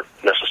dislikes aren't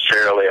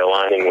necessarily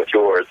aligning with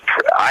yours.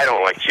 I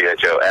don't like G.I.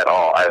 Joe at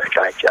all. I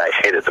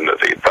hated the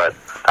movie, but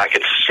I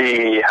could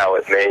see how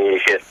it may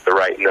hit the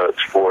right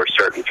notes for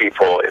certain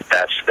people if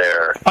that's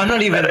their... I'm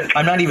not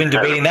even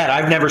debating that.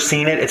 I've never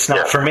seen it. It's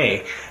not for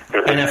me.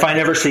 And if I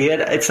never see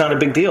it, it's not a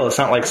big deal. It's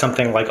not like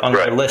something on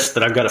my list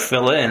that I've got to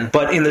fill in.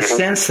 But in the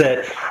sense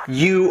that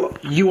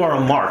you are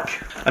a mark.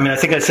 I mean, I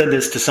think I said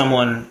this to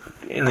someone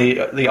in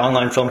the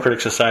Online Film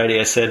Critics Society.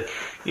 I said,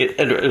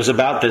 it was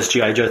about this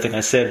G.I. Joe thing. I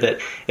said that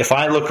if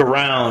I look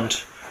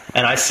around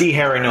and I see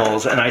Harry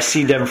Knowles and I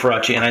see Devin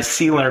Faraci and I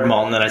see Leonard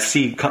Maltin and I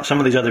see some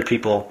of these other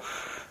people,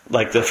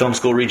 like the Film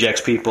School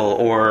Rejects people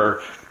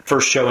or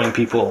First Showing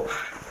people,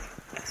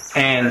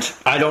 and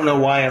I don't know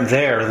why I'm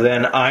there,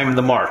 then I'm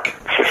the mark.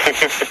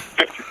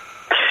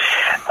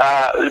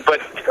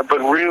 But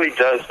really,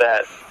 does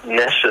that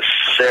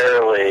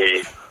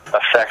necessarily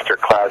affect or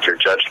cloud your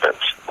judgment?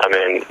 I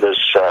mean,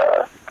 there's...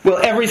 Well,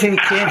 everything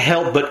can't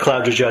help but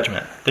cloud your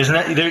judgment.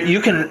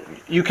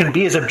 You can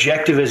be as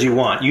objective as you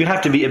want. You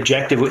have to be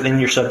objective within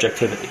your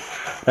subjectivity.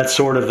 That's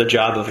sort of the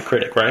job of a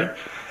critic, right?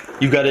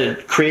 You've got to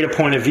create a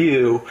point of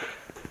view,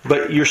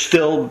 but you're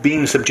still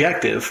being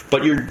subjective,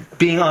 but you're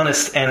being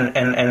honest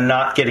and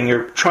not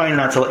trying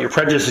not to let your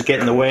prejudices get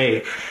in the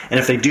way. And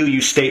if they do,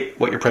 you state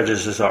what your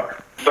prejudices are.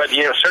 But,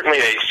 certainly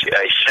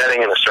a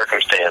setting and a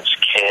circumstance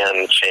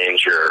can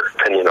change your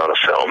opinion on a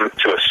film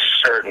to a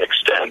certain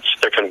extent.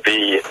 There can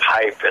be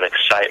hype and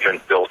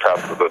excitement built up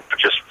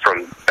just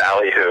from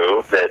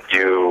ballyhoo that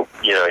your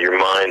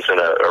mind's in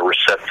a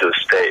receptive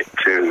state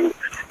to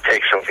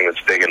take something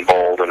that's big and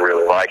bold and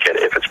really like it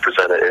if it's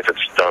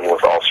done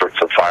with all sorts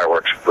of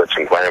fireworks, glitz,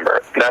 and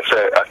glamour. That's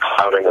a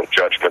clouding of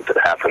judgment that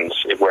happens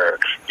where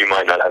you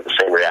might not have the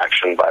same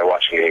reaction by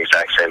watching the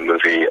exact same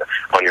movie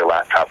on your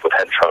laptop with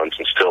headphones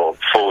and still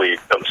fully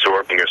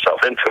absorbing yourself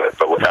into it,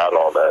 but without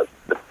all the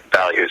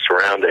value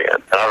surrounding it.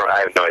 And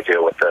I have no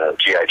idea what the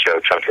G.I.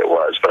 Joe junket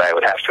was, but I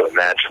would have to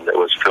imagine it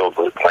was filled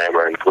with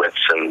glamour and glitz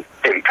and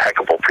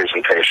impeccable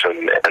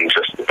presentation and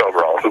just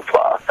overall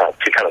hoopla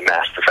to kind of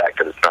mask the fact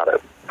that it's not a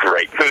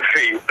great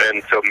movie.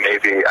 And so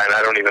maybe, and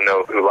I don't even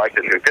know who liked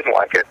it and who didn't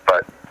like it,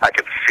 but I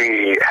could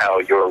see how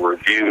your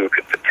review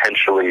could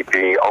potentially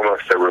be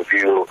almost a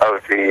review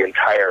of the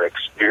entire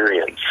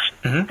experience.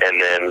 Mm-hmm.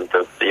 And then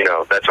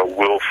that's a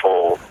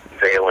willful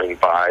veiling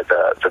by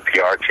the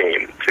PR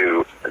team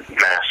to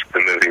mask the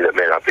movie that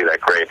may not be that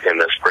great in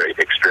this great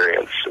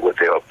experience with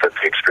the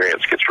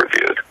experience gets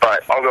reviewed.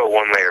 But I'll go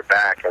one layer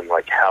back and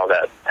how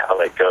that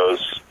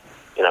goes,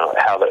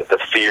 how the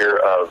fear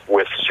of,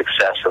 with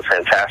success of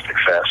Fantastic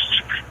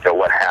Fest,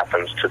 what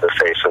happens to the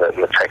face of it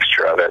and the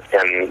texture of it.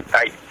 And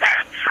I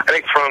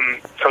think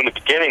from the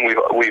beginning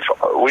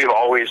we've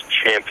always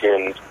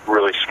championed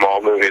really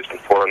small movies and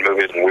foreign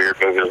movies and weird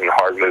movies and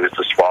hard movies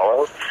to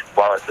swallow,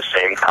 while at the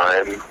same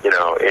time,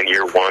 in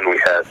year one we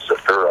had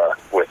Zathura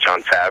with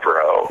Jon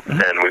Favreau, mm-hmm.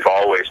 and we've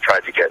always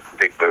tried to get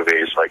big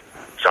movies like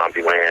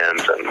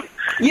Zombieland and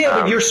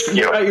but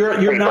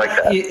you're not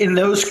like in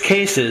those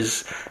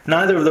cases.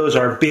 Neither of those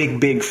are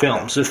big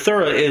films.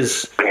 Zathura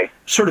is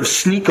sort of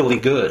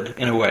sneakily good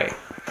in a way.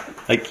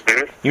 Like,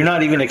 you're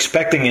not even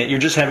expecting it. You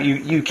just have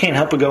you can't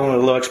help but go in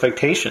with low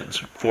expectations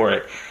for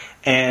it.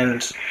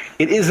 And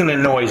it isn't a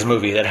noise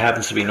movie that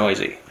happens to be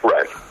noisy.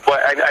 Right. Well,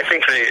 I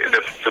think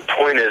the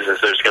point is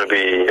there's going to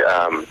be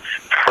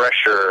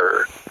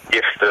pressure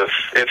if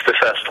the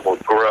festival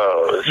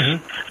grows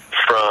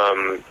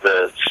from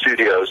the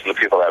studios and the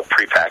people that have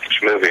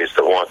prepackaged movies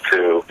that want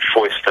to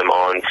foist them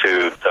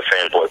onto the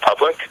fanboy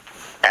public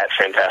at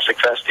Fantastic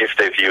Fest if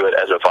they view it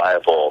as a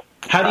viable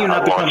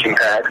launching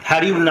pad.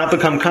 How do you not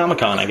become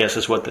Comic-Con, I guess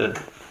is what the...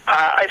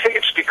 I think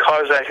it's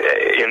because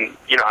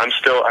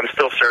I'm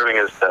still serving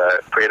as the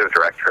creative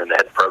director and the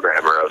head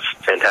programmer of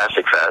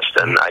Fantastic Fest,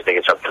 and I think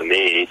it's up to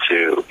me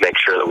to make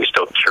sure that we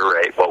still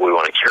curate what we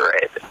want to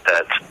curate,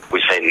 that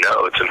we say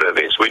no to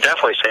movies. We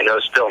definitely say no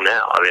still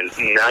now. I mean,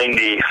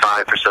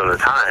 95% of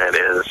the time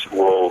is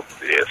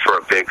for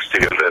a big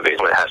studio movie,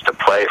 it has to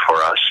play for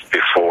us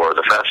before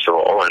the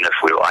festival, and if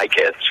we like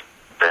it,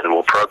 then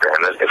we'll program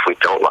it. If we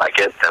don't like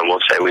it, then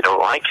we'll say we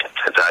don't like it.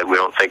 We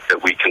don't think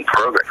that we can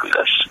program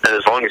this. And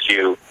as long as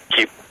you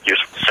keep your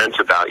sense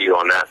about you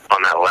on that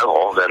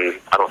level, then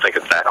I don't think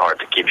it's that hard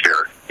to keep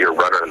your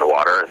rudder in the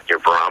water and your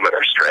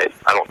barometer straight.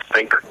 I don't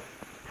think,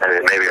 and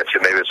maybe it's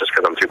just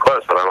because I'm too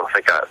close, but I don't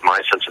think my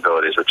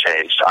sensibilities have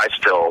changed. I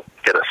still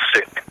get a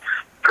sick,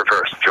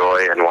 perverse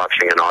joy in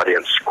watching an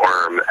audience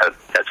squirm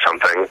at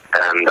something,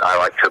 and I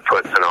like to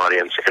put an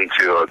audience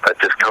into a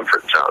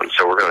discomfort zone.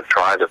 So we're going to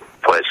try to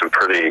play some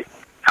pretty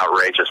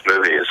outrageous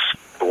movies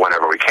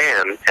whenever we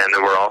can, and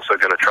then we're also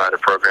going to try to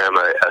program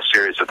a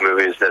series of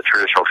movies that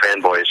traditional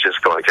fanboy is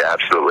just going to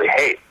absolutely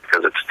hate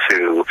because it's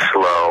too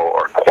slow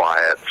or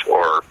quiet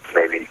or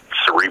maybe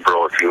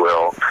cerebral, if you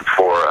will,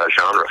 for a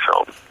genre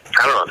film.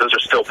 I don't know, those are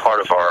still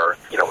part of our,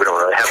 we don't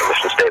really have a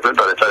mission statement,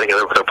 but I think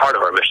they're part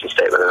of our mission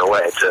statement in a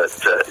way to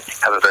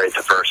have a very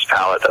diverse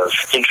palette of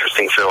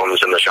interesting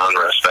films in the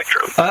genre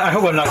spectrum. I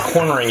hope I'm not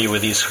cornering you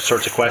with these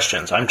sorts of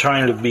questions. I'm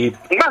trying to be...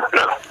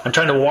 No. I'm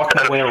trying to walk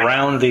my way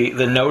around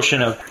the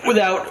notion of,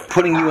 without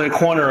putting you in a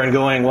corner and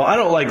going, well, I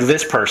don't like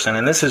this person,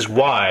 and this is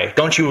why.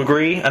 Don't you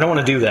agree? I don't want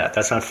to do that.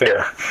 That's not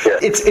fair. Yeah.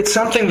 It's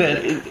something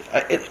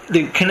that...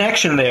 the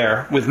connection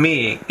there with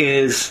me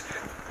is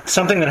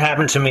something that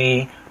happened to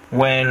me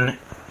when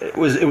it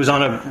was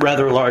on a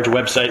rather large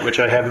website, which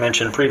I have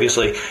mentioned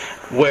previously,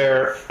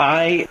 where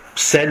I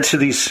said to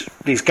these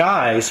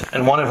guys,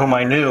 and one of whom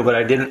I knew, but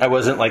I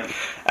wasn't like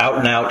out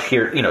and out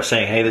here,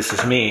 saying, hey, this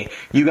is me.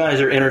 You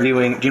guys are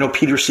interviewing, do you know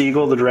Peter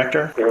Siegel, the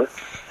director?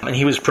 Mm-hmm. And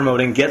he was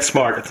promoting Get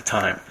Smart at the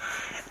time.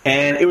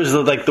 And it was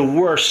like the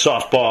worst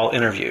softball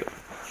interview.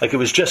 Like, it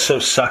was just so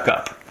suck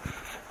up.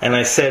 And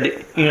I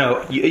said,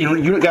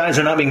 you guys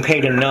are not being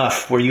paid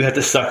enough where you have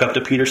to suck up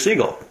to Peter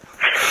Siegel.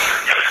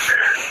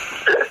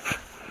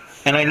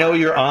 And I know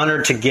you're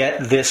honored to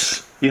get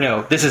this,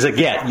 this is a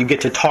get. You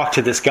get to talk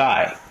to this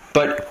guy.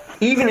 But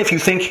even if you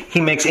think he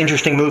makes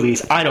interesting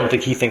movies, I don't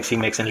think he thinks he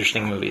makes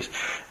interesting movies.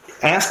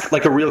 Ask,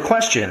 like, a real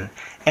question.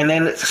 And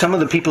then some of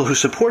the people who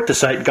support the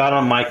site got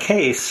on my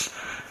case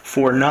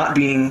for not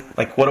being,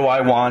 like, what do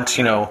I want?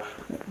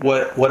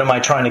 What am I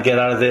trying to get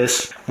out of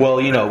this?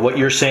 Well, what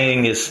you're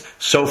saying is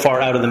so far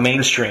out of the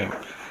mainstream.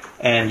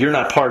 And you're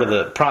not part of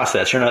the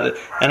process. You're not.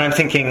 And I'm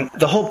thinking,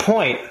 the whole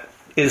point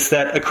is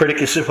that a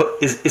critic is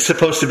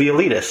supposed to be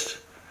elitist.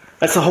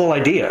 That's the whole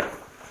idea.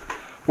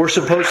 We're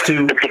supposed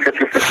to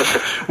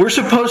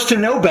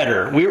know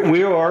better.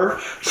 We are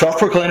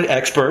self-proclaimed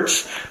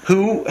experts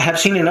who have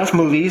seen enough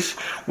movies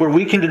where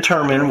we can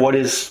determine what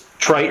is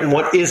trite and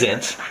what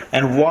isn't,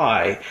 and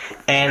why.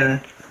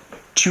 And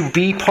to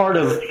be part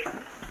of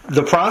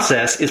the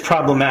process is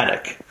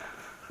problematic.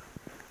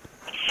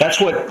 That's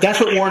what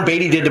Warren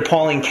Beatty did to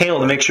Pauline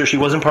Kael to make sure she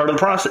wasn't part of the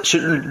process,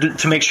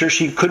 to make sure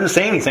she couldn't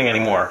say anything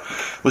anymore,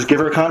 was give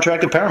her a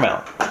contract at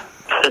Paramount.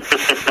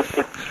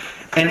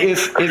 And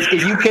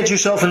if you get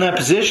yourself in that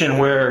position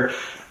where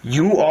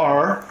you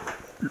are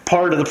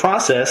part of the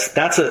process,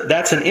 that's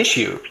an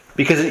issue,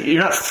 because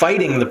you're not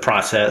fighting the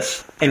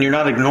process and you're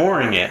not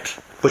ignoring it,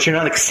 but you're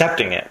not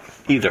accepting it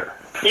either.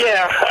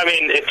 Yeah, I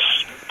mean,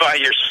 it's by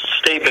your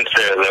statements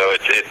there, though.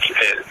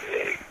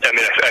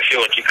 I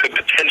feel like you could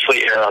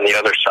potentially err on the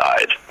other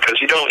side, because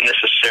you don't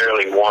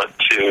necessarily want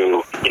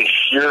to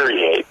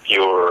infuriate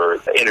your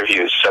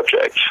interview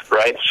subject,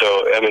 right?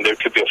 So, there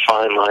could be a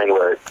fine line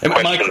where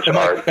questions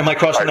are... Am I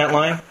crossing that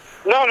line?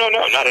 No,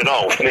 not at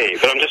all with me.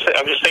 But I'm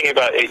just thinking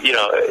about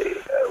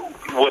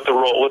what the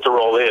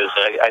role is.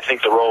 I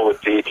think the role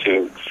would be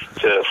to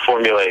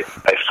formulate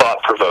a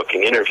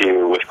thought-provoking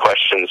interview with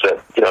questions that,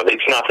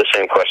 it's not the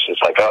same questions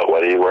like, oh,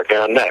 what are you working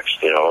on next?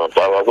 Blah,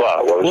 blah,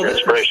 blah. What was your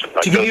inspiration?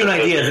 To give you an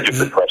idea,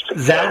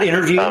 that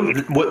interview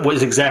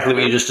was exactly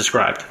what you just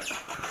described.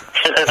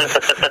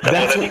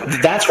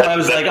 That's why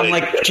I'm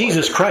like,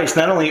 Jesus Christ,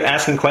 not only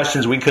asking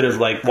questions we could have,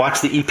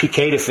 watched the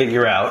EPK to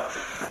figure out.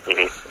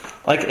 Mm-hmm.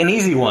 Like, an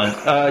easy one.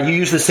 You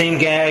use the same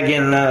gag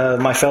in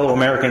My Fellow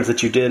Americans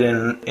that you did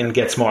in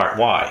Get Smart.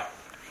 Why?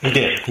 He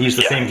did. He used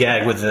the same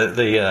gag with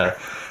the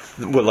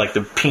with like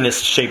the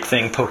penis-shaped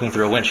thing poking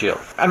through a windshield.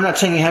 I'm not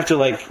saying you have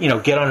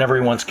to get on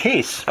everyone's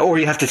case or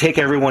you have to take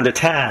everyone to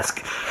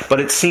task, but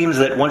it seems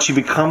that once you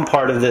become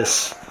part of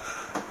this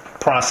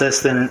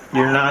process, then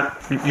you're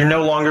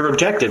no longer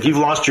objective. You've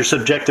lost your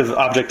subjective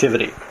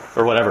objectivity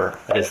or whatever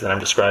it is that I'm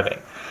describing.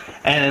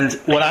 And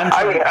what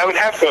I would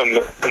have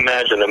to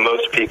imagine that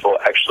most people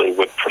actually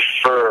would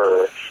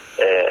prefer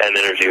an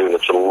interview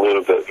that's a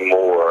little bit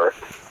more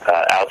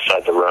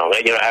outside the realm.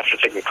 After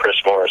taking Chris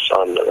Morris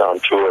on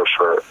tour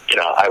for,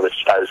 I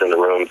was in the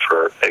room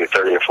for maybe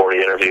 30 or 40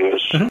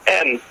 interviews, mm-hmm.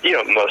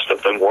 and most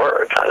of them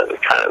were kind of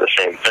the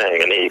same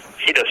thing. And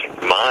he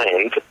doesn't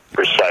mind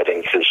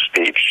reciting his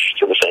speech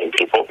to the same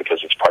people because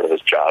it's part of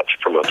his job to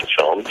promote the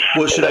film.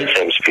 Well, should I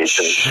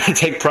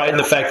take pride in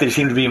the fact that he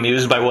seemed to be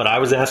amused by what I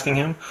was asking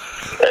him?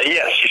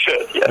 Yes, you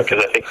should. Yeah,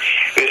 because I think,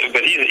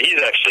 but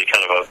he's actually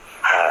kind of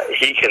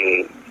he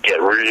can get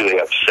really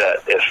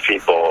upset if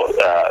people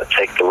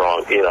take the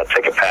wrong,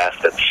 take a path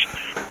that's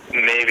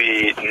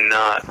maybe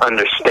not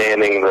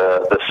understanding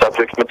the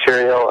subject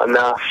material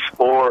enough,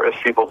 or if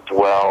people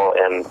dwell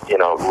and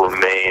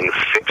remain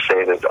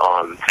fixated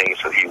on things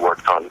that he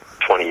worked on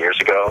 20 years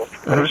ago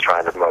and was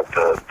trying to promote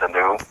the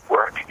new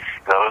work.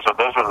 Those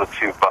are the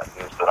two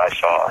buttons that I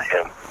saw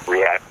him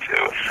react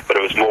to. But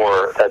it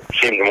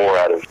seemed more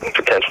out of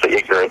potentially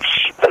ignorance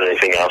than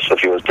anything else that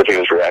he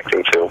was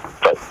reacting to.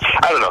 But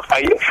I don't know.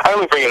 I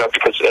only bring it up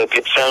because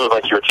it sounded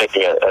like you were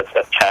taking a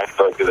tack,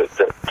 like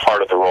that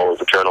part of the role of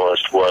the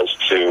journalist was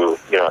to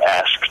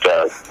ask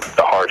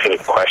the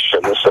hard-hitting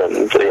questions,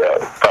 and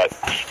but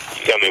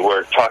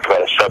we're talking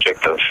about a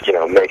subject of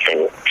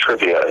making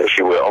trivia, if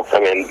you will.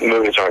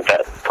 Movies aren't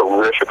that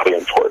horrifically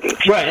important.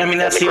 Right.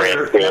 That's the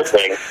other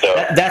thing. So,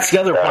 that's the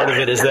other part of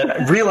it, is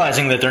that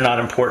realizing that they're not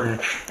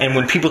important, and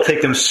when people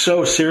take them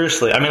so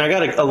seriously. I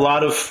got a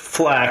lot of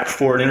flack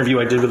for an interview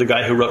I did with a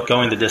guy who wrote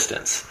Going the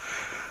Distance.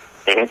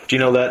 Mm-hmm. Do you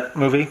know that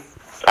movie?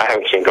 I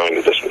haven't seen Going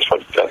the Distance.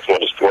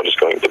 What is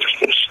Going the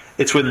Distance?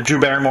 It's with Drew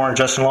Barrymore and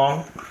Justin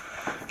Long.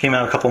 Came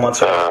out a couple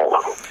months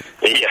ago.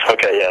 Yeah,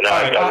 okay, yeah, no,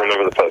 I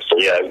remember the poster.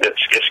 Yeah, it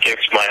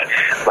skips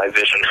my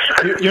vision.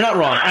 You're not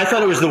wrong. I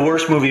thought it was the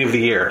worst movie of the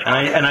year,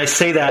 and I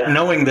say that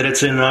knowing that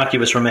it's an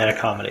innocuous romantic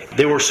comedy.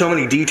 There were so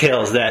many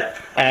details that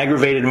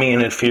aggravated me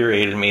and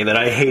infuriated me that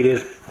I hated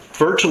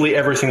virtually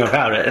everything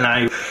about it, and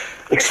I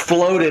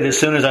exploded as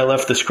soon as I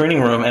left the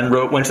screening room and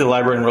went to the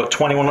library and wrote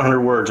 2,100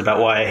 words about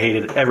why I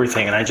hated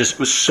everything, and I just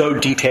was so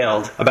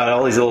detailed about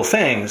all these little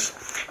things.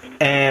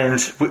 And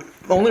the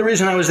only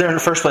reason I was there in the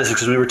first place is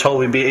because we were told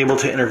we'd be able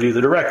to interview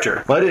the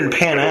director. Well, it didn't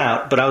pan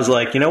out, but I was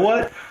like, you know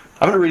what?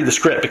 I'm going to read the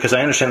script because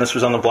I understand this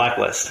was on the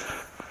blacklist.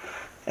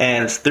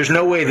 And there's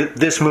no way that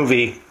this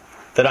movie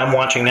that I'm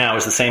watching now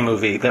is the same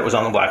movie that was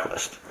on the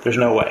blacklist. There's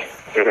no way.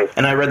 Mm-hmm.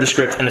 And I read the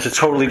script, and it's a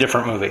totally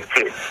different movie.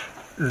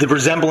 The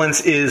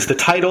resemblance is the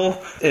title,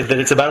 that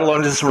it's about a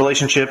long-distance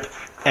relationship,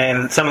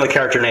 and some of the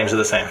character names are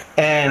the same.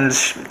 And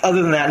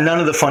other than that, none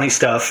of the funny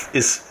stuff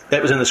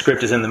that was in the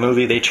script is in the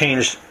movie. They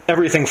changed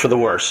everything for the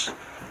worse.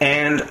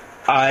 And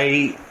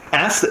I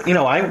asked,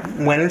 I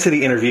went into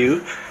the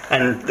interview,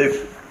 and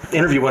the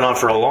interview went on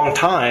for a long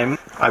time,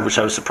 which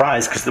I was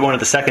surprised, because one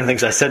of the second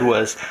things I said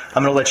was,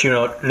 I'm going to let you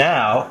know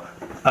now,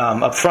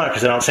 up front,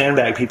 because I don't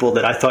sandbag people,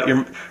 that I thought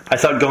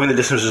Going the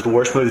Distance was the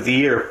worst movie of the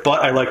year,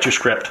 but I liked your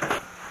script.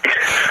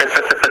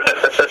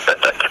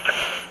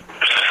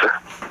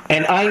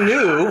 And I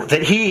knew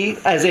that he,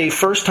 as a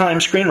first-time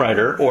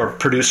screenwriter, or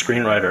produced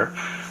screenwriter,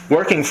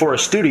 working for a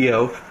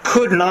studio,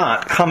 could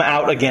not come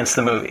out against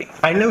the movie.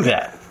 I knew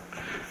that.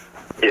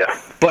 Yeah.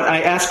 But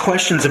I asked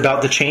questions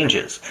about the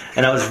changes,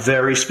 and I was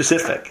very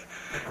specific.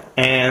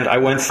 And I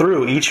went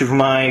through each of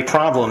my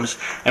problems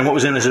and what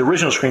was in his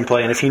original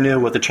screenplay, and if he knew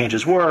what the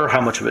changes were,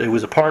 how much of it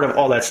was a part of,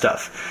 all that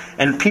stuff.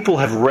 And people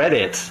have read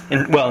it,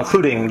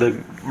 including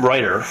the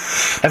writer,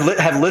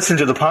 have listened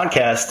to the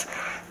podcast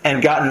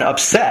and gotten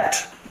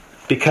upset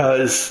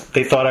because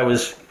they thought I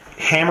was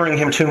hammering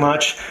him too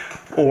much,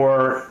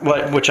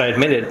 which I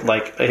admitted,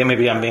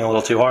 maybe I'm being a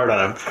little too hard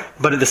on him.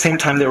 But at the same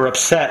time, they were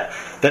upset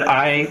that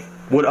I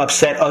would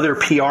upset other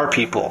PR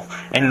people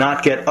and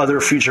not get other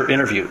future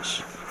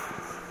interviews.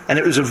 And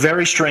it was a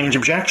very strange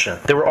objection.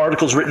 There were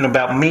articles written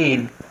about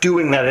me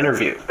doing that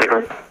interview.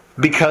 And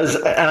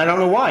I don't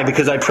know why,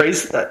 because I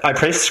praised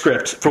the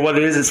script for what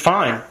it is. It's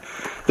fine.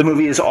 The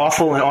movie is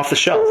awful and off the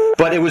shelf.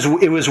 But it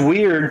was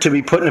weird to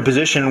be put in a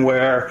position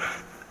where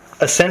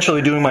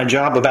essentially doing my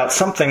job about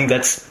something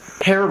that's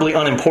terribly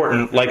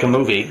unimportant, like a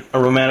movie, a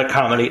romantic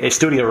comedy, a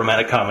studio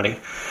romantic comedy,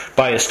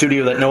 by a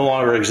studio that no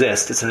longer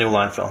exists, it's a New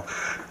Line film,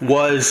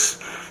 was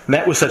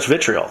met with such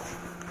vitriol.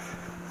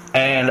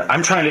 And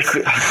I'm trying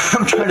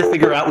to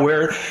figure out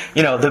where,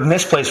 the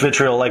misplaced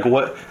vitriol,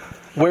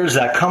 where does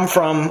that come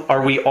from?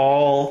 Are we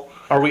all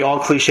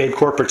cliched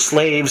corporate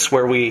slaves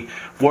where we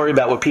worry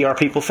about what PR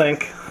people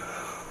think?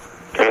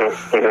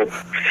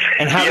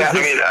 And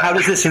how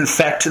does this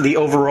infect the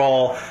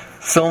overall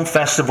film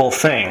festival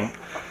thing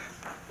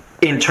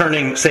in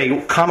turning,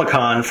 say,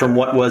 Comic-Con from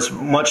what was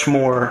much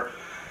more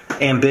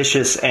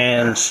ambitious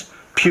and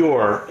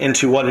pure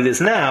into what it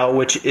is now,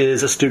 which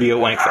is a studio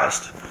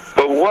wankfest.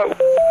 But what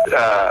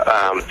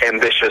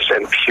ambitious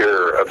and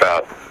pure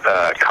about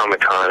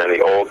Comic-Con in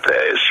the old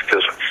days?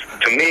 Because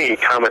to me,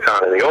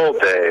 Comic-Con in the old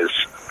days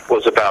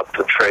was about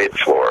the trade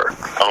floor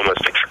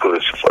almost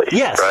exclusively.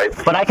 Yes, right?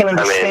 But I can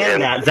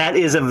understand that. That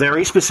is a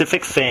very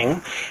specific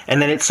thing,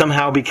 and then it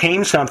somehow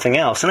became something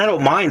else. And I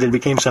don't mind it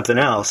became something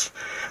else.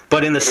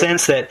 But in the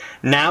sense that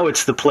now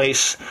it's the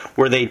place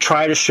where they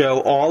try to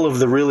show all of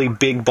the really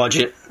big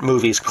budget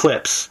movies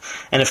clips,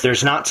 and if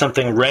there's not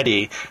something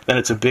ready, then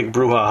it's a big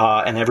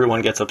brouhaha and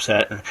everyone gets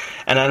upset.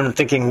 And I'm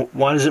thinking,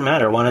 why does it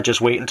matter? Why not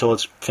just wait until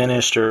it's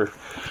finished? Or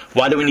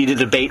why do we need to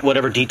debate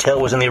whatever detail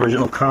was in the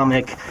original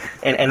comic?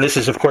 And this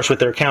is, of course, what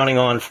they're counting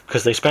on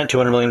because they spent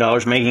 $200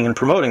 million making and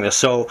promoting this.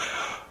 So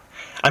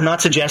I'm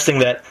not suggesting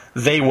that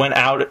they went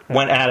at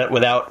it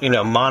without,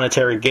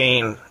 monetary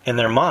gain in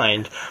their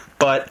mind,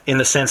 but in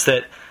the sense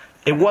that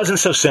it wasn't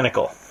so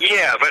cynical.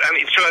 Yeah, but I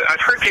mean, so I've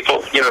heard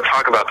people,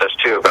 talk about this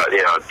too, about,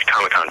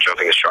 Comic-Con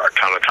jumping the shark.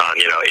 Comic-Con,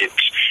 it's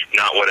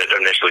not what it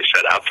initially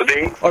set out to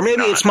be. Or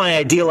maybe it's my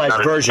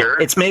idealized version.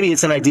 Maybe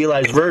it's an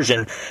idealized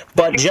version,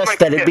 but just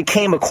that it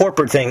became a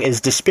corporate thing is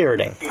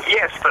dispiriting.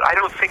 Yes, but I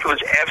don't think it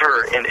was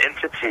ever an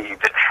entity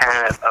that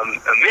had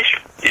a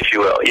mission, if you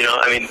will.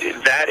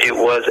 That it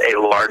was a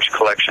large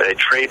collection, a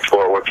trade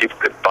floor where people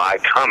could buy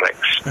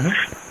comics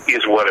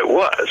is what it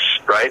was,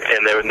 right?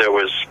 And there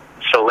was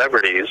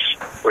celebrities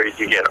where you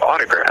could get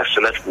autographs,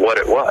 and that's what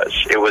it was.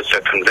 It was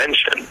a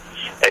convention.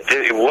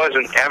 It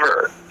wasn't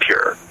ever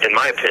pure, in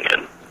my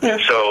opinion. Yeah.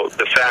 So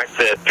the fact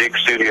that big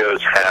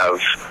studios have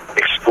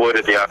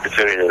exploited the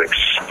opportunity and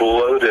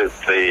exploded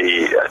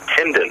the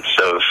attendance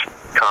of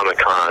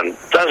Comic-Con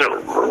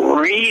doesn't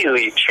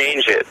really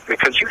change it,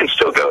 because you can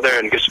still go there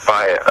and just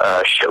buy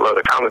a shitload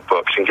of comic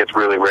books and get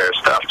really rare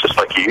stuff just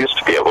like you used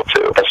to be able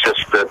to. It's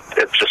just that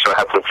it just so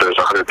happens there's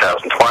 100,000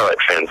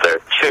 Twilight fans there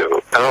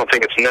too. I don't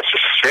think it's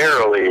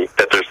necessarily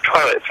that there's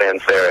Twilight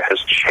fans there has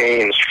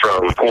changed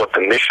from what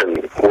the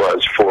mission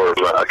was for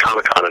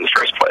Comic-Con in the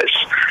first place.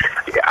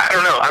 I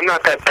don't know. I'm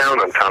not that down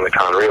on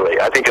Comic-Con, really.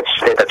 I think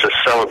it's a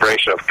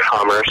celebration of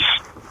commerce,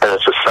 and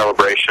it's a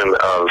celebration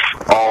of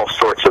all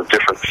sorts of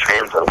different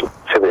fandom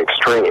to the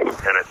extreme,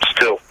 and it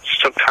still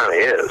kind of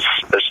is.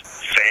 There's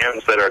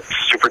fans that are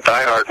super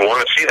diehard and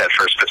want to see that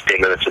first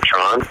 15 minutes of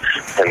Tron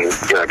and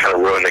kind of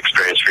ruin the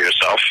experience for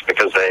yourself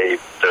because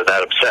they're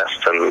that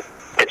obsessed, and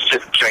it's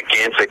just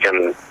gigantic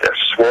and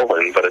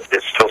swollen, but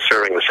it's still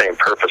serving the same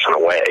purpose in a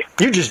way.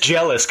 You're just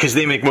jealous because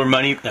they make more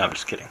money. No, I'm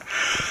just kidding.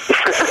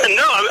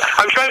 No,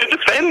 I'm trying to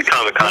defend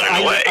Comic-Con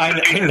in a way.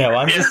 I know.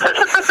 I'm just.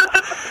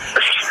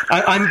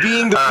 I'm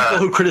being the people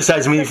who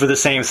criticize me for the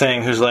same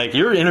thing. Who's like,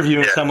 you're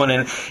interviewing someone,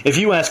 and if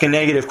you ask a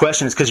negative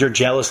question, it's because you're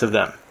jealous of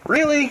them.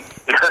 Really?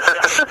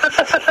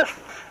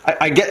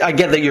 I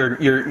get that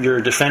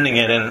you're defending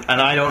it, and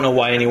I don't know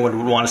why anyone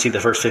would want to see the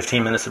first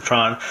 15 minutes of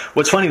Tron.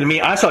 What's funny to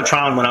me, I saw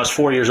Tron when I was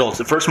 4 years old. It's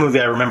the first movie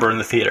I remember in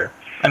the theater.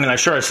 I mean, I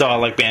saw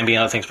like Bambi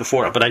and other things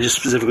before it, but I just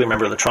specifically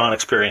remember the Tron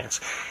experience.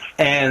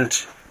 And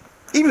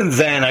even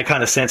then, I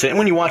kind of sense it. And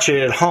when you watch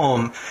it at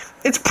home,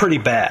 it's pretty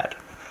bad.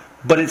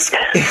 But it's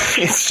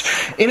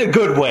in a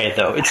good way,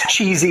 though. It's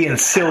cheesy and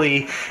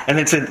silly, and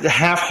it's a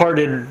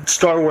half-hearted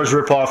Star Wars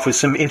ripoff with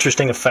some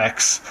interesting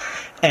effects.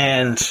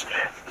 And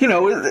it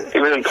was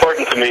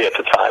important to me at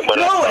the time.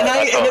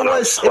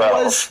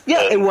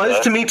 It was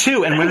to me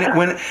too. And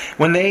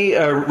when they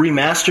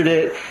remastered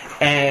it,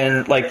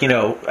 and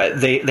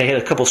they had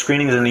a couple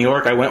screenings in New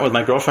York, I went with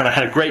my girlfriend. I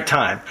had a great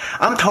time.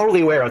 I'm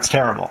totally aware it's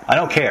terrible. I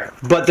don't care.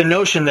 But the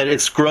notion that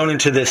it's grown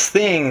into this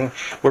thing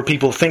where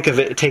people think of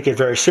it, take it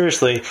very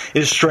seriously,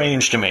 is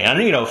strange to me.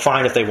 And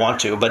fine if they want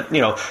to, but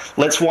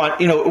let's watch.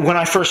 When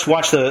I first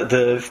watched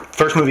the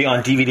first movie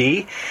on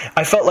DVD,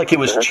 I felt like it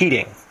was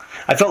cheating.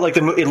 I felt like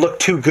it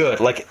looked too good.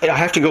 Like, I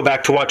have to go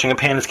back to watching a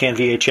Pan-and-Scan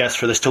VHS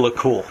for this to look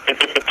cool.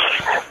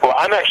 Well,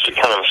 I'm actually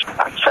kind of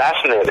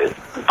fascinated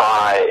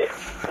by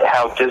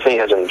how Disney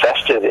has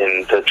invested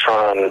in the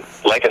Tron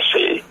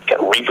legacy,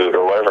 reboot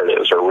or whatever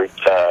it is, or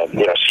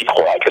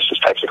sequel. I guess it's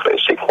technically a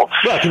sequel.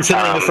 Yeah,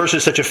 considering the first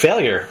is such a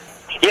failure.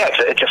 Yeah,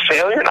 it's a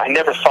failure, and I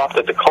never thought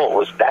that the cult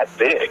was that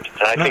big.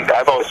 And I think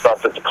I've always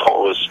thought that the cult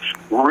was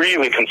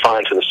really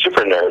confined to the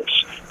super nerds,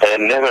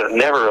 and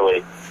never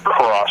really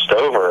crossed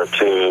over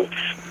to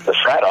the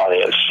frat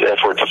audience, if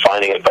we're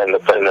defining it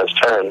in those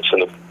terms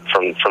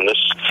from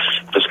this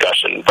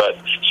discussion. But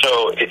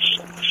so it's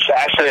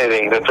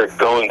fascinating that they're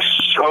going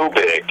so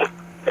big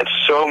and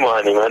so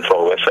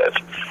monumental with it.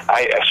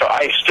 So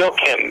I still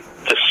can't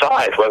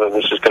decide whether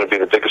this is going to be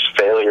the biggest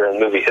failure in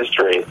movie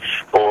history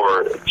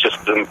or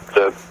just the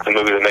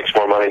movie that makes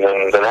more money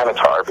than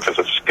Avatar, because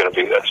it's going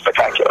to be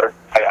spectacular.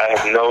 I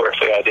have no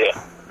earthly idea.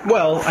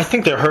 Well, I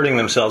think they're hurting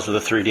themselves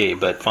with the 3D,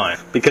 but fine.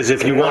 Because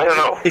if you want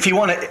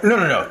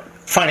to,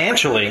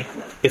 financially,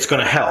 it's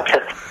going to help.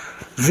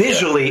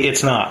 Visually,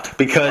 it's not,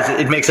 because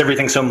it makes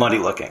everything so muddy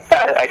looking.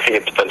 I think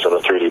it depends on the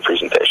 3D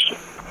presentation.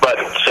 But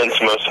since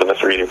most of the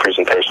 3D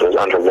presentation is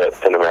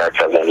underlit in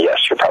America, then yes,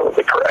 you're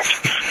probably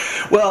correct.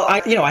 Well,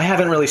 I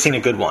haven't really seen a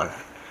good one.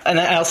 And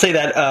I'll say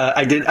that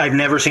I've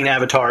never seen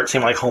Avatar. It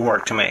seemed like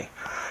homework to me.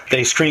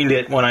 They screened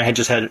it when I had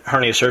just had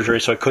hernia surgery,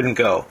 so I couldn't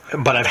go.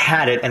 But I've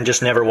had it and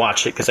just never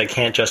watched it because I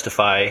can't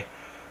justify,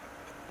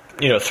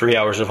 3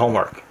 hours of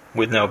homework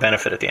with no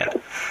benefit at the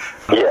end.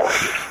 Yeah.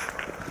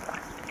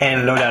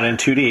 And no doubt in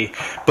 2D.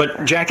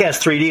 But Jackass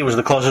 3D was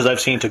the closest I've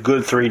seen to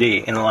good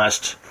 3D in the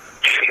last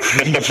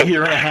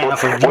year and a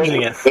half of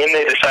using it. When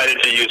they decided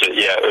to use it,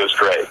 yeah, it was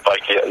great.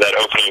 Like that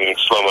opening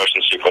slow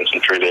motion sequence in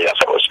 3D, I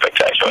thought was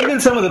spectacular. Even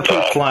some of the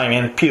puke flying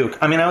and puke.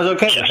 I mean, I was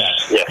okay with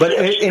that. Yes, but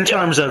in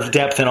terms of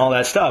depth and all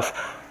that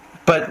stuff.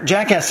 But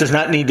Jackass does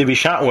not need to be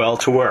shot well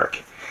to work.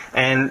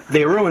 And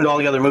they ruined all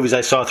the other movies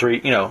I saw through,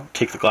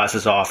 take the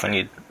glasses off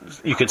and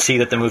you could see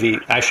that the movie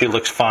actually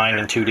looks fine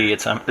in 2D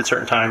at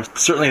certain times.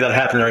 Certainly that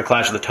happened during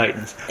Clash of the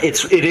Titans.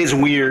 It is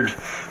weird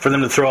for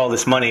them to throw all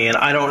this money, and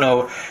I don't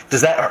know,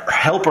 does that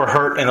help or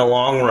hurt in the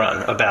long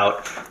run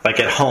about, like,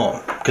 at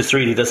home? Because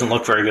 3D doesn't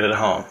look very good at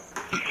home.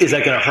 Is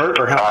that going to hurt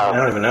or help? I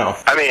don't even know.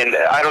 I mean,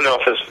 I don't know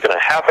if this is going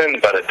to happen,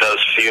 but it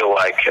does feel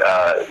like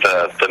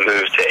the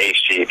move to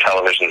HD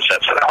television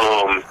sets at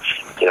home,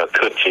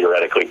 could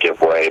theoretically give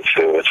way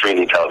to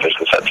 3D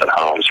television sets at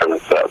home, sort of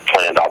the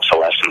planned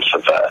obsolescence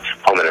of the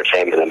home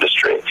entertainment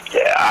industry.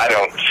 Yeah, I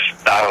don't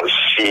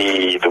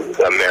see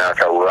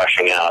America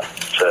rushing out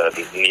to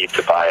need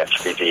to buy a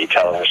 3D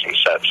television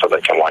set so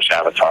they can watch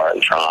Avatar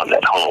and Tron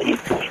at home.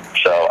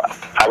 So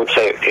I would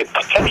say it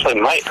potentially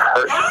might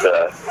hurt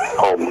the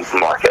home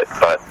market,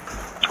 but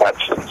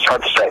it's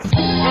hard to say.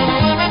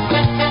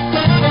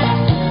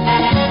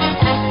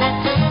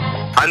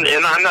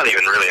 I'm not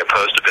even really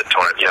opposed to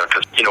BitTorrent,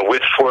 because,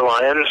 with Four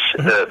Lions,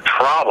 the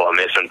problem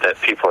isn't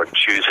that people are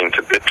choosing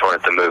to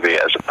BitTorrent the movie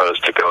as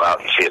opposed to go out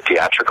and see it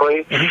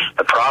theatrically. Mm-hmm.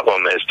 The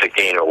problem is to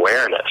gain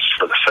awareness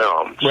for the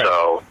film. Right.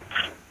 So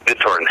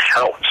BitTorrent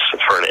helps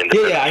for an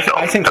independent film.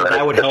 I think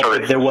that would help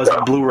if there was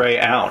a Blu-ray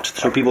out,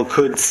 so people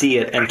could see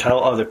it and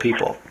tell other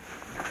people.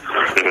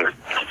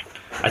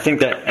 Mm-hmm. I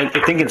think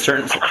in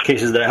certain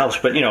cases that helps,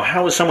 but,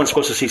 how is someone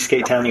supposed to see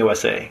Skate Town,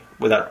 USA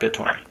without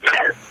BitTorrent?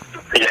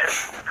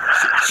 Yes.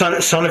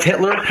 Son of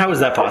Hitler? How is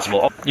that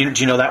possible? Do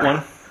you know that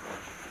one?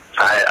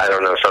 I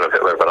don't know Son of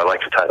Hitler, but I like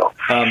the title.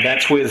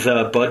 That's with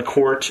Bud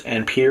Cort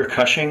and Peter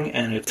Cushing,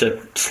 and it's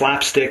a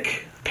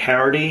slapstick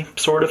parody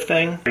sort of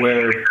thing,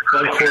 where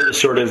Bud Cort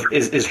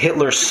is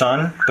Hitler's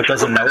son, but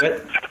doesn't know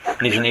it,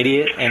 and he's an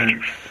idiot,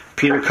 and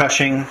Peter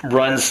Cushing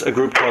runs a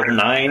group called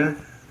Nine,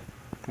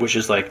 which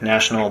is like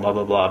national blah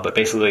blah blah, but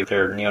basically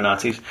they're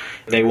neo-Nazis.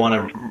 They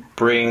want to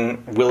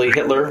bring Willy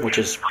Hitler, which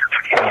is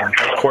Bud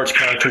Cort's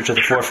character, to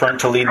the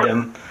forefront to lead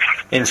them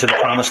into the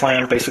promised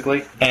land,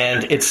 basically.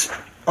 And it's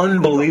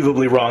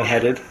unbelievably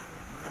wrong-headed.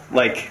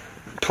 Like,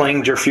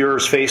 playing Der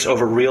Fuhrer's face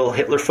over real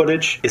Hitler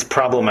footage is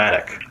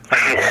problematic.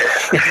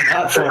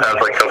 Sounds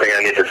like something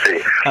I need to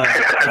see.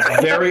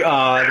 It's very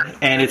odd,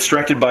 and it's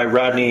directed by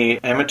Rodney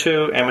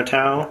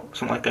Amatow,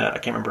 something like that. I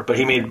can't remember. But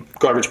he made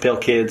Garbage Pail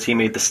Kids. He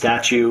made The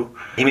Statue.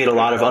 He made a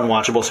lot of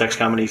unwatchable sex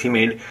comedies. He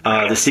made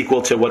the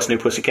sequel to What's New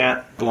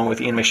Pussycat, the one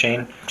with Ian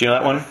McShane. Do you know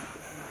that one?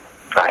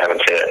 I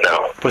haven't seen it,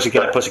 no.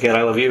 Pussycat,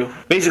 I Love You.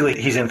 Basically,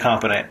 he's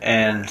incompetent,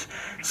 and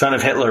Son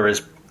of Hitler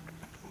is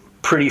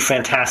pretty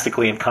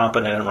fantastically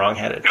incompetent and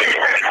wrong-headed.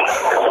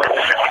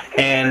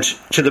 And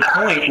to the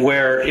point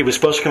where it was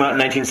supposed to come out in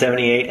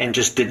 1978 and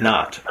just did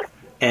not.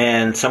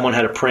 And someone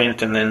had a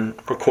print and then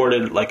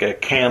recorded like a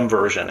cam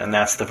version, and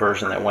that's the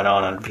version that went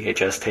on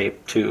VHS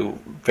tape to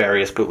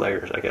various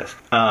bootleggers, I guess.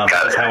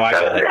 That's how I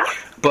got it.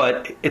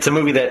 But it's a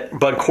movie that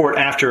Bud Cort,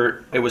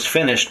 after it was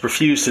finished,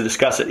 refused to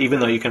discuss it, even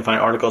though you can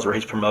find articles where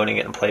he's promoting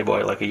it in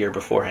Playboy like a year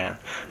beforehand.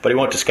 But he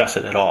won't discuss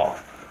it at all.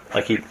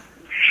 Like he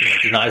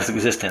denies its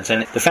existence.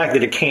 And the fact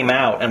that it came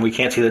out and we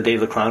can't see the day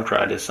the clown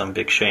cried is some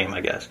big shame,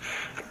 I guess.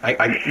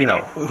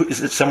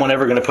 Is someone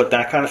ever going to put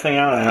that kind of thing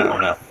out? I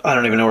don't know. I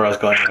don't even know where I was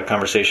going in the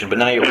conversation, but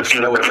now you at least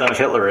know what Son of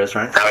Hitler is,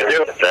 right? I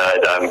do.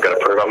 I'm going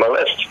to put it on my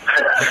list.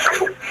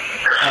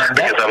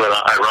 Because I'm an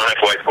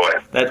ironic white boy.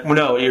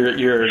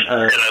 You're and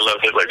I love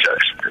Hitler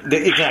jokes.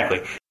 Exactly.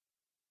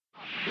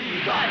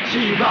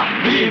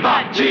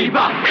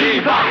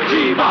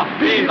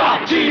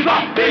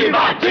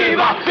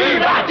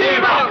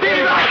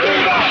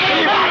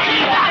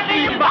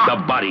 The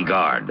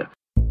Bodyguard.